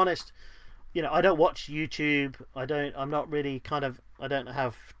 To be honest, I don't watch YouTube. I'm not really I don't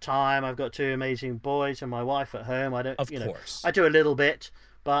have time. I've got two amazing boys and my wife at home. I don't, of course. I do a little bit,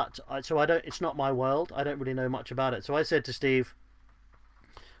 but it's not my world. I don't really know much about it. So I said to Steve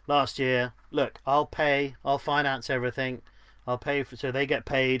last year, look, I'll finance everything. I'll pay so they get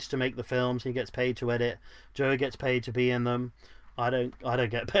paid to make the films. He gets paid to edit. Joe gets paid to be in them. I don't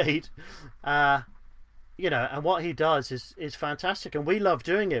get paid. And what he does is fantastic, and we love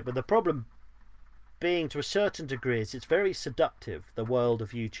doing it. But the problem being, to a certain degree, is it's very seductive, the world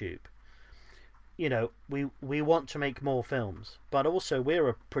of YouTube. We want to make more films, but also we're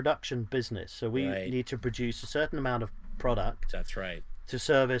a production business, so we need to produce a certain amount of product. That's right. To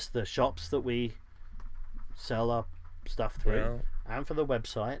service the shops that we sell our stuff through, and for the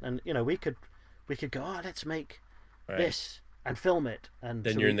website. And we could go, let's make this and film it, and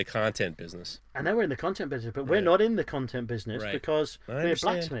then you're in the content business. And then we're in the content business, but we're not in the content business because we're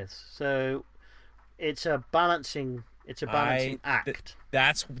blacksmiths. So it's a balancing act.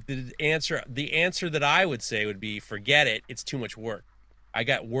 That's the answer. The answer that I would say would be, forget it. It's too much work. I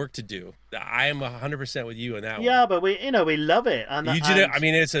got work to do. I am 100% with you on that one. Yeah, but we love it. And you did it. I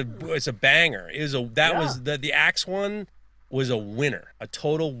mean, it's a banger. Was the Axe one was a winner, a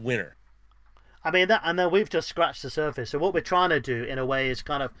total winner. I mean, and then we've just scratched the surface. So what we're trying to do, in a way, is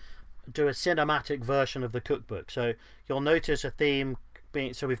kind of do a cinematic version of the cookbook. So you'll notice a theme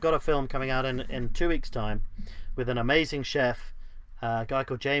being. So we've got a film coming out in 2 weeks' time with an amazing chef, a guy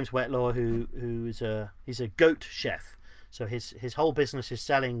called James Wetlaw, he's a goat chef. So his whole business is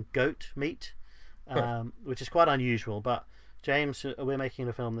selling goat meat, which is quite unusual. But James, we're making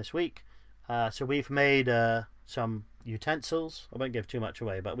a film this week. So we've made some utensils. I won't give too much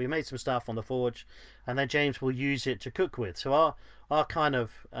away, but we made some stuff on the forge, and then James will use it to cook with. So our kind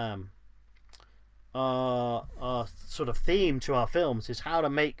of our sort of theme to our films is how to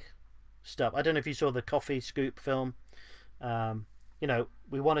make stuff. I don't know if you saw the coffee scoop film.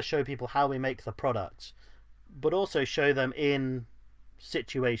 We want to show people how we make the products, but also show them in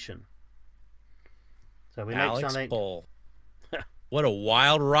situation. So we make something. Pohl. What a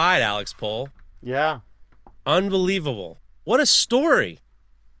wild ride, Alex Pohl. Yeah. Unbelievable. What a story.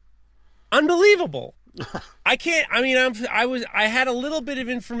 Unbelievable. I had a little bit of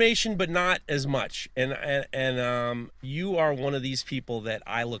information, but not as much. And you are one of these people that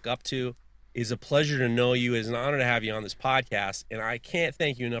I look up to. It's a pleasure to know you. It's an honor to have you on this podcast. And I can't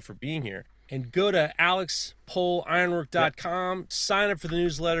thank you enough for being here. And go to alexpohlironwork.com, sign up for the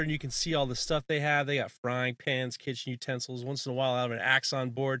newsletter, and you can see all the stuff they have. They got frying pans, kitchen utensils. Once in a while, I'll have an axe on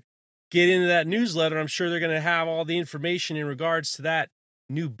board. Get into that newsletter. I'm sure they're going to have all the information in regards to that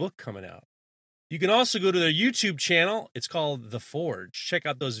new book coming out. You can also go to their YouTube channel. It's called The Forge. Check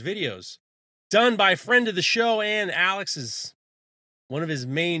out those videos. Done by a friend of the show and Alex's, one of his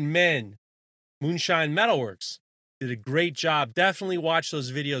main men, Moonshine Metalworks. Did a great job. Definitely watch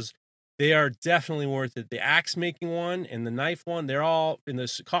those videos. They are definitely worth it. The axe making one and the knife one, they're all in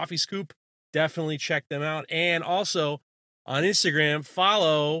this coffee scoop. Definitely check them out. And also on Instagram,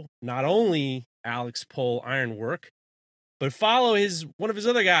 follow not only Alex Pohl Ironwork, but follow one of his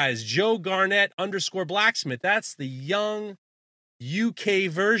other guys, Joe Garnett _blacksmith. That's the young UK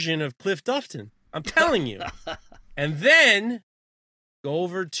version of Cliff Dufton. I'm telling you. And then go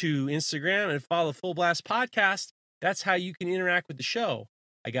over to Instagram and follow Full Blast Podcast. That's how you can interact with the show.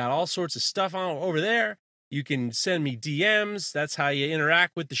 I got all sorts of stuff on over there. You can send me DMs. That's how you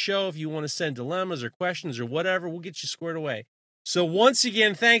interact with the show. If you want to send dilemmas or questions or whatever, we'll get you squared away. So once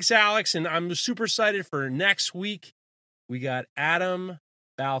again, thanks, Alex. And I'm super excited for next week. We got Adam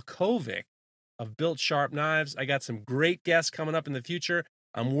Balkovic of Built Sharp Knives. I got some great guests coming up in the future.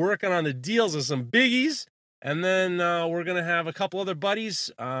 I'm working on the deals of some biggies. And then we're going to have a couple other buddies.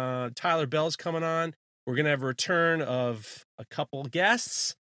 Tyler Bell's coming on. We're going to have a return of a couple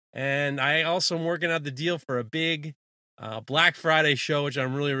guests. And I also am working out the deal for a big Black Friday show, which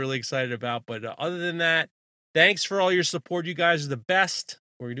I'm really, really excited about. But other than that, thanks for all your support. You guys are the best.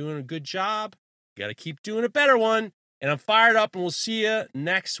 We're doing a good job. You got to keep doing a better one. And I'm fired up, and we'll see you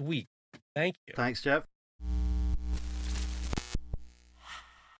next week. Thank you. Thanks, Jeff.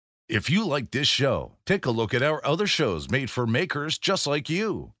 If you like this show, take a look at our other shows made for makers just like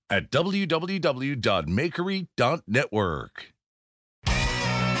you at www.makery.network.